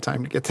plenty of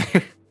time to get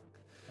there.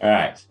 All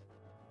right.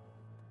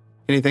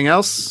 Anything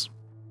else?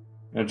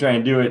 I'm going to try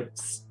and do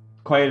it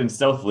quiet and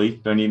stealthily.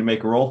 Do I need to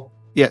make a roll?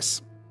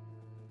 Yes.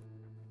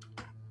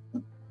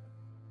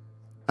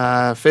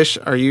 Fish,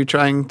 are you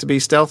trying to be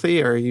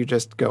stealthy or are you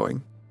just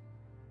going?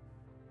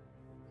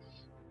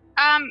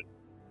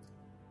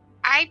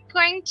 I'm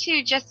going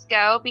to just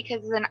go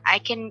because then I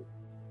can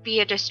be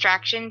a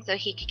distraction so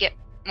he could get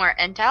more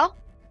intel.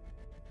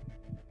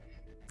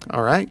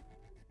 All right.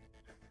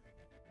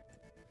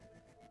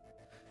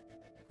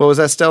 What was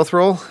that stealth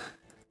roll?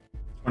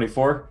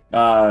 24?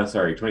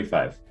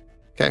 25.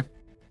 Okay. All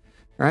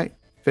right.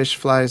 Fish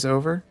flies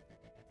over.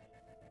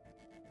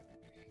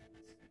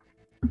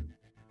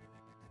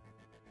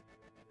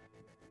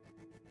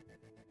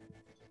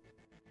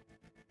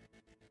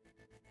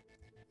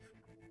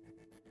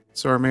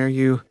 Zoramir,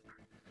 you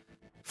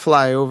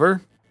fly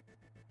over.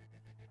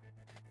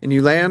 And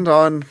you land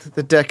on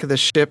the deck of the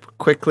ship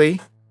quickly.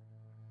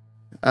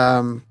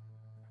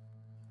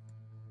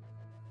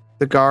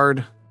 The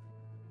guard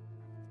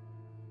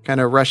kind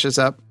of rushes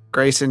up.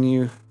 Grayson,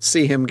 you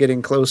see him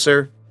getting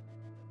closer.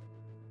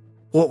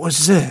 What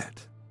was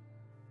that?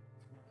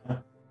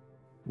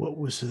 What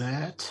was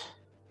that?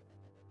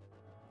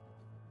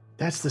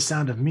 That's the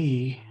sound of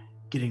me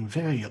getting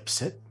very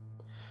upset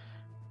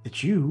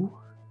that you,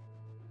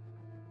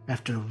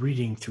 after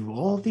reading through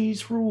all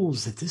these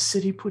rules that this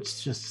city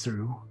puts us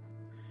through,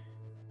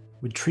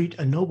 would treat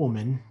a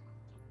nobleman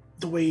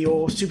the way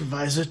your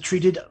supervisor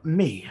treated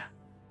me.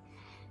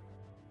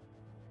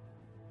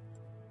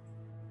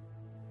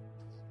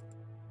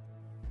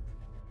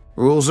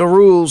 Rules are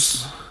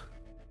rules.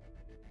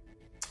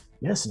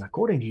 Yes, and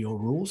according to your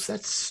rules,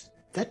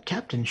 that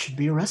captain should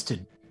be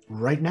arrested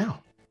right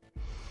now.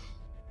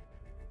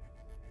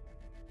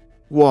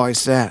 Why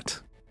is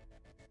that?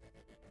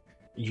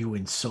 You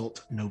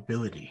insult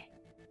nobility.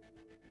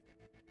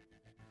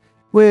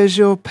 Where's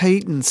your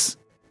patents?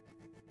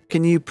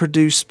 Can you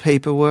produce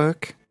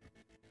paperwork?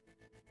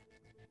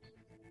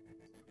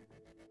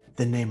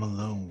 The name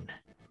alone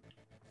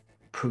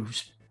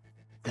proves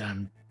that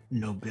I'm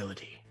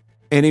nobility.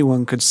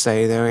 Anyone could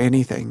say they're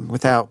anything.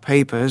 Without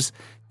papers,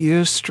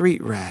 you're a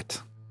street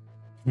rat.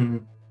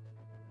 Would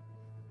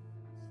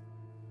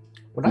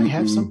I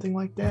have something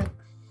like that?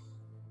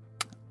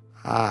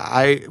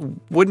 I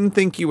wouldn't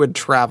think you would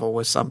travel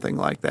with something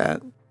like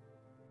that.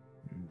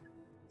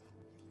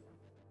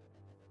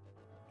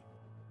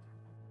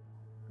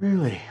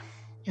 Really?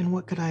 And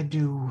what could I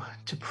do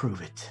to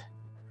prove it?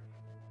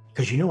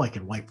 Because you know I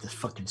could wipe the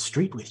fucking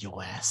street with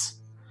your ass.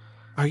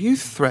 Are you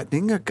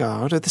threatening a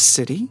guard of the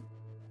city?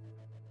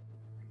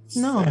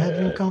 No, I'm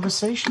having a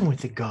conversation with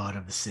the guard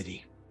of the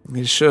city.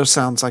 It sure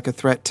sounds like a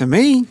threat to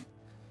me.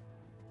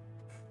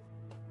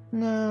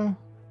 No.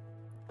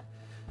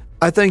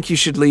 I think you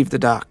should leave the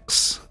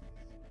docks.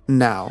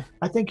 Now.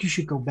 I think you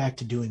should go back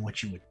to doing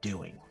what you were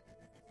doing.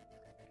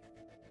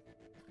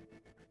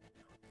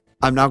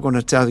 I'm not going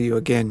to tell you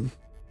again,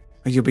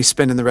 or you'll be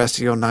spending the rest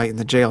of your night in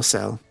the jail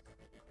cell.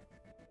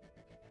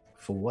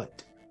 For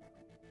what?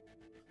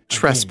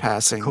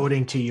 Trespassing. Again,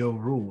 according to your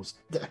rules.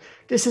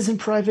 This isn't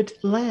private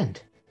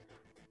land.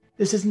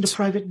 This isn't a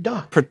private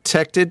dock.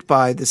 Protected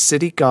by the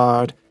city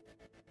guard.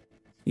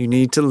 You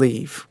need to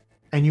leave.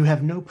 And you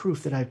have no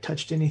proof that I've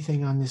touched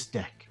anything on this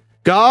deck.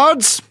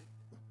 Guards!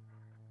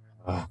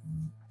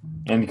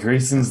 And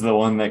Grayson's the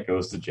one that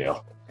goes to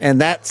jail.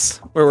 And that's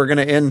where we're going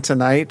to end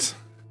tonight.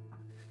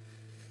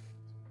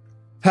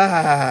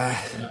 I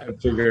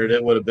figured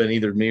it would have been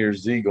either me or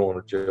Z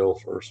going to jail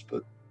first,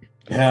 but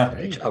yeah,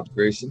 good job,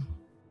 Grayson.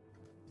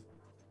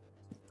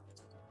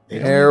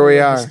 There we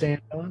are.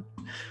 Stand on.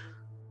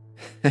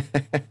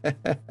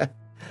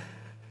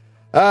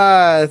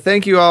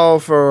 Thank you all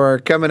for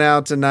coming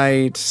out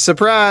tonight.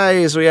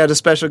 Surprise! We had a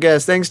special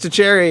guest. Thanks to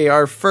Cherry,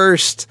 our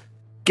first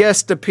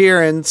guest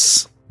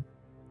appearance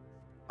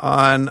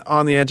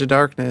on the Edge of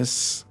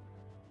Darkness.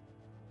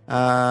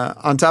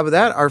 On top of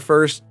that, our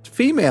first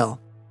female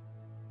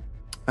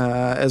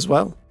as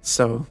well.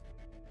 So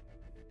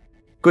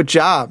good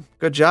job.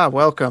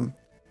 Welcome.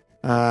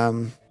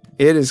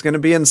 It is going to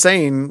be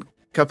insane.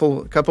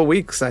 Couple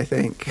weeks, I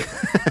think,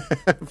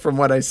 from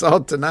what I saw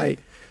tonight.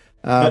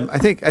 I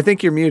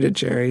think you're muted,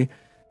 Cherry.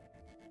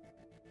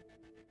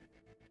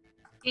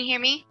 Can you hear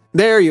me?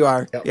 There you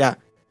are. Yep. Yeah.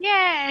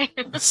 Yay!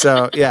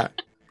 So yeah.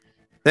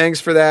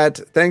 Thanks for that.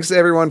 Thanks to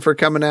everyone for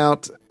coming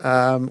out.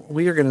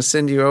 We are going to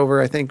send you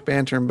over. I think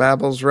Banter and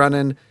Babble's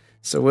running,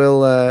 so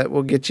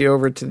we'll get you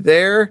over to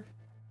there.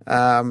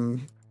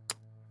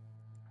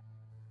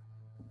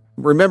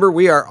 Remember,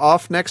 we are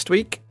off next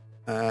week.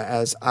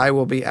 As I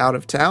will be out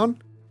of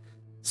town.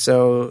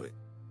 So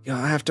you'll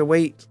have to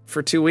wait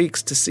for 2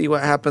 weeks to see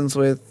what happens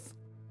with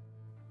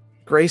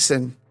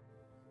Grayson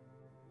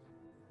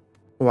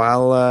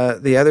while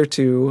the other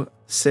two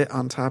sit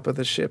on top of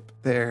the ship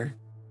there.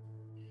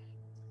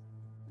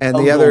 And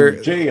the other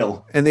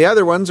jail. And the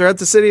other ones are at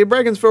the city of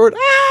Bregginsford.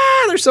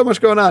 There's so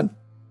much going on.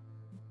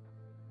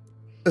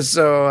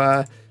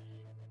 So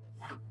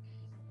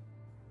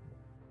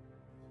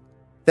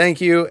thank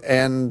you,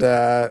 and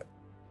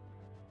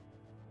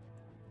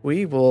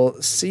we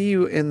will see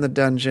you in the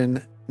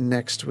dungeon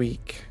next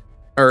week.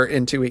 Or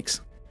in 2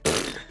 weeks.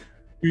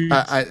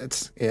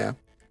 Yeah.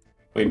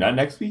 Wait, not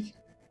next week?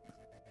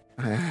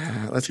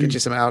 Let's get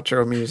you some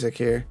outro music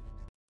here.